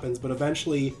stuff happens, but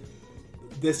eventually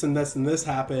this and this and this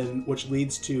happen, which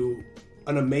leads to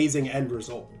an amazing end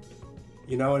result,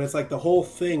 and it's like the whole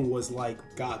thing was like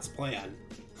God's plan.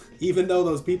 Even though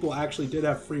those people actually did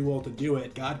have free will to do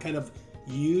it, God kind of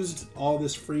used all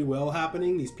this free will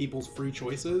happening, these people's free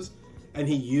choices, and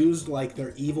he used like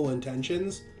their evil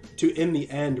intentions to, in the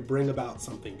end, bring about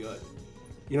something good.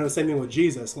 The same thing with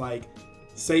Jesus. Like,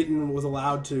 Satan was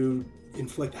allowed to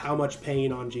inflict how much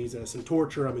pain on Jesus and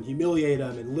torture him and humiliate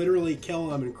him and literally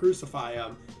kill him and crucify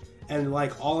him. And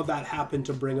like all of that happened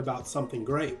to bring about something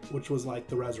great, which was like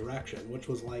the resurrection, which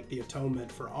was like the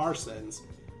atonement for our sins,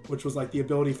 which was like the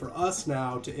ability for us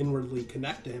now to inwardly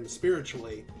connect to him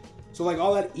spiritually. So like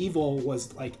all that evil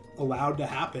was like allowed to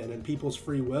happen, and people's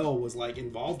free will was like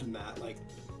involved in that. Like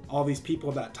all these people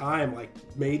at that time like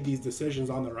made these decisions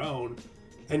on their own,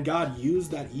 and God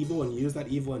used that evil and used that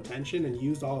evil intention and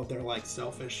used all of their like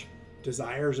selfish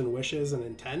desires and wishes and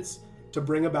intents to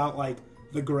bring about like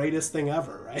the greatest thing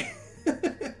ever, right?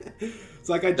 It's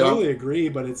like I totally agree,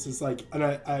 but it's just like, and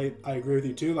I agree with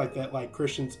you too, like that like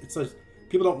Christians, it's like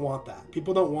people don't want that.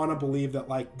 People don't want to believe that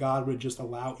like God would just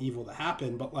allow evil to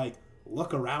happen, but like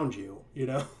look around you,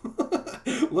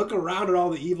 look around at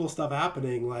all the evil stuff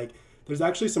happening. Like there's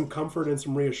actually some comfort and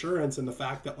some reassurance in the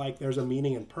fact that like there's a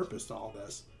meaning and purpose to all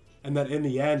this, and that in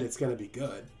the end it's going to be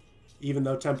good, even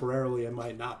though temporarily it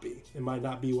might not be. It might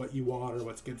not be what you want or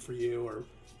what's good for you, or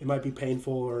it might be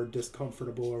painful or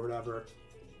discomfortable or whatever.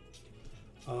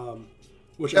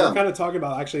 Which we're kind of talking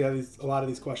about. Actually, I have a lot of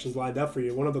these questions lined up for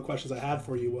you. One of the questions I had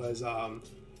for you was,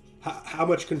 how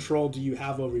much control do you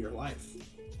have over your life?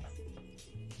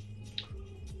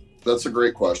 That's a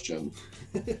great question.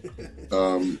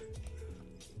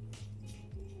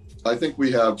 I think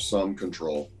we have some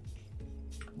control,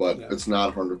 but it's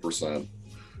not 100%.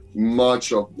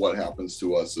 Much of what happens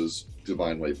to us is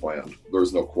divinely planned.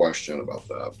 There's no question about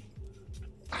that.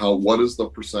 What is the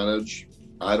percentage?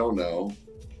 I don't know.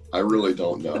 I really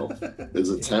don't know. Is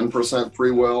it 10%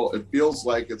 free will? It feels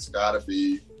like it's got to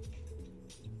be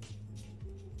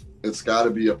It's got to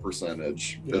be a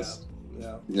percentage. Yeah.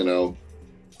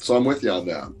 So I'm with you on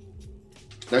that.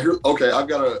 Now here, okay, I've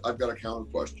got a counter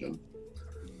question.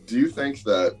 Do you think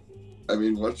that, I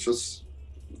mean, let's just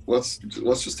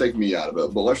take me out of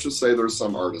it, but let's just say there's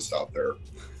some artist out there.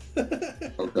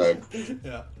 Okay.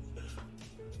 Yeah.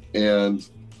 And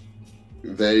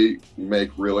they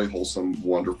make really wholesome,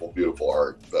 wonderful, beautiful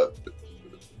art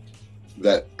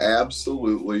that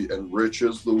absolutely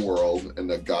enriches the world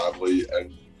in a godly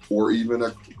or even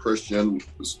a Christian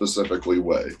specifically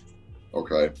way.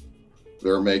 Okay.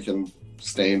 They're making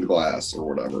stained glass or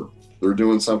whatever. They're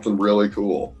doing something really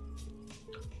cool,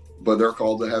 but they're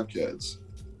called to have kids,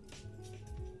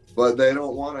 but they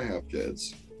don't want to have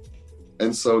kids.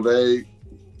 And so they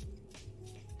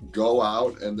go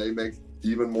out and they make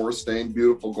even more stained,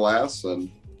 beautiful glass,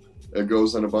 and it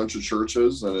goes in a bunch of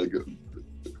churches, and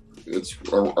it's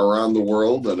around the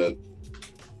world, and it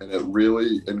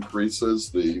really increases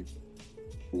the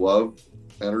love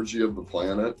energy of the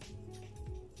planet.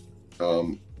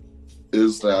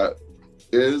 Is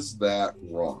that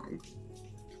wrong?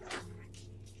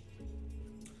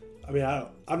 I mean,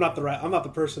 I'm not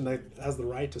the person that has the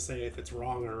right to say if it's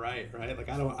wrong or right? Like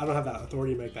I don't have that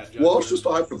authority to make that judgment. Well, it's just a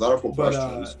hypothetical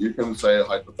question. You can say it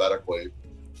hypothetically.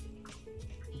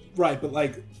 Right, but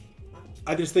like,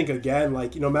 I just think again,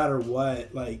 like, no matter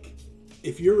what, like,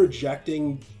 if you're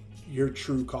rejecting your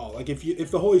true call, like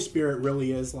if the Holy Spirit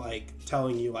really is like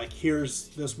telling you, like, here's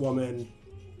this woman,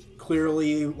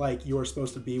 clearly, like, you are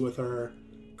supposed to be with her,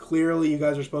 clearly you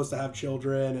guys are supposed to have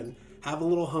children and have a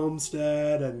little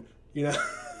homestead and,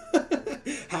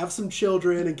 have some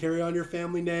children and carry on your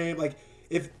family name. Like,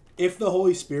 if the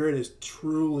Holy Spirit is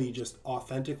truly just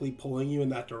authentically pulling you in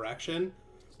that direction,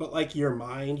 but like your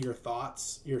mind, your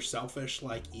thoughts, your selfish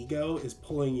like ego is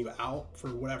pulling you out for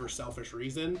whatever selfish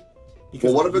reason.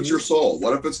 Well, what if it's your soul?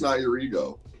 What if it's not your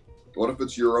ego? What if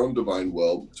it's your own divine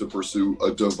will to pursue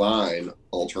a divine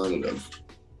alternative?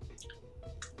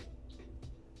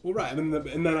 Well, right.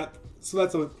 So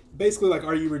that's basically like,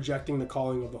 are you rejecting the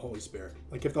calling of the Holy Spirit?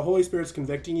 Like, if the Holy Spirit's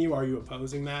convicting you, are you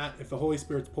opposing that? If the Holy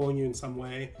Spirit's pulling you in some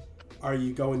way, are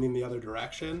you going in the other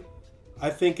direction? I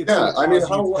think it's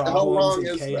how long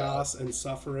is chaos and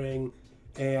suffering,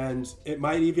 and it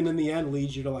might even in the end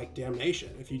lead you to like damnation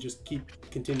if you just keep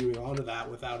continuing on to that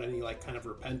without any like kind of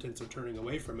repentance or turning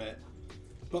away from it.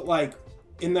 But like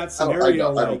in that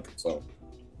scenario,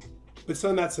 but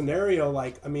in that scenario,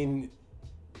 like, I mean,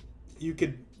 you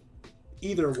could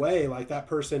either way, like that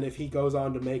person, if he goes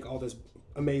on to make all this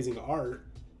amazing art,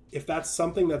 if that's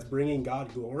something that's bringing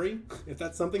God glory, if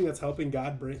that's something that's helping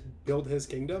God build his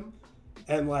kingdom,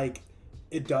 and like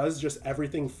it does just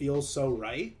everything feels so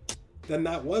right, then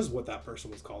that was what that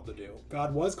person was called to do.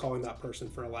 God was calling that person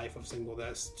for a life of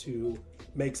singleness to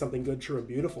make something good, true, and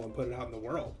beautiful and put it out in the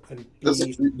world. And do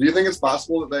you think it's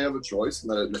possible that they have a choice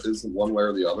and that it isn't one way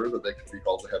or the other, that they could be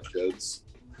called to have kids,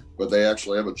 but they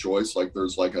actually have a choice? Like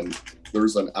there's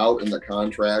an out in the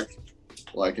contract,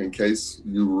 like in case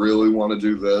you really want to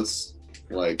do this,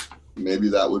 like maybe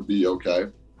that would be okay.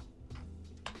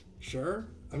 Sure.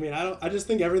 I mean, I just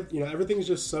think everything's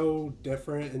just so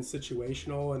different and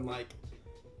situational, and like,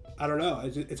 I don't know.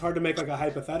 It's hard to make like a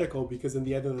hypothetical, because in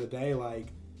the end of the day, like,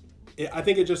 I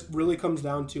think it just really comes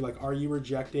down to like, are you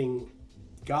rejecting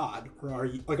God, or are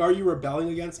you rebelling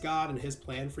against God and his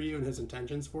plan for you and his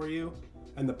intentions for you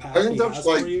and the path he has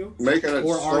for you? Making it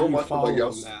or are so you much following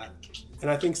of that? And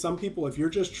I think some people, if you're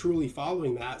just truly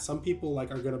following that, some people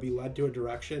like are going to be led to a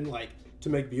direction like to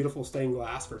make beautiful stained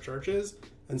glass for churches,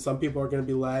 and some people are going to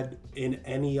be led in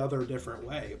any other different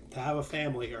way, to have a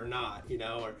family or not,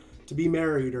 or to be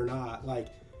married or not. Like,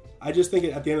 I just think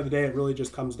at the end of the day, it really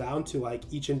just comes down to like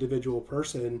each individual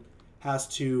person has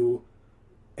to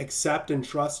accept and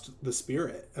trust the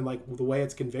Spirit and like the way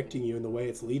it's convicting you and the way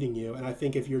it's leading you. And I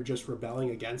think if you're just rebelling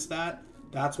against that,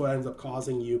 that's what ends up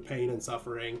causing you pain and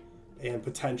suffering and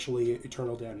potentially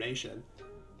eternal damnation.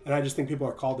 And I just think people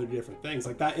are called to do different things.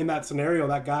 Like that, in that scenario,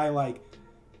 that guy, like,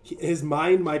 his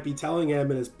mind might be telling him,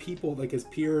 and his people, like his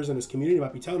peers and his community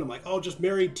might be telling him, like, oh, just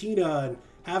marry Tina and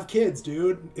have kids,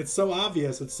 dude. It's so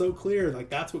obvious. It's so clear. Like,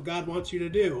 that's what God wants you to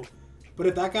do. But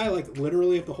if that guy, like,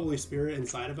 literally, if the Holy Spirit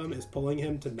inside of him is pulling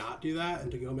him to not do that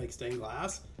and to go make stained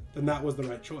glass, then that was the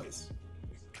right choice.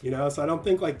 So I don't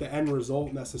think, like, the end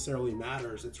result necessarily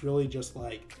matters. It's really just,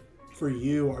 like, for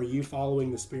you, are you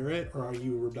following the Spirit or are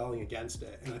you rebelling against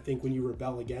it? And I think when you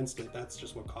rebel against it, that's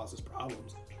just what causes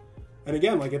problems. And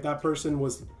again, like if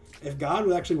if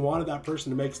God actually wanted that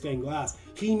person to make stained glass,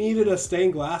 he needed a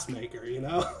stained glass maker,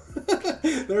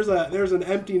 There's an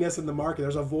emptiness in the market.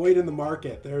 There's a void in the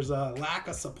market. There's a lack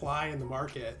of supply in the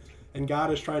market. And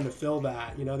God is trying to fill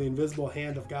that, the invisible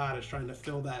hand of God is trying to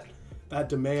fill that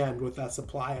demand with that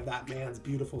supply of that man's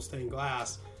beautiful stained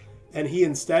glass. And he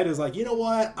instead is like, you know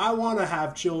what? I want to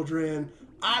have children.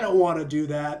 I don't want to do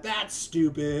that. That's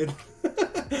stupid.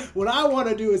 What I want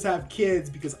to do is have kids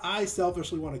because I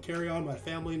selfishly want to carry on my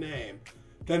family name.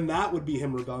 Then that would be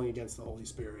him rebelling against the Holy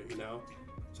Spirit,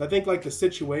 So I think like the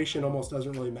situation almost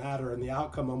doesn't really matter and the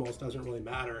outcome almost doesn't really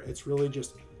matter. It's really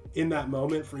just in that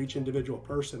moment for each individual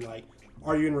person, like,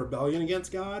 are you in rebellion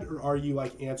against God or are you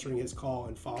like answering his call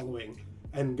and following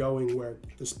and going where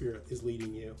the Spirit is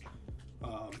leading you?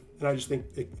 And I just think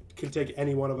it can take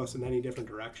any one of us in any different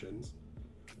directions.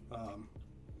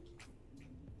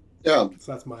 Yeah.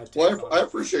 So that's my take. Well, I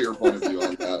appreciate your point of view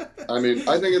on that. I mean,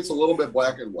 I think it's a little bit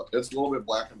black and white. It's a little bit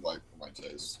black and white for my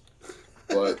taste.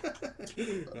 But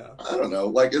yeah. I don't know.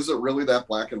 Like, is it really that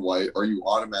black and white? Are you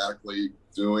automatically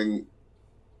doing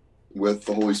with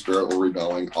the Holy Spirit or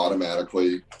rebelling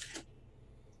automatically?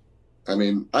 I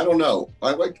mean, I don't know.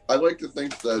 I like to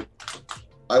think that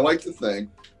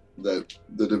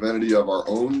the divinity of our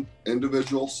own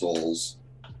individual souls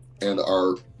and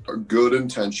our good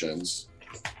intentions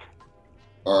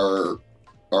are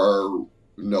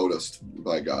noticed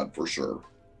by God for sure.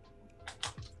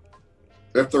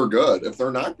 If they're good, if they're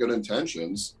not good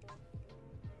intentions,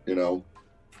 I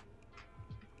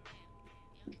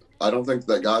don't think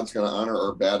that God's going to honor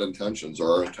our bad intentions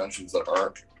or our intentions that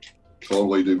aren't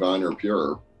totally divine or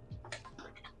pure.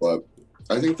 But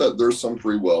I think that there's some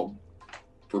free will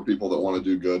for people that want to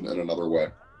do good in another way.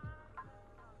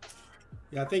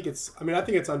 Yeah, I think it's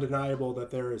undeniable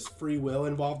that there is free will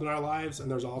involved in our lives,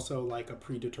 and there's also like a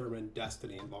predetermined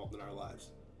destiny involved in our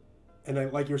lives.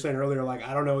 And like you were saying earlier, like,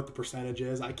 I don't know what the percentage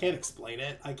is. I can't explain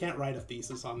it. I can't write a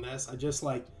thesis on this. I just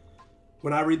like,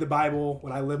 when I read the Bible,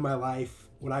 when I live my life,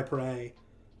 when I pray,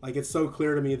 like, it's so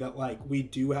clear to me that like we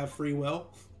do have free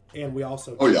will and we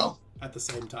also at the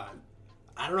same time.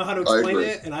 I don't know how to explain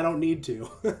it, and I don't need to.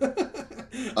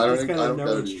 I just kind of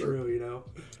know it's true,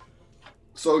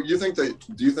 So do you think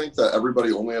that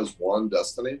everybody only has one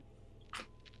destiny?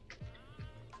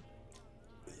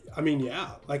 I mean,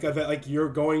 yeah. Like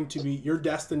you're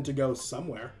destined to go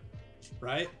somewhere,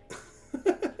 right?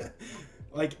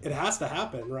 Like, it has to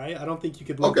happen, right? I don't think you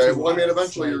could live Okay, well, I mean,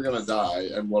 eventually you're going to die,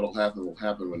 and what'll happen will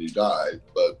happen when you die,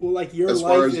 but... Well, like, your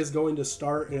life is going to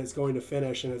start, and it's going to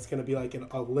finish, and it's going to be like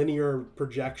a linear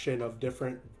projection of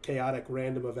different chaotic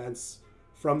random events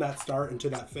from that start into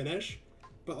that finish.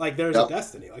 But, like, there's a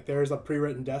destiny. Like, there's a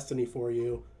pre-written destiny for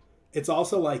you. It's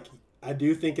also, like, I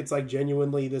do think it's, like,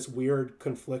 genuinely this weird,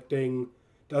 conflicting,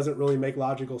 doesn't really make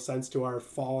logical sense to our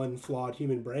fallen, flawed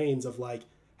human brains of, like,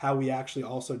 how we actually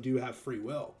also do have free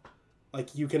will.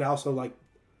 Like, you can also, like,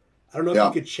 I don't know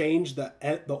if you could change the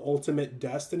ultimate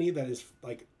destiny that is,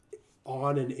 like,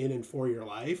 on and in and for your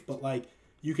life, but, like,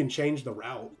 you can change the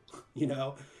route,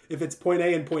 If it's point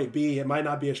A and point B, it might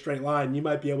not be a straight line. You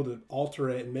might be able to alter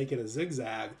it and make it a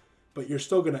zigzag, but you're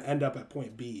still going to end up at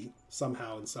point B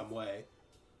somehow in some way.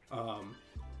 I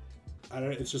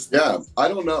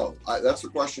don't know. That's a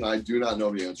question I do not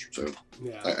know the answer to.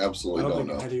 Yeah, I absolutely don't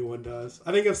know. Anyone does.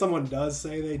 I think if someone does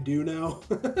say they do know,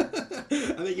 I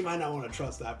think you might not want to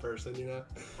trust that person,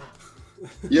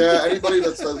 Yeah, anybody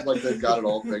that says like they've got it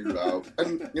all figured out,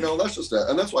 and that's just it.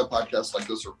 And that's why podcasts like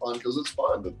this are fun, because it's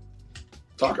fun to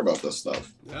talk about this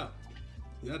stuff. Yeah,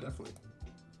 definitely.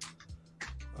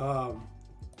 Well,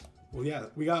 yeah,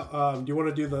 we got. Do you want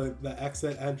to do the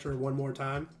exit enter one more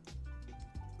time?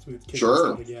 So we kick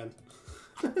sure. This again.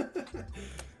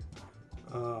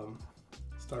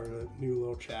 Starting a new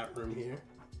little chat room here.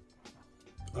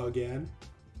 Again.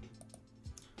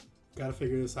 Got to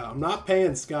figure this out. I'm not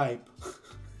paying Skype.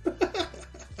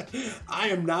 I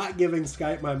am not giving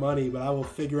Skype my money, but I will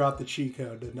figure out the cheat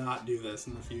code to not do this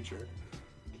in the future.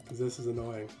 Because this is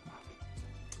annoying.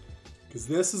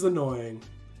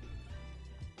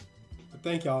 But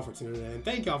thank y'all for tuning in.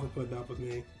 Thank y'all for putting up with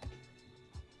me.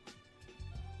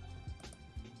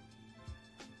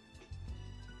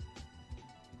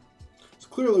 So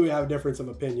clearly we have a difference of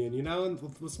opinion,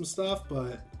 with some stuff,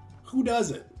 but who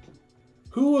doesn't?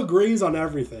 Who agrees on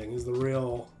everything is the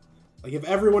real... Like, if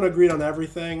everyone agreed on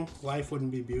everything, life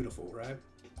wouldn't be beautiful, right?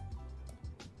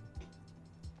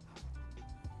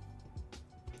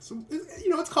 So,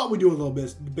 it's called we do a little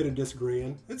bit of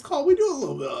disagreeing. It's called we do a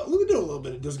little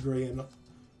bit of disagreeing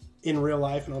in real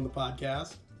life and on the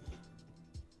podcast.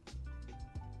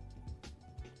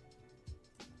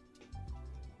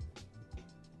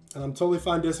 And I'm totally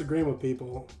fine disagreeing with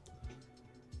people.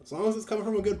 As long as it's coming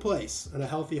from a good place and a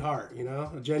healthy heart,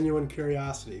 a genuine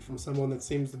curiosity from someone that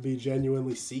seems to be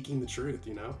genuinely seeking the truth,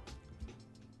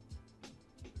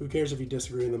 Who cares if you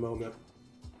disagree in the moment?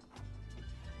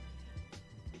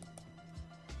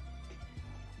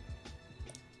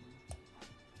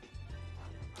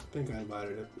 I think I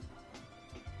invited it.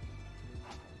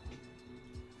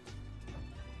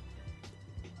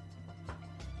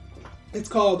 It's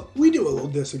called We Do a Little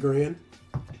Disagreeing.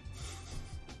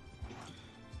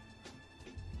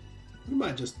 We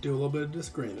might just do a little bit of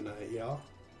disagreeing tonight, y'all.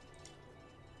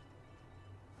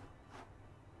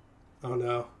 Oh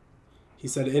no. He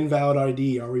said invalid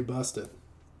ID. Are we busted?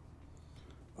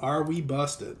 Are we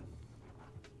busted?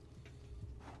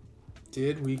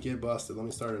 Did we get busted? Let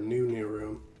me start a new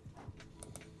room.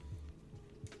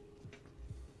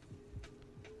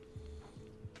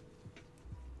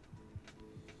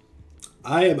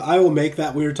 I will make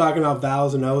that. We were talking about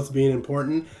vows and oaths being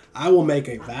important. I will make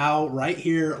a vow right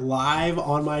here live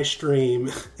on my stream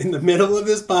in the middle of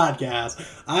this podcast.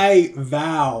 I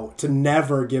vow to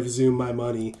never give Zoom my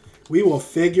money. We will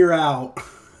figure out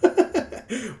how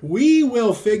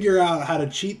to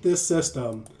cheat this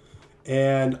system.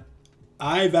 And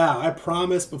I vow, I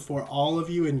promise before all of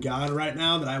you and God right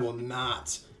now that I will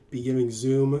not be giving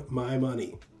Zoom my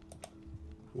money.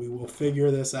 We will figure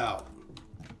this out.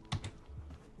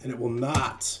 And it will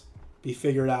not be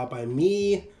figured out by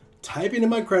me typing in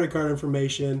my credit card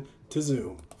information to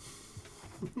Zoom.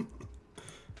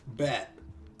 Bet.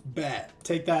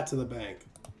 Take that to the bank.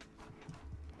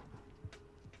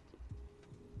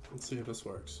 Let's see if this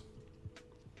works.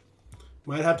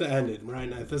 Might have to end it right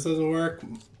now. If this doesn't work,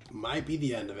 might be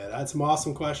the end of it. I had some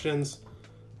awesome questions.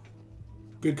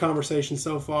 Good conversation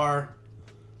so far.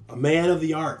 A man of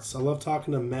the arts. I love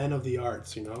talking to men of the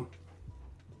arts, you know.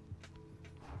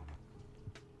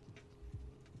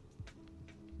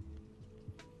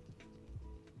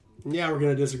 Yeah, we're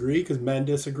going to disagree because men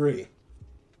disagree.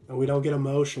 And we don't get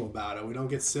emotional about it. We don't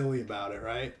get silly about it,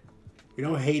 right? We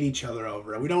don't hate each other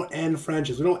over it. We don't end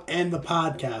friendships. We don't end the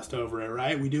podcast over it,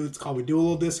 right? We do a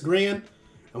little disagreeing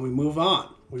and we move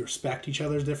on. We respect each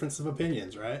other's differences of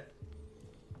opinions, right?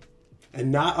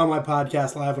 And not on my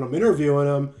podcast live when I'm interviewing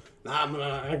them. I'm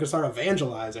going to start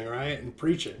evangelizing, right? And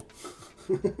preaching.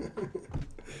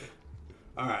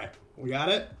 All right. We got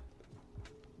it?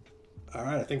 All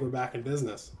right. I think we're back in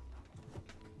business.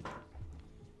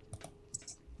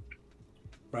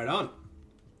 Right on.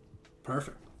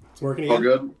 Perfect. It's working again. All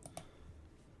good?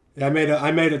 Yeah,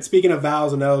 I made it. Speaking of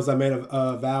vows and oaths, I made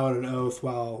a vow and an oath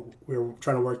while we were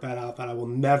trying to work that out that I will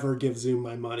never give Zoom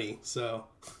my money. So,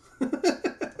 and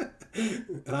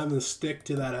I'm going to stick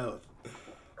to that oath.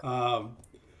 I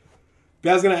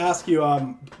was going to ask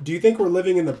you, do you think we're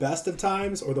living in the best of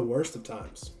times or the worst of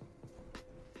times?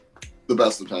 The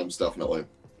best of times, definitely.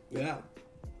 Yeah.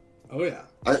 Oh, yeah.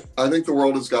 I think the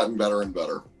world has gotten better and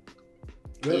better.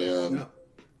 Really? And Yeah.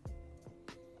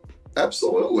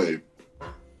 Absolutely.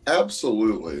 I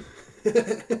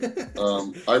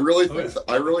really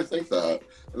think that.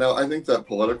 Now, I think that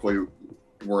politically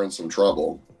we're in some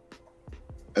trouble.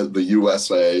 The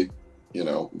USA, you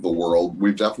know, the world,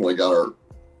 we've definitely got our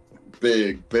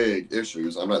big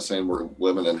issues. I'm not saying we're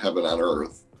living in heaven on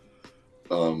earth.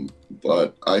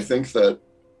 But I think that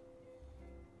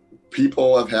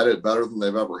people have had it better than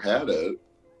they've ever had it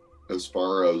as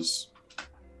far as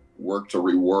work to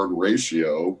reward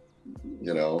ratio,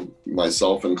 you know,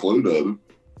 myself included.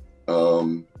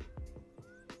 I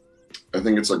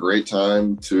think it's a great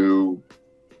time to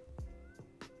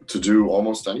do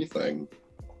almost anything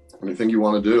you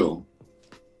want to do.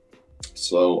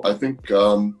 So I think,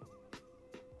 I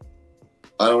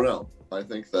don't know. I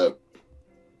think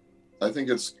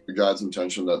it's God's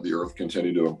intention that the earth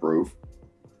continue to improve.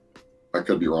 I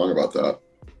could be wrong about that.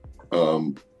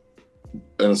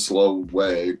 In a slow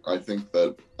way, I think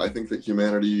that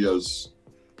humanity has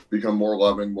become more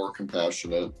loving, more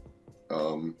compassionate.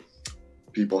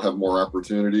 People have more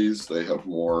opportunities. They have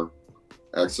more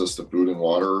access to food and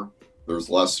water. There's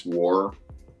less war.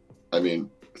 I mean,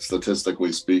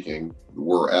 statistically speaking,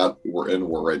 we're in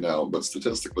war right now, but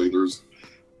statistically, there's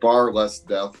far less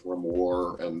death from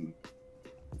war and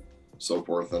so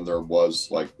forth than there was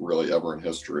like really ever in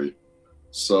history.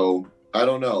 So I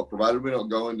don't know. Provided we don't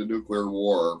go into nuclear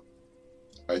war,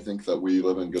 I think that we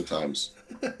live in good times.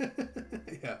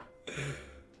 Yeah.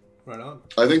 Right on.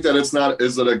 I think that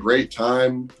is it a great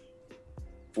time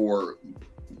for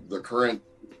the current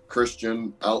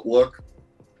Christian outlook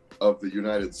of the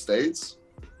United States?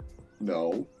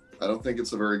 No, I don't think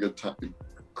it's a very good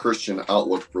Christian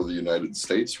outlook for the United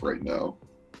States right now.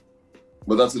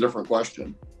 But that's a different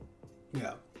question.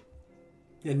 Yeah.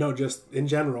 Yeah, no, just in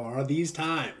general, are these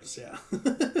times? Yeah.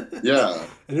 Yeah.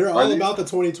 And they're all about the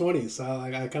 2020s, so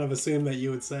I kind of assumed that you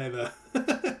would say that.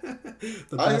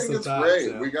 The I best think of it's times, great.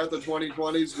 yeah. We got the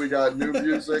 2020s. We got new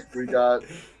music. We got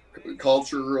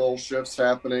cultural shifts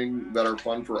happening that are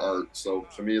fun for art. So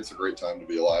to me, it's a great time to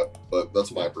be alive. But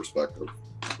that's my perspective.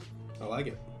 I like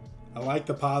it. I like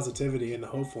the positivity and the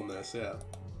hopefulness. Yeah.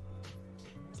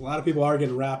 A lot of people are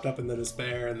getting wrapped up in the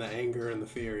despair and the anger and the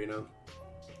fear, you know?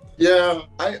 Yeah,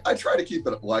 I try to keep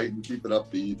it light and keep it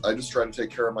upbeat. I just try to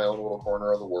take care of my own little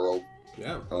corner of the world.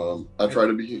 Yeah. I try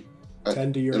to be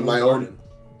tend to your in own my garden. own.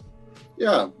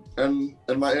 Yeah, and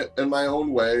in my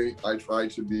own way, I try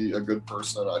to be a good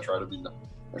person. I try to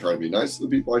be nice to the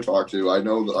people I talk to. I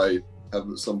know that I have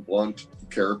some blunt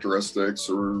characteristics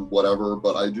or whatever,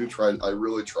 but I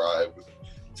really try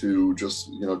to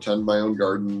just tend my own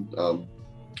garden. I'm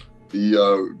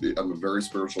a very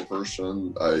spiritual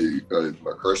person. I'm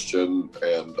a Christian,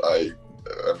 and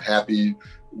I'm happy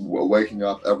waking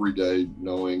up every day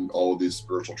knowing all of these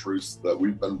spiritual truths that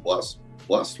we've been blessed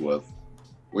with.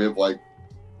 We have like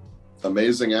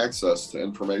amazing access to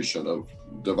information of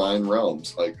divine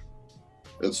realms. Like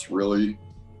it's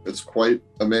quite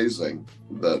amazing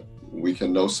that we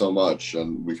can know so much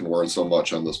and we can learn so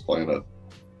much on this planet.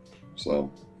 So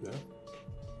yeah,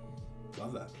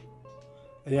 love that.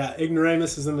 And yeah,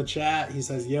 Ignoramus is in the chat. He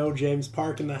says, "Yo, James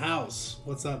Park in the house.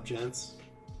 What's up, gents?"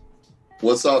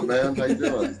 What's up, man? How you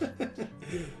doing?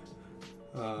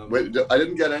 Wait, I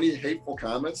didn't get any hateful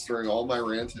comments during all my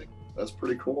ranting. That's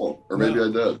pretty cool. Or maybe I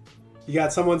did. You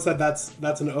got someone said that's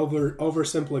an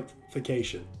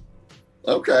oversimplification.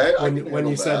 Okay. When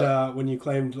you said when you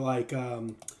claimed like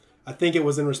I think it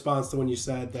was in response to when you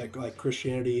said that like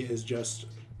Christianity is just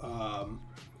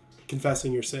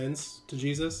confessing your sins to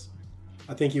Jesus.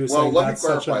 I think he was saying that's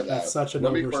such an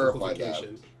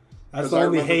oversimplification. That's the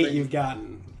only hate you've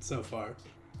gotten so far.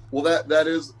 Well, it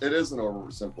is an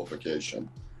oversimplification,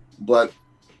 but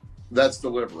that's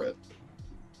deliberate.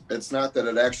 It's not that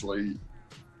it actually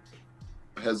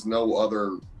has no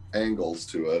other angles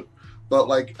to it, but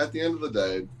like at the end of the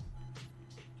day,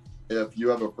 if you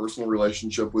have a personal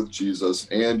relationship with Jesus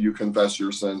and you confess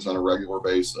your sins on a regular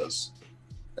basis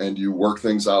and you work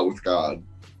things out with God,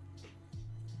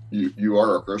 you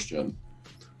are a Christian.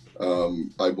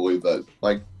 I believe that,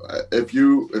 like, if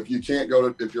you can't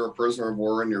if you're a prisoner of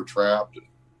war and you're trapped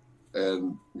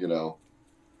and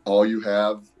all you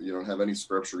don't have any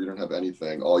scripture, you don't have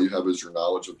anything, all you have is your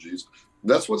knowledge of Jesus.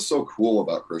 That's what's so cool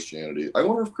about Christianity. I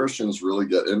wonder if Christians really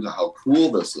get into how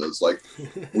cool this is. Like,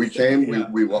 we came, yeah.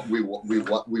 we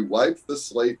wiped the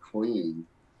slate clean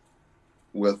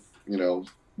with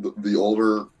the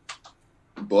older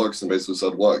books and basically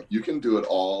said, look, you can do it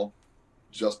all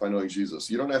just by knowing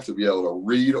Jesus. You don't have to be able to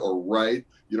read or write.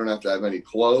 You don't have to have any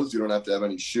clothes. You don't have to have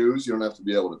any shoes. You don't have to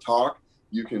be able to talk.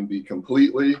 You can be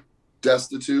completely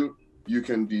destitute. You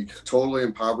can be totally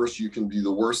impoverished. You can be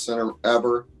the worst sinner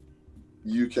ever.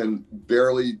 You can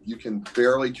barely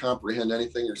comprehend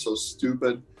anything. You're so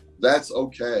stupid. That's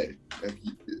okay. It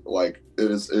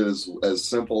is as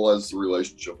simple as the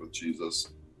relationship with Jesus.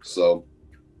 So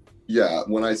yeah,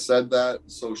 when I said that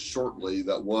so shortly,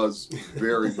 that was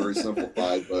very, very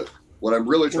simplified. But what I'm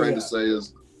really trying to say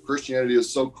is Christianity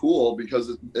is so cool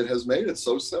because it has made it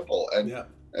so simple.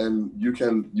 And you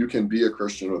can be a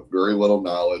Christian with very little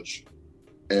knowledge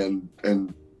and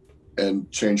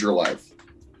change your life.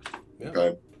 Yeah.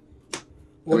 Okay.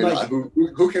 Well, I mean,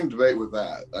 who can debate with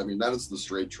that? I mean, that is the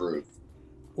straight truth.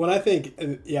 What I think,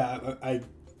 I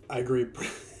agree.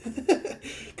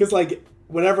 Because like,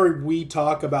 whenever we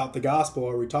talk about the gospel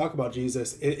or we talk about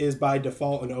Jesus, it is by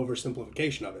default an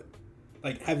oversimplification of it.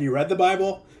 Like, have you read the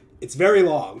Bible? It's very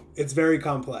long. It's very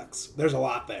complex. There's a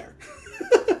lot there.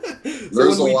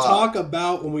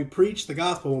 When we preach the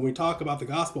gospel, when we talk about the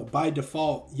gospel, by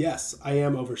default, yes, I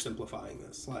am oversimplifying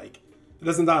this. Like,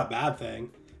 that's not a bad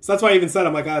thing. So that's why I even said,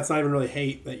 I'm like, it's not even really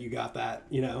hate that you got that,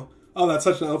 Oh, that's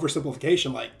such an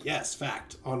oversimplification. Like, yes,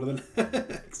 fact. On to the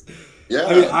next. Yeah.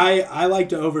 I mean, I like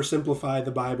to oversimplify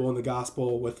the Bible and the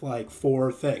gospel with like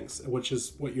 4 things, which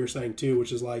is what you're saying too,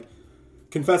 which is like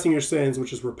confessing your sins,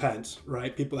 which is repent,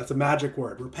 right? People, that's a magic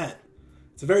word, repent.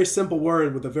 It's a very simple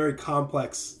word with a very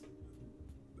complex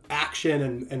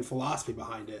action and philosophy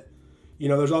behind it.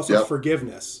 There's also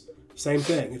forgiveness. Same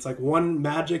thing. It's like one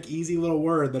magic, easy little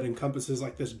word that encompasses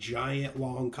like this giant,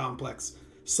 long, complex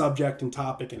subject and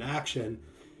topic and action.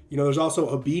 There's also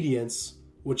obedience,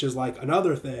 which is like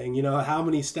another thing. How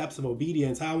many steps of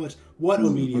obedience? What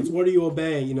obedience? What are you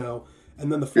obeying?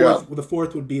 And then the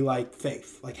fourth would be like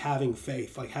faith, like having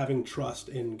trust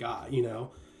in God. And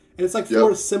it's like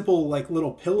 4 simple like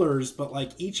little pillars, but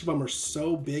like each of them are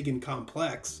so big and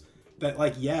complex that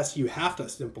like, yes, you have to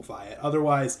simplify it.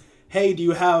 Otherwise, hey, do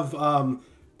you have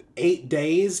 8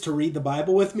 days to read the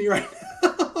Bible with me right now.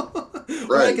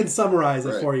 Or I can summarize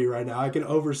it for you right now. I can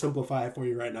oversimplify it for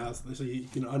you right now so you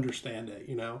can understand it,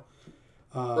 you know?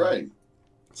 Right.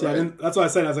 So that's why I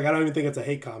said, I was like, I don't even think it's a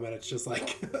hate comment. It's just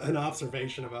like an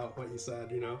observation about what you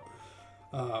said, you know?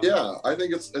 Yeah, I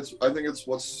think it's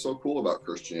what's so cool about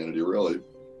Christianity, really,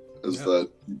 is that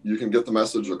you can get the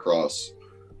message across,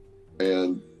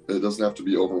 and it doesn't have to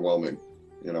be overwhelming,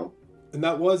 you know. And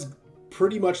that was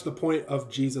pretty much the point of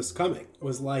Jesus coming.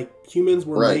 Was like humans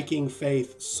were making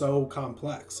faith so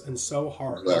complex and so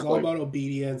hard. Exactly. It was all about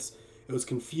obedience. It was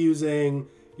confusing.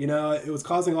 You know, it was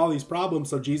causing all these problems.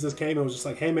 So Jesus came and was just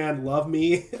like, "Hey, man, love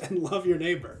me and love your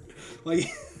neighbor." Like.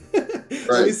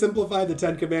 Let me simplify the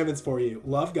 10 Commandments for you.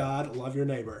 Love God, love your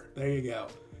neighbor. There you go.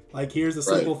 Like, here's a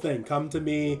simple thing. Come to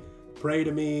me, pray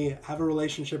to me, have a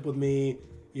relationship with me.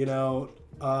 You know,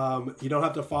 you don't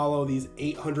have to follow these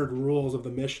 800 rules of the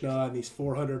Mishnah and these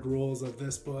 400 rules of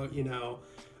this book. You know,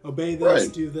 obey this,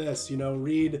 do this. You know,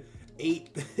 read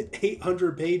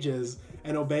 800 pages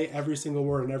and obey every single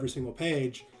word on every single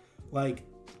page. Like,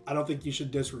 I don't think you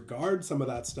should disregard some of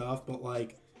that stuff, but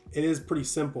like, it is pretty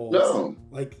simple. No.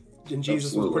 Like, and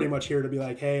Jesus was pretty much here to be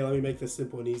like, hey, let me make this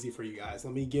simple and easy for you guys.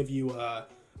 Let me give you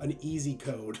an easy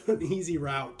code, an easy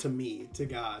route to me, to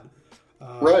God.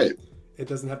 It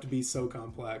doesn't have to be so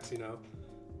complex, you know?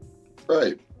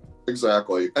 Right.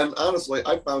 Exactly. And honestly,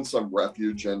 I found some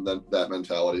refuge in that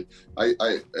mentality.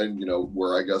 And you know,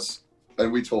 where I guess,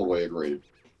 and we totally agree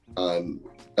on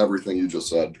everything you just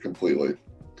said completely.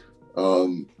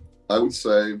 I would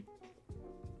say,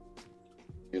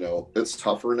 you know, it's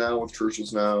tougher now with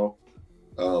churches now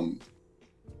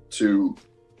to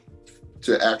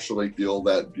actually feel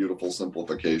that beautiful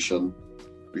simplification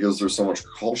because there's so much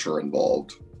culture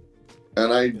involved.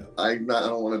 And I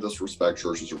don't want to disrespect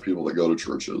churches or people that go to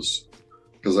churches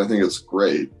because I think it's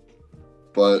great.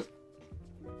 But,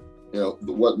 you know,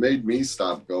 what made me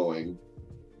stop going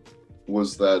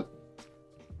was that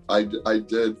I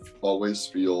did always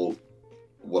feel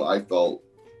what I felt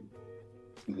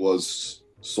was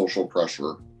social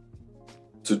pressure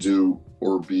to do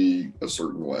or be a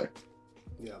certain way.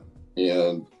 Yeah.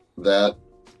 And that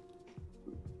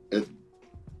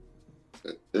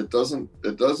it doesn't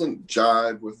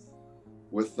jive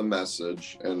with the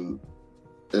message, and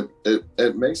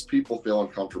it makes people feel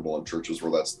uncomfortable in churches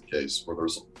where that's the case,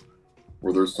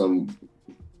 where there's some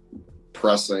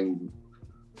pressing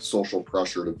social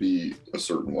pressure to be a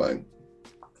certain way.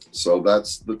 So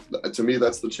to me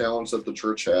that's the challenge that the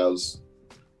church has.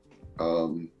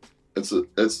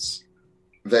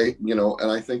 They, you know,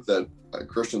 and I think that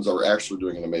Christians are actually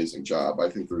doing an amazing job. I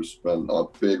think there's been a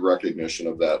big recognition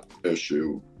of that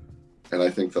issue, and I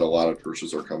think that a lot of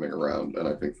churches are coming around, and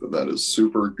I think that is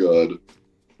super good.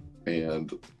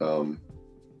 And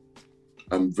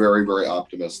I'm very, very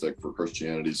optimistic for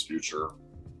Christianity's future.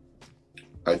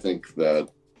 I think that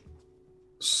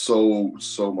so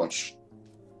much,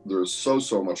 there's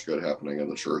so much good happening in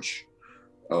the church.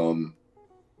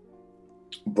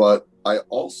 But I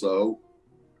don't feel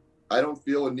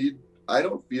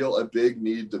a big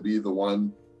need to be the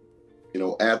one, you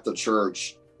know, at the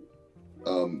church,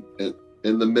 in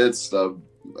the midst of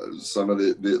some of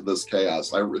this chaos.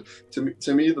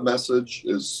 To me, the message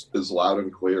is loud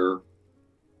and clear.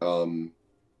 I'm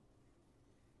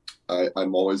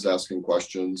always asking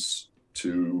questions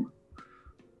to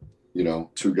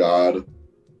God,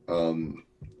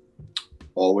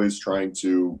 always trying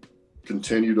to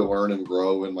continue to learn and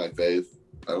grow in my faith.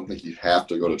 I don't think you have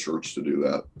to go to church to do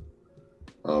that.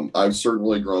 I've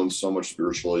certainly grown so much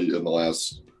spiritually in the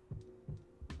last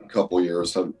couple of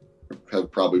years. Have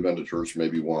probably been to church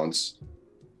maybe once,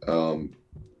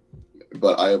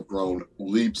 but I have grown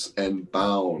leaps and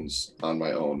bounds on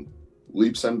my own.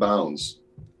 Leaps and bounds.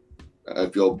 I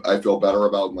feel better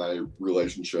about my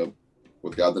relationship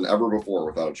with God than ever before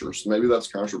without a church. Maybe that's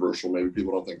controversial. Maybe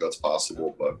people don't think that's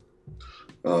possible, but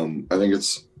I think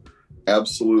it's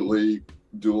absolutely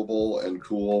doable and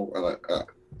cool. And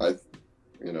I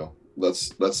you know,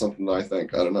 that's something that I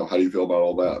think. I don't know. How do you feel about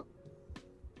all that?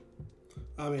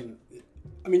 I mean,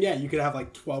 yeah, you could have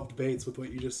like 12 debates with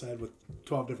what you just said with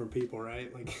 12 different people,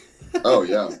 right? Like, oh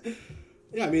yeah.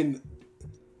 Yeah, I mean,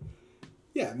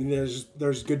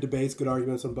 there's good debates, good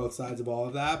arguments on both sides of all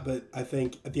of that. But I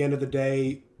think at the end of the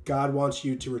day, God wants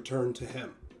you to return to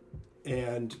Him.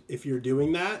 And if you're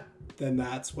doing that, then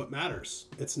that's what matters.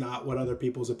 It's not what other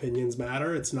people's opinions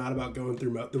matter. It's not about going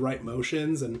through the right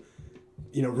motions and,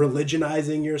 you know,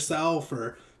 religionizing yourself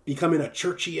or becoming a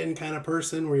churchian kind of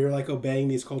person where you're like obeying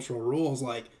these cultural rules.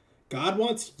 Like, God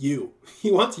wants you.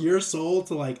 He wants your soul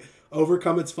to like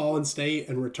overcome its fallen state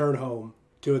and return home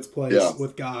to its place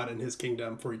with God and his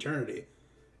kingdom for eternity.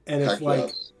 And if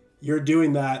you're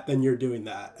doing that, then you're doing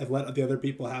that, and let the other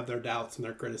people have their doubts and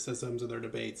their criticisms and their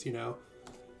debates,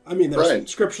 I mean, there's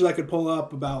scriptures I could pull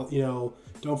up about,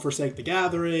 don't forsake the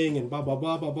gathering and blah, blah,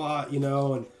 blah, blah, blah,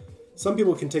 and some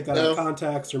people can take that out of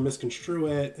context or misconstrue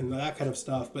it and that kind of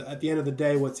stuff. But at the end of the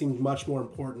day, what seems much more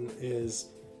important is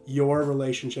your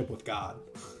relationship with God.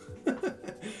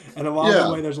 And along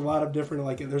the way, there's a lot of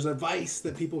different, there's advice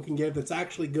that people can give that's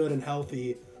actually good and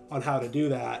healthy on how to do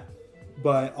that.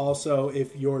 But also,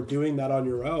 if you're doing that on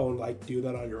your own, do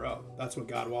that on your own. That's what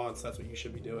God wants. That's what you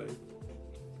should be doing.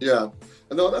 Yeah.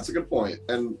 No, that's a good point.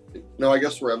 And, I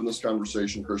guess we're having this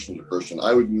conversation Christian to Christian.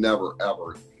 I would never,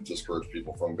 ever discourage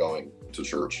people from going to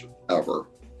church. Ever.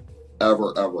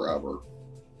 Ever, ever, ever.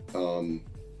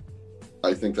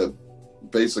 I think that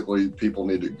basically people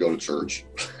need to go to church.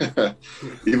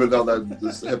 Even though that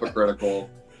is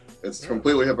hypocritical. It's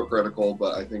completely hypocritical,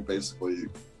 but I think basically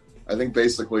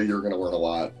you're going to learn a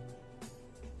lot.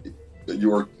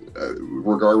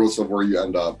 Regardless of where you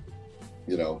end up,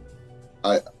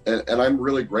 and I'm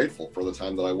really grateful for the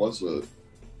time that I was a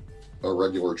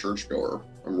regular churchgoer.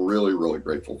 I'm really, really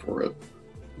grateful for it.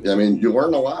 I mean, you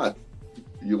learn a lot.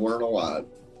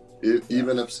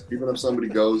 Even if somebody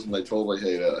goes and they totally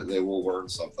hate it, they will learn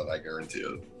something. I guarantee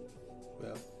it.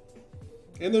 Yeah.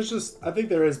 And I think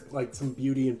there is some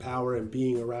beauty and power in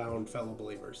being around fellow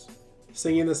believers,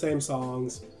 singing the same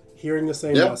songs, hearing the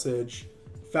same message,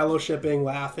 fellowshipping,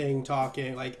 laughing,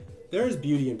 talking. There is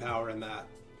beauty and power in that.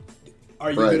 Are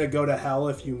you going to go to hell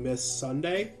if you miss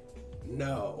Sunday?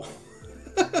 No.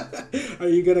 Are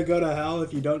you going to go to hell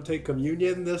if you don't take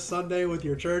communion this Sunday with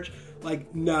your church?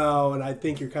 No. And I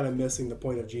think you're kind of missing the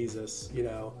point of Jesus.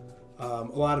 A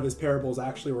lot of his parables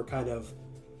actually were kind of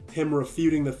him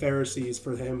refuting the Pharisees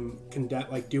for him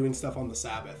doing stuff on the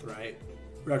Sabbath, right?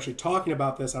 We're actually talking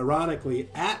about this, ironically,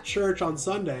 at church on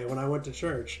Sunday when I went to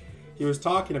church. He was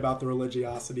talking about the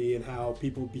religiosity and how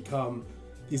people become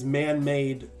these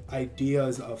man-made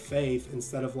ideas of faith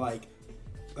instead of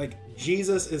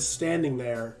Jesus is standing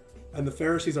there and the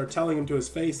Pharisees are telling him to his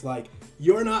face,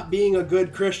 you're not being a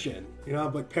good Christian.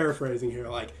 I'm paraphrasing here.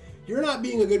 You're not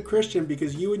being a good Christian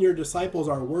because you and your disciples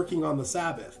are working on the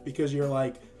Sabbath because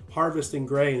you're harvesting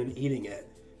grain and eating it.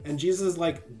 And Jesus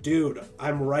is dude,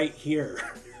 I'm right here.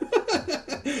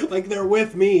 They're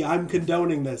with me. I'm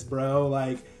condoning this, bro.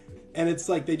 And it's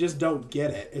they just don't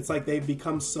get it. It's they've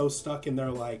become so stuck in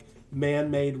their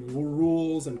man-made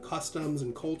rules and customs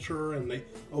and culture, and they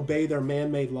obey their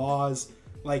man-made laws,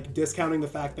 discounting the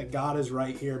fact that God is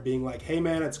right here, being hey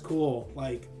man, it's cool.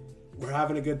 We're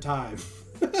having a good time.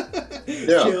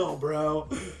 Chill, bro.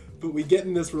 But we get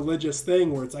in this religious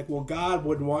thing where it's well, God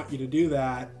wouldn't want you to do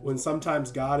that, when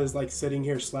sometimes God is sitting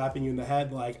here slapping you in the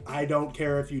head I don't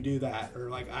care if you do that,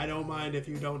 or I don't mind if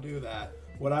you don't do that.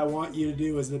 What I want you to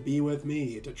do is to be with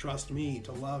me, to trust me,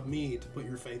 to love me, to put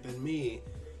your faith in me.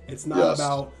 It's not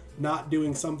about not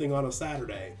doing something on a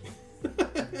Saturday.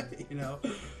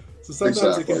 So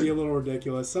sometimes it can be a little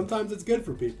ridiculous. Sometimes it's good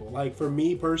for people. For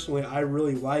me personally, I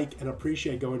really like and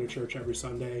appreciate going to church every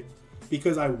Sunday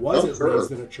because I wasn't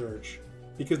raised in a church.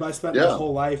 Because I spent my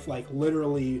whole life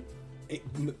literally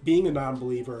being a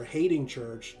non-believer, hating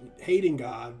church, hating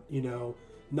God,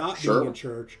 not being in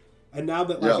church. And now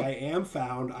that I am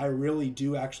found, I really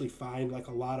do actually find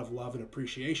a lot of love and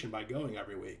appreciation by going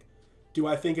every week. Do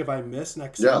I think if I miss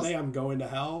next Sunday I'm going to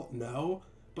hell? No.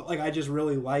 But I just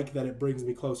really like that it brings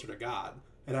me closer to God.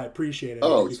 And I appreciate it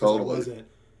because I wasn't.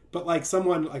 But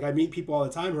someone, I meet people all the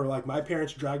time who are my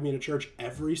parents drag me to church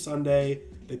every Sunday.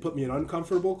 They put me in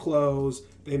uncomfortable clothes.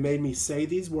 They made me say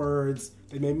these words.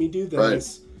 They made me do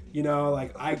this.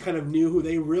 Right. I kind of knew who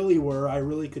they really were. I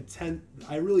really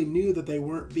knew that they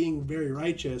weren't being very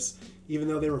righteous, even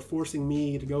though they were forcing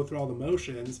me to go through all the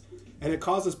motions. And it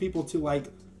causes people to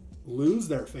lose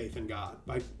their faith in God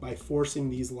by forcing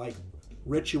these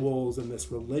rituals and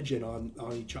this religion on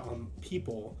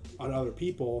other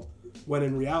people, when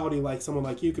in reality someone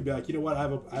like you could be you know what, I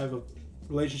have a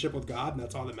relationship with God, and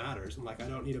that's all that matters. And I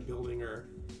don't need a building or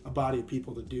a body of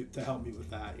people to help me with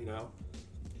that,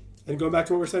 And going back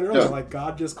to what we were saying earlier,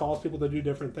 God just calls people to do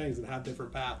different things and have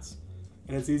different paths.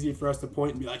 And it's easy for us to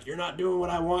point and be you're not doing what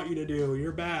I want you to do,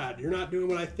 you're bad. You're not doing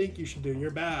what I think you should do,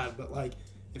 you're bad. But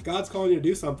if God's calling you to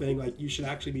do something, you should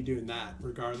actually be doing that,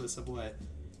 regardless of what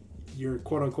you're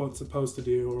quote unquote supposed to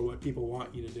do or what people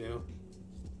want you to do.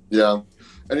 Yeah.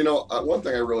 And one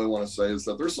thing I really want to say is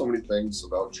that there's so many things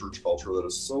about church culture that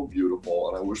is so beautiful,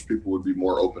 and I wish people would be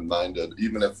more open-minded,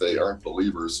 even if they aren't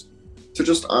believers, to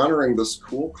just honoring this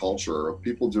cool culture of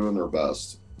people doing their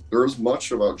best. There is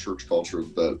much about church culture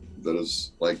that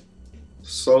is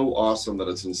so awesome that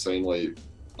it's insanely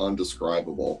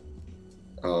undescribable.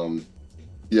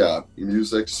 Yeah,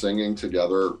 music, singing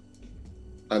together.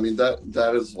 I mean,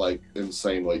 that is like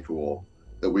insanely cool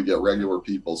that we get regular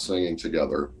people singing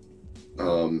together.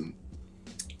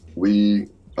 We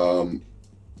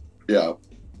yeah,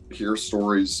 hear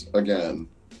stories again.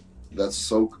 That's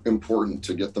so important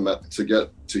to get them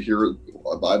to hear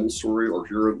a Bible story or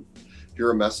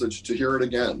hear a message, to hear it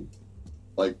again.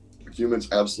 Like, humans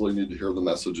absolutely need to hear the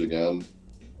message again.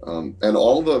 And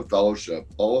all the fellowship,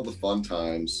 all of the fun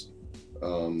times,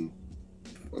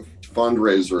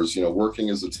 fundraisers, working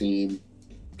as a team,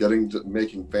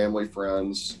 making family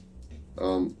friends.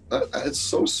 It's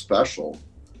so special.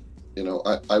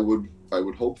 I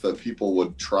would hope that people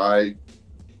would try,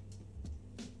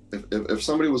 if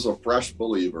somebody was a fresh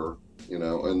believer,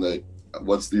 and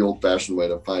what's the old fashioned way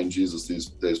to find Jesus these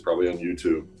days? Probably on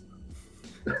YouTube.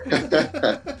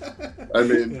 I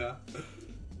mean, yeah.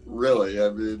 Really, I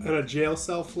mean, on a jail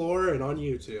cell floor and on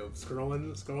YouTube,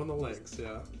 scrolling the links,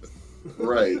 yeah.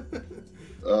 Right.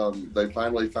 They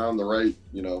finally found the right,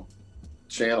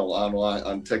 channel online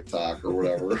on TikTok or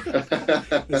whatever.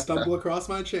 They stumble across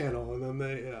my channel, and then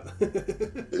they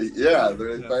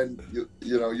find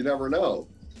you never know.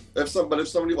 If somebody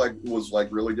was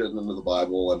really getting into the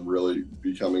Bible and really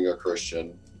becoming a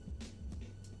Christian,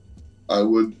 I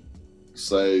would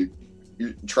say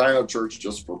you try out church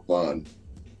just for fun.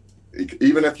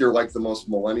 Even if you're like the most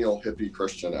millennial hippie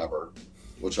Christian ever,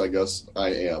 which I guess I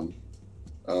am,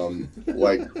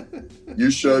 you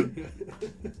should,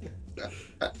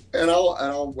 and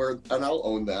I'll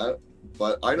own that,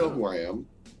 but I know who I am.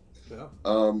 Yeah.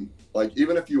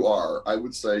 Even if you are, I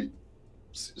would say,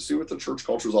 see what the church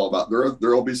culture is all about.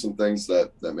 There'll be some things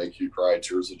that make you cry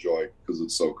tears of joy because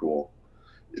it's so cool.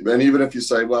 And even if you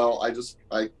say, well,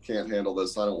 I can't handle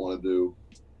this, I don't want to do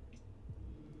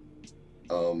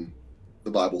the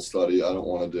Bible study, I don't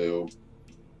want to do,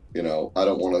 I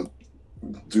don't want to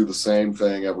do the same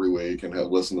thing every week and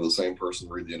listen to the same person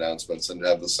read the announcements and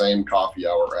have the same coffee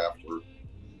hour after.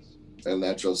 And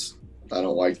I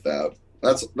don't like that.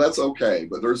 That's okay.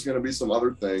 But there's going to be some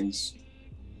other things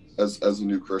as a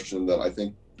new Christian that I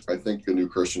think a new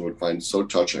Christian would find so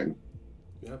touching.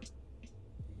 Yeah.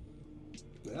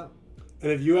 Yeah.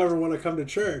 And if you ever want to come to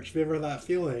church, if you ever have that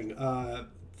feeling,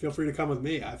 feel free to come with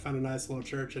me. I found a nice little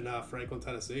church in Franklin,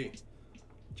 Tennessee,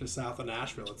 just south of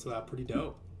Nashville. It's pretty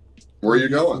dope. Where are you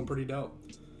going? Pretty dope.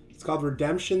 It's called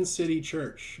Redemption City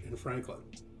Church in Franklin.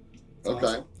 It's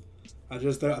okay.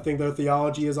 Awesome. I think their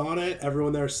theology is on it.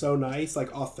 Everyone there is so nice,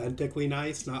 like authentically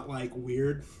nice, not like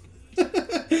weird,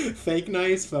 fake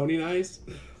nice, phony nice.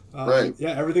 Right.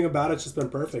 Yeah, everything about it's just been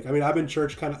perfect. I mean, I've been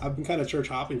kind of church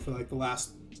hopping for like the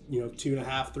last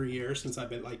 2.5, 3 years since I've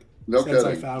been since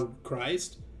I found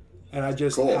Christ, and I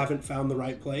just haven't found the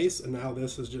right place, and now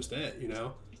this is just it.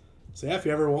 So yeah, if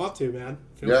you ever want to, man,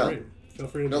 feel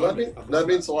free to join me. That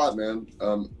means a lot, man.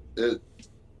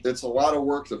 It's a lot of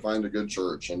work to find a good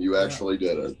church, and you actually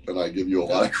did it, and I give you a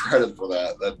lot of credit for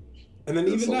that. And then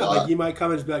even that, you might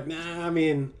come and just be like, nah, I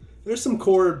mean, there's some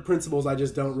core principles I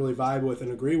just don't really vibe with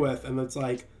and agree with, and it's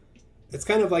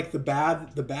kind of like the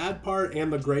bad part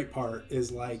and the great part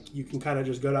is you can kind of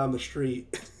just go down the street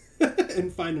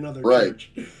and find another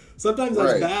church. Sometimes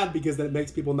that's bad because then it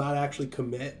makes people not actually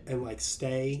commit and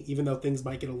stay, even though things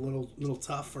might get a little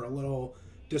tough or a little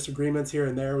disagreements here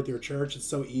and there with your church. It's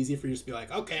so easy for you to be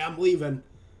like, okay, I'm leaving.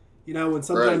 When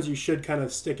sometimes you should kind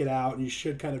of stick it out and you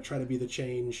should kind of try to be the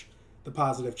change, the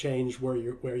positive change where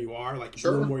you are,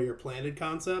 bloom where you're planted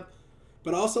concept.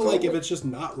 But also if it's just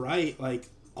not right,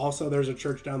 also there's a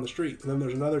church down the street and then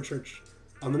there's another church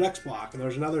on the next block, and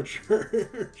there's another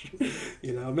church,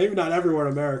 maybe not everywhere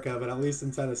in America, but at least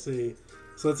in Tennessee.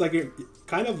 So it's you're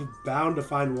kind of bound to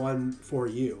find one for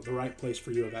you, the right place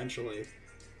for you eventually,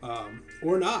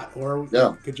 or not, or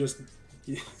you could just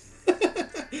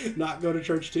not go to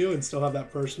church too and still have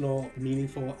that personal,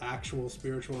 meaningful, actual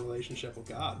spiritual relationship with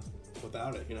God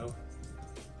without it,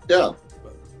 Yeah. But,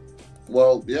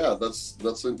 well, yeah, that's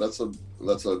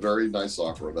a very nice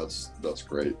offer. That's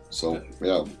great. So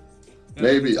yeah.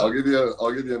 Maybe I'll give you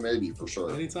a maybe for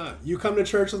sure. Anytime you come to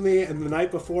church with me, and the night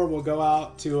before we'll go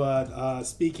out to a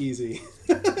speakeasy.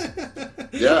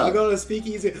 Yeah, I'll go to a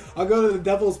speakeasy. I'll go to the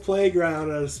Devil's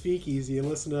Playground at a speakeasy and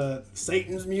listen to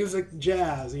Satan's music,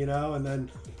 jazz. And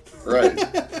then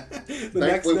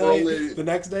the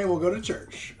next day we'll go to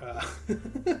church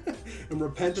and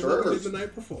repent of what we did the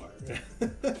night before.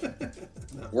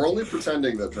 No. We're only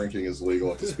pretending that drinking is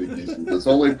legal at the speakeasy. It's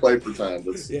only play pretend.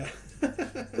 It's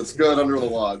good under the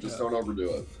law. Just don't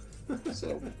overdo it.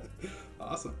 So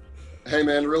awesome. Hey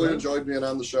man, really enjoyed being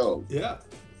on the show. Yeah.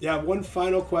 Yeah, one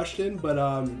final question, but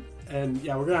and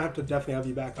yeah, we're gonna have to definitely have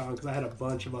you back on because I had a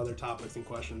bunch of other topics and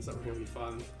questions that were gonna be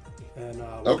fun, and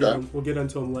we'll get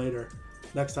into them later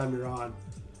next time you're on.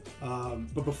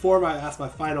 But before I ask my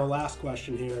final last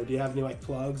question here, do you have any like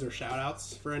plugs or shout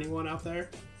outs for anyone out there,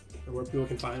 or where people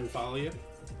can find and follow you?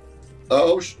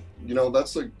 Oh,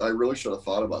 I really should have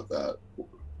thought about that.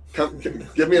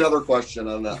 Give me another question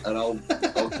and I'll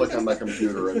click on my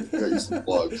computer and get you some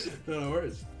plugs. No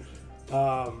worries.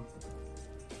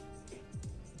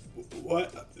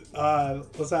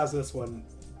 Let's ask this one.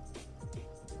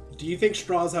 Do you think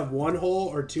straws have one hole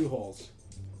or two holes?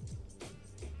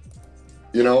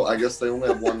 I guess they only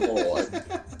have one hole.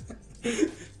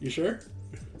 You sure?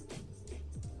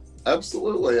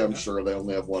 Absolutely, I'm sure they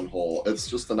only have one hole. It's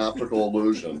just an optical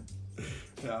illusion.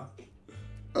 Yeah.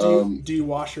 Do you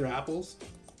wash your apples?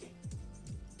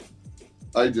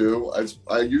 I do.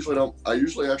 I usually don't. I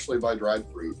usually actually buy dried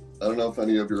fruit. I don't know if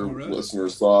any of your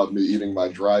listeners saw me eating my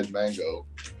dried mango.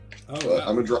 Oh,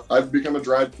 wow. I've become a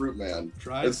dried fruit man.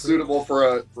 Suitable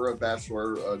for a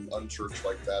bachelor, an unchurched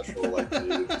like bachelor like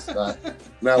me. It's not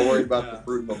worried about the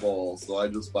fruit in the bowl, so I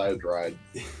just buy it dried.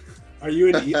 Are you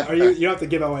in? You don't have to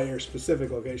give away your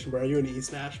specific location, but are you in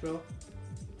East Nashville?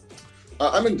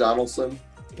 I'm in Donaldson.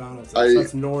 So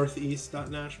that's northeast, not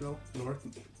Nashville. North.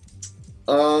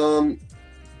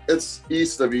 It's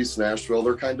east of East Nashville.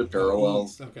 They're kind of parallel.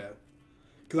 East, okay.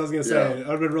 Because I was gonna say it would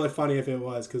have been really funny if it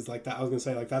was, because like that I was gonna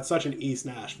say like that's such an East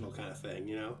Nashville kind of thing,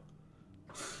 Yeah.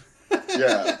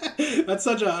 That's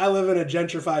such a I live in a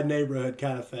gentrified neighborhood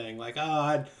kind of thing. Like,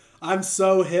 I'm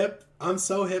so hip. I'm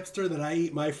so hipster that I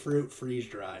eat my fruit freeze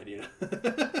dried,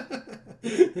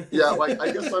 Yeah, like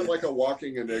I guess I'm like a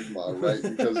walking enigma, right?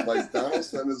 Because like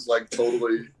Donaldson is like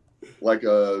totally like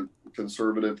a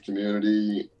conservative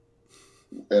community,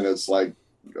 and it's like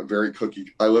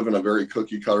I live in a very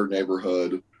cookie cutter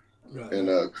neighborhood, right, in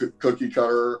a cookie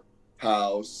cutter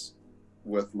house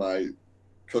with my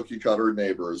cookie cutter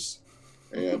neighbors,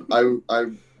 and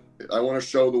I want to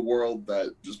show the world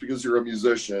that just because you're a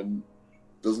musician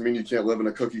doesn't mean you can't live in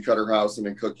a cookie cutter house and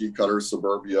in cookie cutter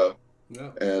suburbia.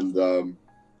 Yeah. And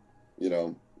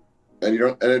and you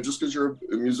don't, and just because you're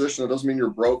a musician, it doesn't mean you're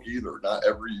broke either. Not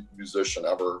every musician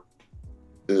ever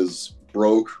is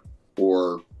broke,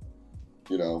 or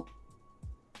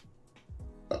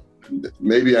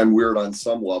maybe I'm weird on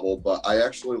some level, but I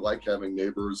actually like having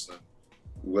neighbors and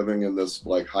living in this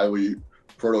like highly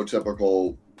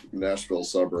prototypical Nashville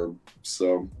suburb.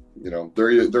 So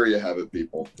there you have it,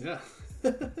 people. Yeah.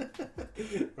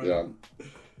 Right on.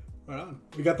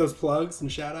 We got those plugs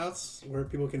and shout outs where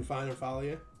people can find and follow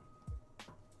you.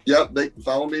 Yeah, they can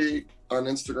follow me on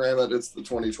Instagram at It's the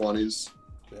 2020s.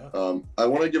 Yeah. I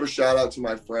want to give a shout out to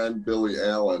my friend Billy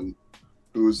Allen,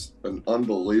 who's an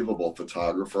unbelievable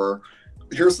photographer.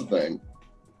 Here's the thing,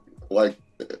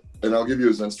 and I'll give you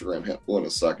his Instagram handle in a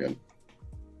second.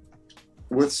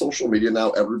 With social media now,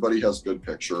 everybody has good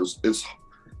pictures. It's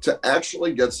to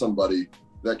actually get somebody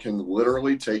that can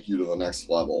literally take you to the next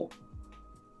level.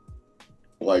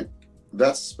 Like,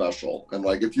 that's special. And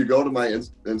like, if you go to my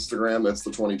Instagram, it's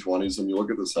the 2020s, and you look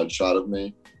at this headshot of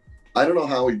me, I don't know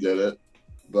how he did it,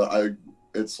 but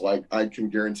it's like, I can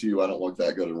guarantee you I don't look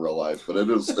that good in real life, but it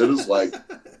is like,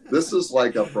 this is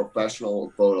like a professional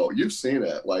photo. You've seen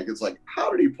it. Like, it's like, how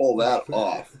did he pull that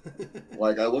off?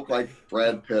 Like, I look like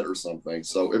Brad Pitt or something.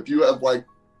 So if you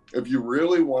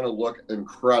really want to look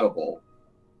incredible,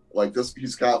 like this,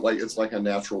 he's got like, it's like a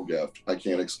natural gift. I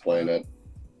can't explain it.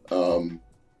 And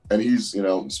he's,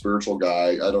 a spiritual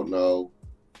guy. I don't know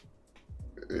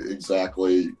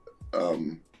exactly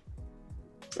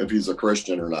if he's a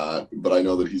Christian or not, but I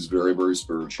know that he's very, very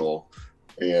spiritual.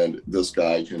 And this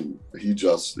guy he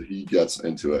gets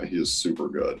into it. He is super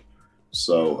good.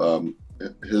 So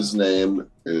his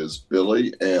name is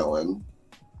Billy Allen,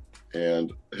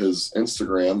 and his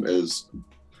Instagram is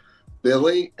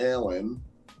Billy Allen,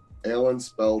 Allen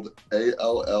spelled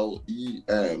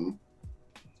ALLEN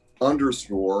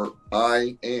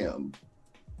 _I am.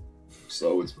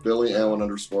 So it's Billy Allen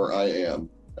 _I am.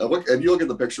 And you look at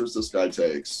the pictures this guy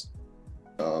takes.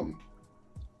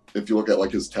 If you look at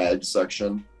like his tag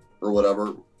section or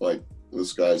whatever, like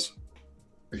this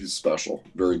he's special,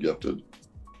 very gifted.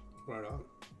 Right on.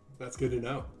 That's good to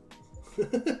know.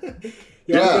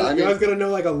 You always got to know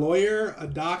like a lawyer, a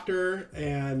doctor,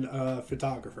 and a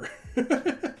photographer.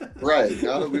 Right.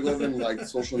 Now that we live in like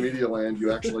social media land,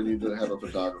 you actually need to have a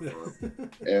photographer.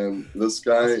 And this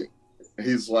guy,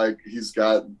 he's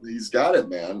got it,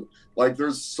 man. Like,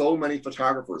 there's so many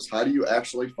photographers. How do you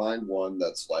actually find one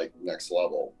that's like next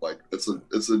level? Like, it's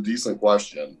a decent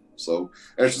question. So,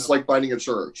 and it's just like finding a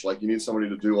church. Like you need somebody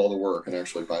to do all the work and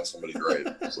actually find somebody great.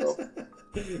 So,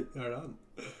 right on.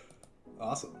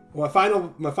 Awesome.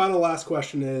 Well, my final last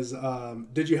question is,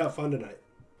 did you have fun tonight?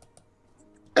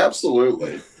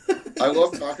 absolutely. I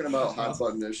love talking about hot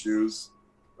button issues,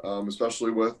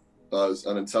 especially with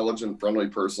an intelligent, friendly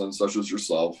person such as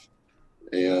yourself.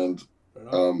 And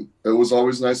it was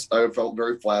always nice. I felt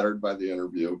very flattered by the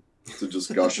interview to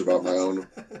just gush about my own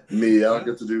me. I don't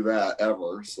get to do that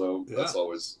ever. So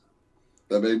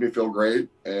that made me feel great.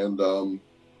 And,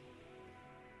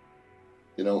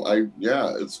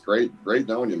 it's great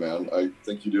knowing you, man. I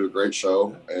think you do a great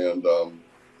show. And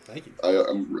thank you.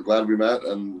 I'm glad we met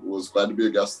and was glad to be a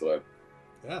guest today.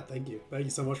 Yeah, thank you. Thank you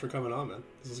so much for coming on, man.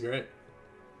 This is great.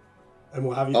 And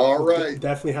we'll have you. All right.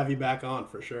 Definitely have you back on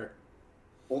for sure.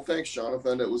 Well, thanks,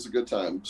 Jonathan. It was a good time.